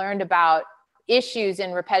hadn't learned about issues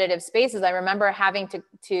in repetitive spaces. I remember having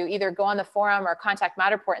to either go on the forum or contact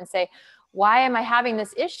Matterport and say, why am I having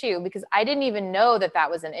this issue? Because I didn't even know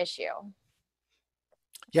that was an issue.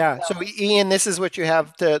 Yeah. So Ian, this is what you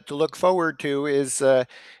have to look forward to is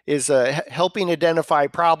helping identify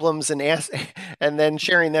problems and then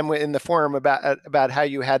sharing them in the forum about how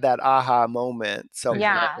you had that aha moment. So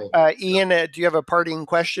yeah. Ian, do you have a parting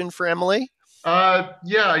question for Emily?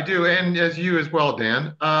 Yeah, I do. And as you as well,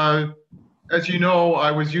 Dan. As you know,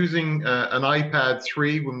 I was using an iPad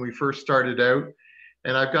 3 when we first started out,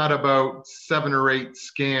 and I've got about 7 or 8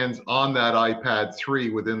 scans on that iPad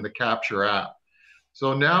 3 within the Capture app.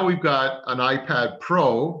 So now we've got an iPad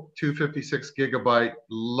Pro, 256 gigabyte,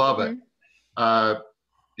 love it.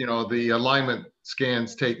 The alignment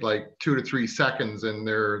scans take like 2 to 3 seconds and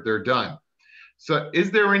they're done. So is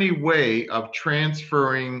there any way of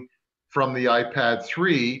transferring from the iPad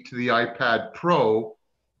 3 to the iPad Pro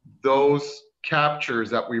those captures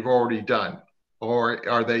that we've already done? Or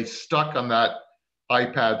are they stuck on that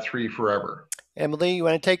iPad 3 forever? Emily, you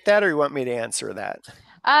want to take that, or you want me to answer that?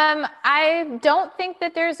 I don't think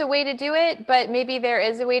that there's a way to do it, but maybe there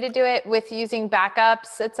is a way to do it with using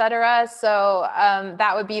backups, etc. So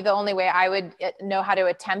that would be the only way I would know how to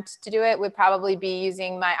attempt to do it, would probably be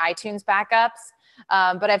using my iTunes backups.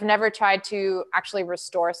 But I've never tried to actually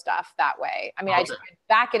restore stuff that way. I mean, okay. I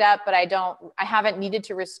back it up, but I haven't needed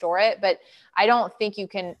to restore it, but I don't think you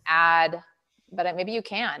can add, but maybe you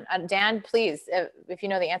can. Dan, please, if you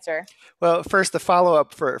know the answer. Well, first, the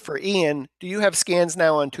follow-up for Ian, do you have scans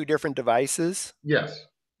now on 2 different devices? Yes.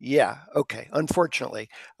 Yeah, okay, unfortunately.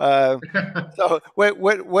 So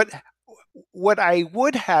what I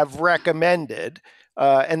would have recommended,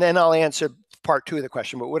 and then I'll answer part 2 of the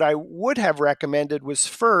question, but what I would have recommended was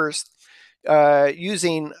first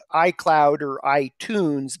using iCloud or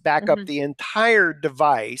iTunes, back up the entire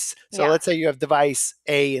device. So let's say you have device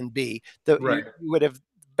A and B. You would have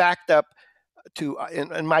backed up to,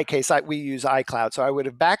 in my case, we use iCloud. So I would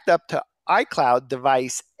have backed up to iCloud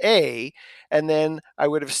device A, and then I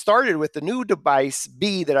would have started with the new device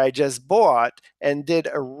B that I just bought and did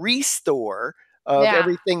a restore of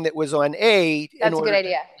everything that was on A in That's a good order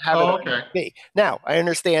idea. to have it on okay. B. Now, I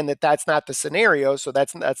understand that that's not the scenario, so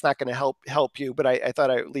that's not going to help you, but I thought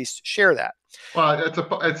I'd at least share that. Well,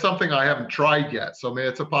 it's something I haven't tried yet, so I mean,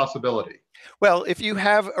 it's a possibility. Well, if you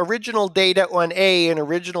have original data on A and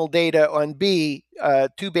original data on B,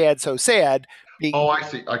 too bad, so sad. Oh, I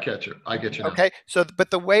see. I get you. I get you now. Okay. So, but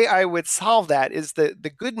the way I would solve that is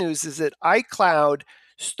the good news is that iCloud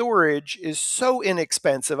storage is so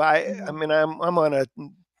inexpensive. I mean, I'm on a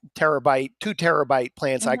terabyte, 2 terabyte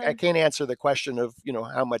plan. So I can't answer the question of,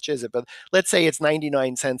 how much is it, but let's say it's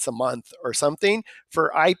 99 cents a month or something.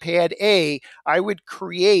 For iPad A, I would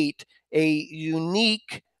create a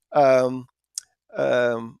unique Apple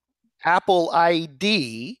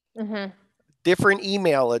ID, different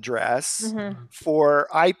email address for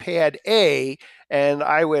iPad A, and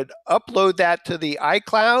I would upload that to the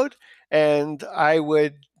iCloud, and I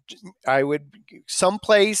would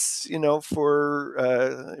someplace,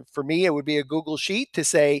 for me, it would be a Google Sheet to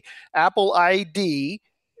say Apple ID,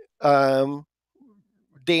 Dan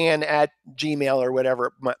at Gmail or whatever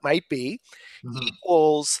it might be,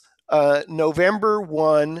 equals November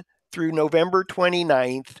 1 through November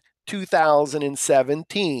 29th,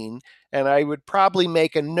 2017. And I would probably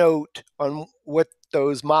make a note on what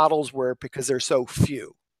those models were because they're so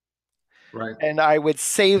few. Right. And I would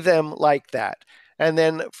save them like that. And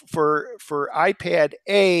then for iPad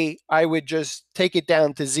A, I would just take it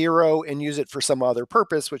down to 0 and use it for some other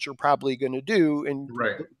purpose, which you're probably going to do, and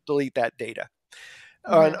delete that data.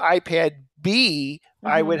 On iPad B,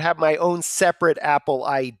 I would have my own separate Apple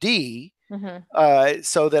ID,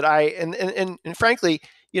 so that and frankly,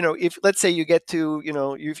 if let's say you get to,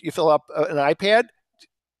 you fill up an iPad,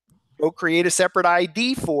 go create a separate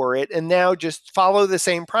ID for it, and now just follow the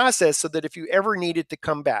same process so that if you ever need it to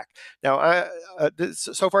come back. Now,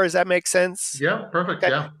 so far, does that make sense? Yeah, perfect.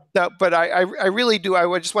 Okay. Yeah. No, but I really do.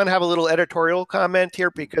 I just want to have a little editorial comment here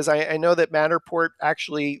because I know that Matterport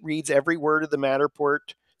actually reads every word of the Matterport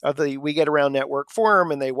of the We Get Around Network forum,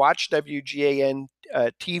 and they watch WGAN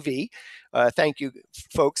TV. Thank you,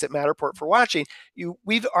 folks at Matterport, for watching.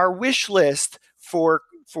 Our wish list for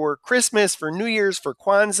Christmas, for New Year's, for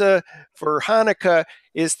Kwanzaa, for Hanukkah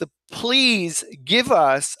is to please give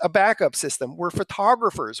us a backup system. We're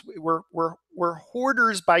photographers. We're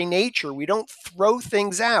hoarders by nature. We don't throw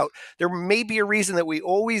things out. There may be a reason that we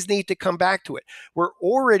always need to come back to it. We're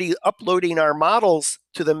already uploading our models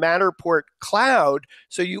to the Matterport cloud,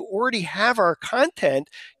 so you already have our content.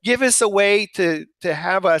 Give us a way to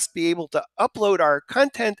have us be able to upload our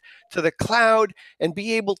content to the cloud and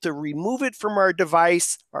be able to remove it from our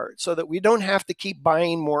device, so that we don't have to keep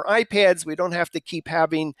buying more iPads. We don't have to keep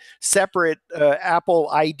having separate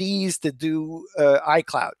Apple IDs to do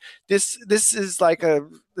iCloud. This is a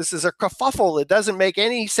kerfuffle. It doesn't make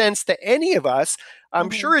any sense to any of us. I'm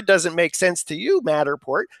sure it doesn't make sense to you,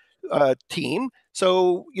 Matterport team.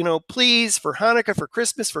 So, please, for Hanukkah, for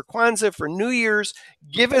Christmas, for Kwanzaa, for New Year's,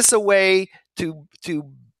 give us a way to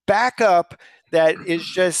back up that is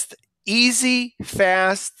just easy,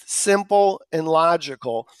 fast, simple, and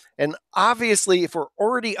logical. And obviously, if we're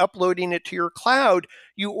already uploading it to your cloud,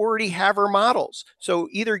 you already have our models. So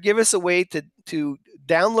either give us a way to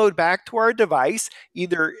download back to our device,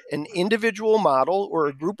 either an individual model or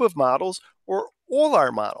a group of models, or all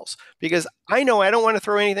our models, because I know I don't want to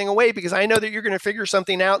throw anything away, because I know that you're going to figure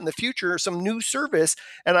something out in the future, some new service,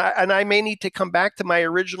 and I may need to come back to my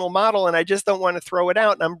original model, and I just don't want to throw it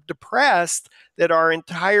out. And I'm depressed that our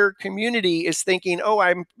entire community is thinking, oh,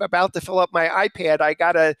 I'm about to fill up my iPad, I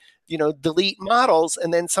gotta delete models,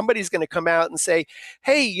 and then somebody's going to come out and say,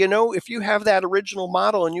 hey, if you have that original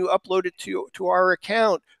model and you upload it to our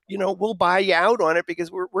account, we'll buy you out on it,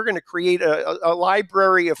 because we're going to create a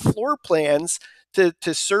library of floor plans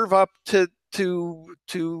to serve up to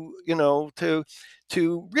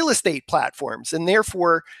real estate platforms. And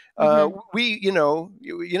therefore, we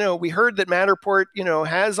heard that Matterport,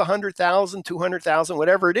 has 100,000, 200,000,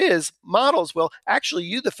 whatever it is, models. Well, actually,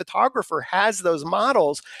 you, the photographer, has those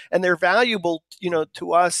models, and they're valuable,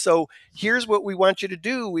 to us. So here's what we want you to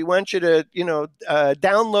do. We want you to,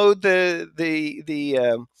 download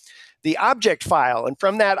the object file, and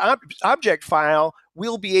from that object file,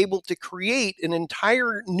 we'll be able to create an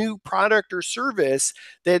entire new product or service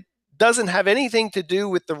that doesn't have anything to do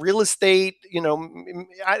with the real estate.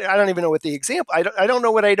 I don't even know what the example. I don't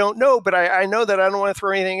know what I don't know, but I know that I don't want to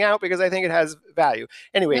throw anything out because I think it has value.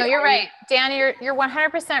 Anyway, no, you're right, Dan. You're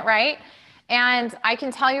 100% right, and I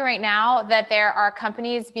can tell you right now that there are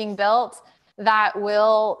companies being built that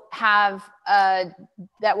will have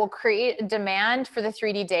that will create a demand for the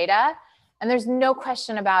 3D data. And there's no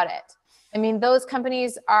question about it. I mean, those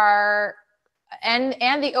companies are, and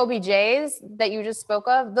the OBJs that you just spoke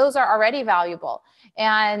of, those are already valuable.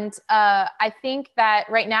 And I think that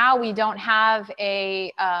right now we don't have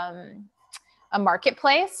a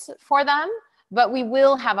marketplace for them, but we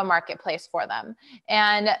will have a marketplace for them.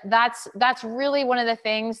 And that's really one of the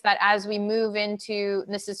things that as we move into,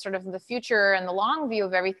 this is sort of the future and the long view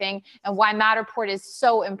of everything, and why Matterport is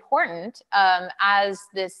so important as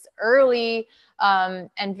this early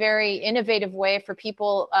and very innovative way for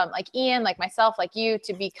people like Ian, like myself, like you,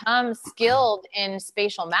 to become skilled in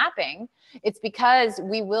spatial mapping. It's because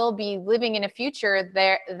we will be living in a future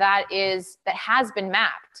that has been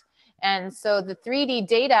mapped. And so the 3D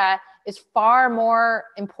data is far more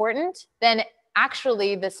important than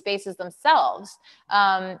actually the spaces themselves.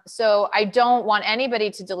 So I don't want anybody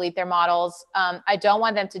to delete their models. I don't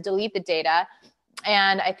want them to delete the data.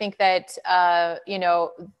 And I think that, you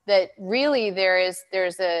know, that really there's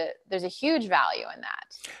a huge value in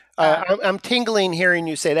that. I'm tingling hearing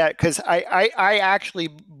you say that, because I actually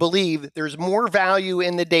believe that there's more value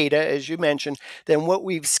in the data, as you mentioned, than what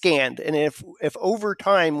we've scanned. And if over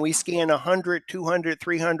time we scan 100, 200,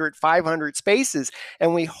 300, 500 spaces,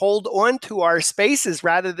 and we hold on to our spaces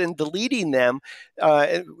rather than deleting them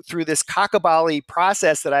through this cockabally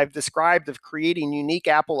process that I've described of creating unique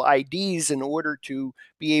Apple IDs in order to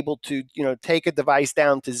be able to, you know, take a device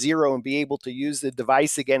down to 0 and be able to use the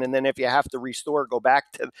device again. And then if you have to restore, go back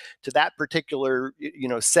to that particular, you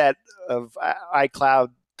know, set of iCloud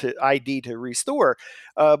to ID to restore.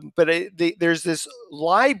 But there's this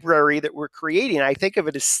library that we're creating. I think of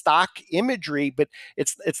it as stock imagery, but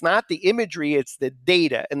it's not the imagery, it's the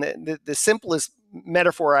data. And the simplest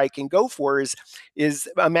metaphor I can go for is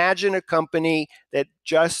imagine a company that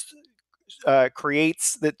just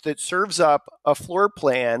creates, that serves up a floor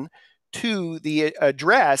plan to the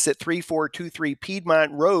address at 3423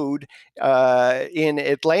 Piedmont Road in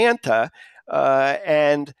Atlanta,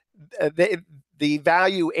 and the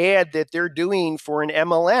value add that they're doing for an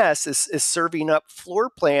MLS is serving up floor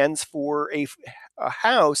plans for a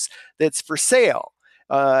house that's for sale.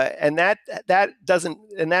 And that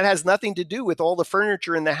has nothing to do with all the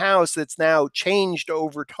furniture in the house that's now changed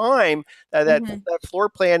over time. That floor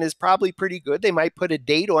plan is probably pretty good. They might put a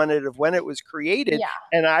date on it of when it was created. Yeah.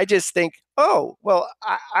 And I just think, oh, well,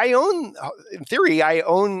 I own, in theory, I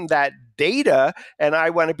own that data, and I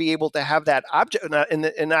want to be able to have that object,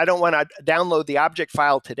 and I don't want to download the object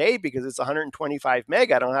file today because it's 125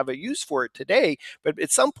 meg. I don't have a use for it today, but at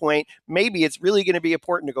some point, maybe it's really going to be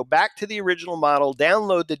important to go back to the original model,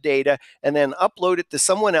 download the data, and then upload it to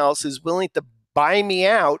someone else who's willing to buy me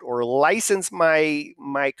out or license my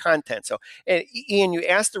content. So, and Ian, you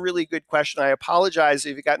asked a really good question. I apologize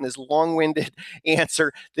if you've gotten this long-winded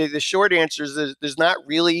answer. The short answer is there's not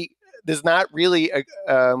really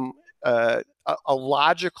a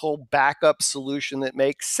logical backup solution that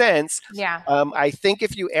makes sense. Yeah. I think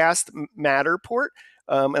if you asked Matterport,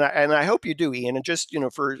 and I hope you do, Ian, and just, you know,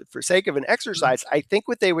 for sake of an exercise, I think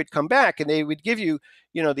what they would come back and they would give you,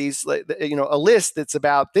 you know, these, you know, a list that's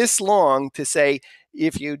about this long to say,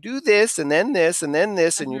 if you do this and then this and then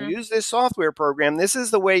this, and you use this software program, this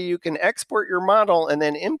is the way you can export your model and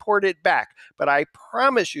then import it back. But I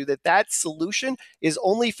promise you that solution is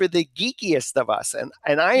only for the geekiest of us.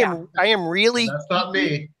 And I am really, that's not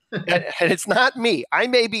me. and it's not me. I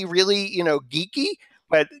may be really, you know, geeky,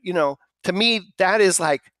 but, you know, to me, that is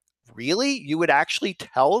like, really? You would actually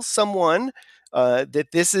tell someone that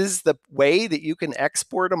this is the way that you can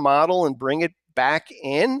export a model and bring it back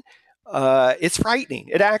in? It's frightening.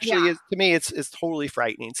 It actually is, to me, it's totally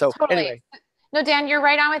frightening. So anyway. No, Dan, you're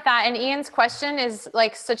right on with that. And Ian's question is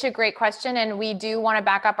like such a great question. And we do want to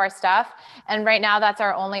back up our stuff. And right now that's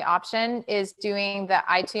our only option, is doing the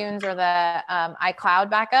iTunes or the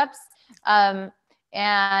iCloud backups.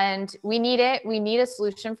 And we need it. We need a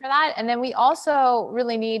solution for that. And then we also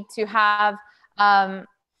really need to have,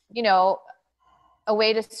 you know, a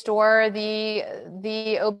way to store the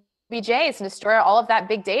OBJs and to store all of that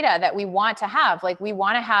big data that we want to have. Like, we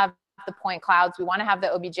want to have the point clouds. We want to have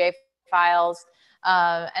the OBJ files.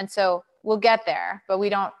 And so we'll get there, but we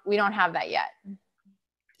don't have that yet.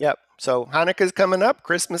 Yep. So Hanukkah's coming up,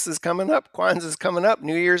 Christmas is coming up, Kwanzaa's coming up,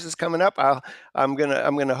 New Year's is coming up. I'm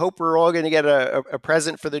gonna hope we're all gonna get a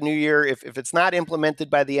present for the new year. If it's not implemented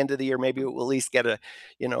by the end of the year, maybe we'll at least get an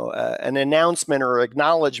announcement or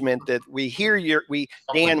acknowledgement that we hear your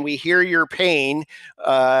pain.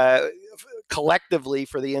 collectively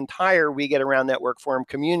for the entire We Get Around Network Forum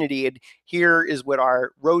community. And here is what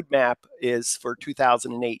our roadmap is for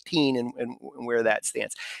 2018 and where that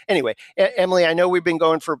stands. Anyway, Emily, I know we've been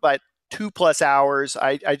going for about 2+ hours.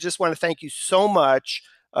 I just want to thank you so much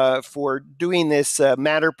for doing this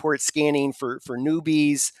Matterport scanning for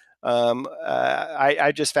newbies.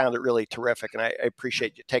 I just found it really terrific, and I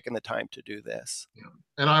appreciate you taking the time to do this. Yeah.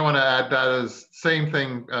 And I want to add that as same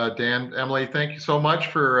thing, Dan. Emily, thank you so much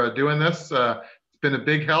for doing this. It's been a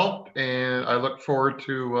big help, and I look forward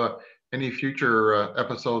to any future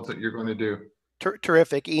episodes that you're going to do.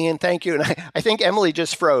 Terrific, Ian. Thank you. And I think Emily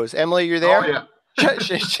just froze. Emily, you're there? Oh yeah.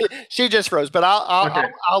 she just froze, but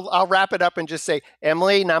I'll wrap it up and just say,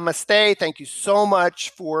 Emily, namaste. Thank you so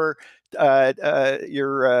much for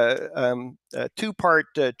your 2-part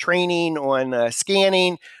training on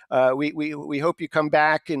scanning. We hope you come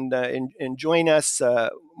back and join us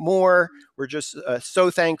more. We're just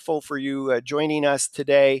so thankful for you joining us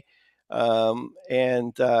today.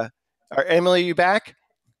 Emily, are you back?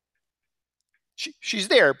 She's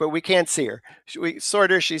there, but we can't see her. She's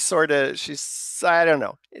I don't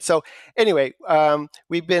know. So anyway,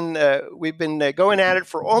 we've been going at it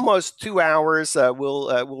for almost 2 hours.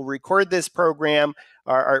 We'll record this program.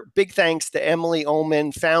 Our big thanks to Emily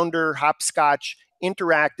Olman, founder, Hopscotch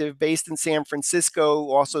Interactive, based in San Francisco,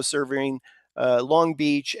 also serving Long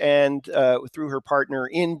Beach, and through her partner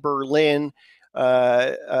in Berlin.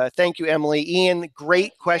 Thank you, Emily. Ian,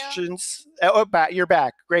 great questions. Oh, you're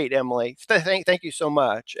back. Great, Emily. Thank you so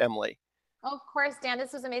much, Emily. Oh, of course, Dan.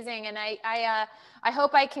 This was amazing, and I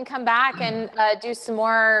hope I can come back and do some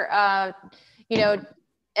more,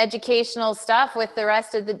 educational stuff with the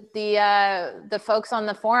rest of the folks on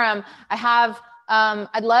the forum.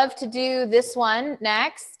 I'd love to do this one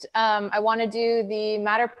next. I want to do the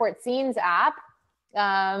Matterport Scenes app,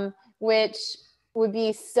 which would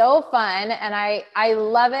be so fun, and I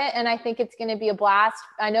love it, and I think it's going to be a blast.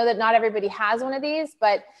 I know that not everybody has one of these,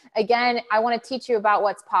 but again, I want to teach you about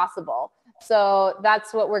what's possible. So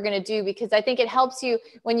that's what we're going to do, because I think it helps you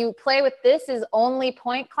when you play with this is only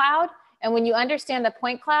point cloud, and when you understand the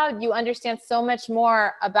point cloud, you understand so much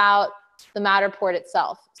more about the Matterport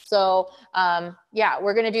itself. So yeah,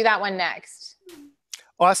 we're going to do that one next.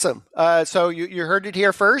 Awesome. So you heard it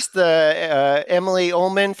here first. Emily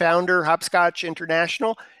Olman, founder, Hopscotch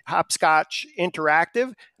International, Hopscotch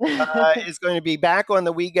Interactive, is going to be back on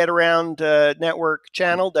the We Get Around network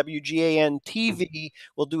channel, WGAN-TV.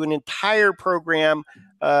 We'll do an entire program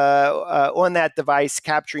on that device,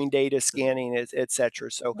 capturing data, scanning,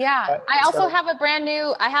 etc. So yeah, I also have a brand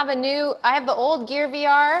new. I have the old Gear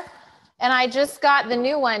VR, and I just got the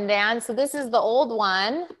new one, Dan. So this is the old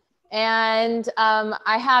one. And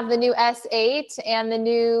I have the new S8 and the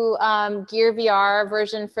new Gear VR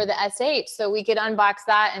version for the S8. So we could unbox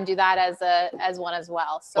that and do that as one as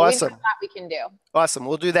well. So awesome. We can do. Awesome.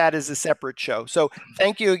 We'll do that as a separate show. So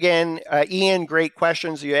thank you again, Ian. Great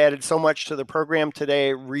questions. You added so much to the program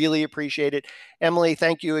today. Really appreciate it. Emily,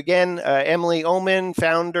 thank you again. Emily Olman,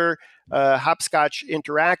 founder, Hopscotch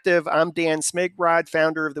Interactive. I'm Dan Smigrod,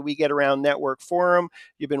 founder of the We Get Around Network Forum.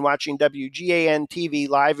 You've been watching WGAN-TV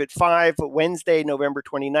live at 5, Wednesday, November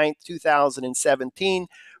 29th, 2017,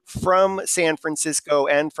 from San Francisco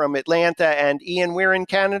and from Atlanta. And Ian, we're in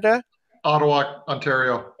Canada? Ottawa,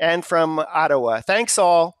 Ontario. And from Ottawa. Thanks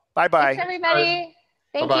all. Bye-bye. Thanks, everybody.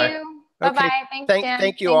 Thank you. Okay. Bye-bye. Thanks, Dan.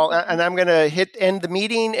 Thank you all. And I'm going to end the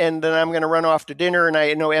meeting, and then I'm going to run off to dinner. And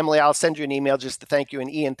I know, Emily, I'll send you an email just to thank you.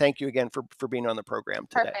 And Ian, thank you again for being on the program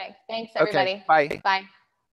today. Perfect. Thanks, everybody. Okay. Bye. Bye.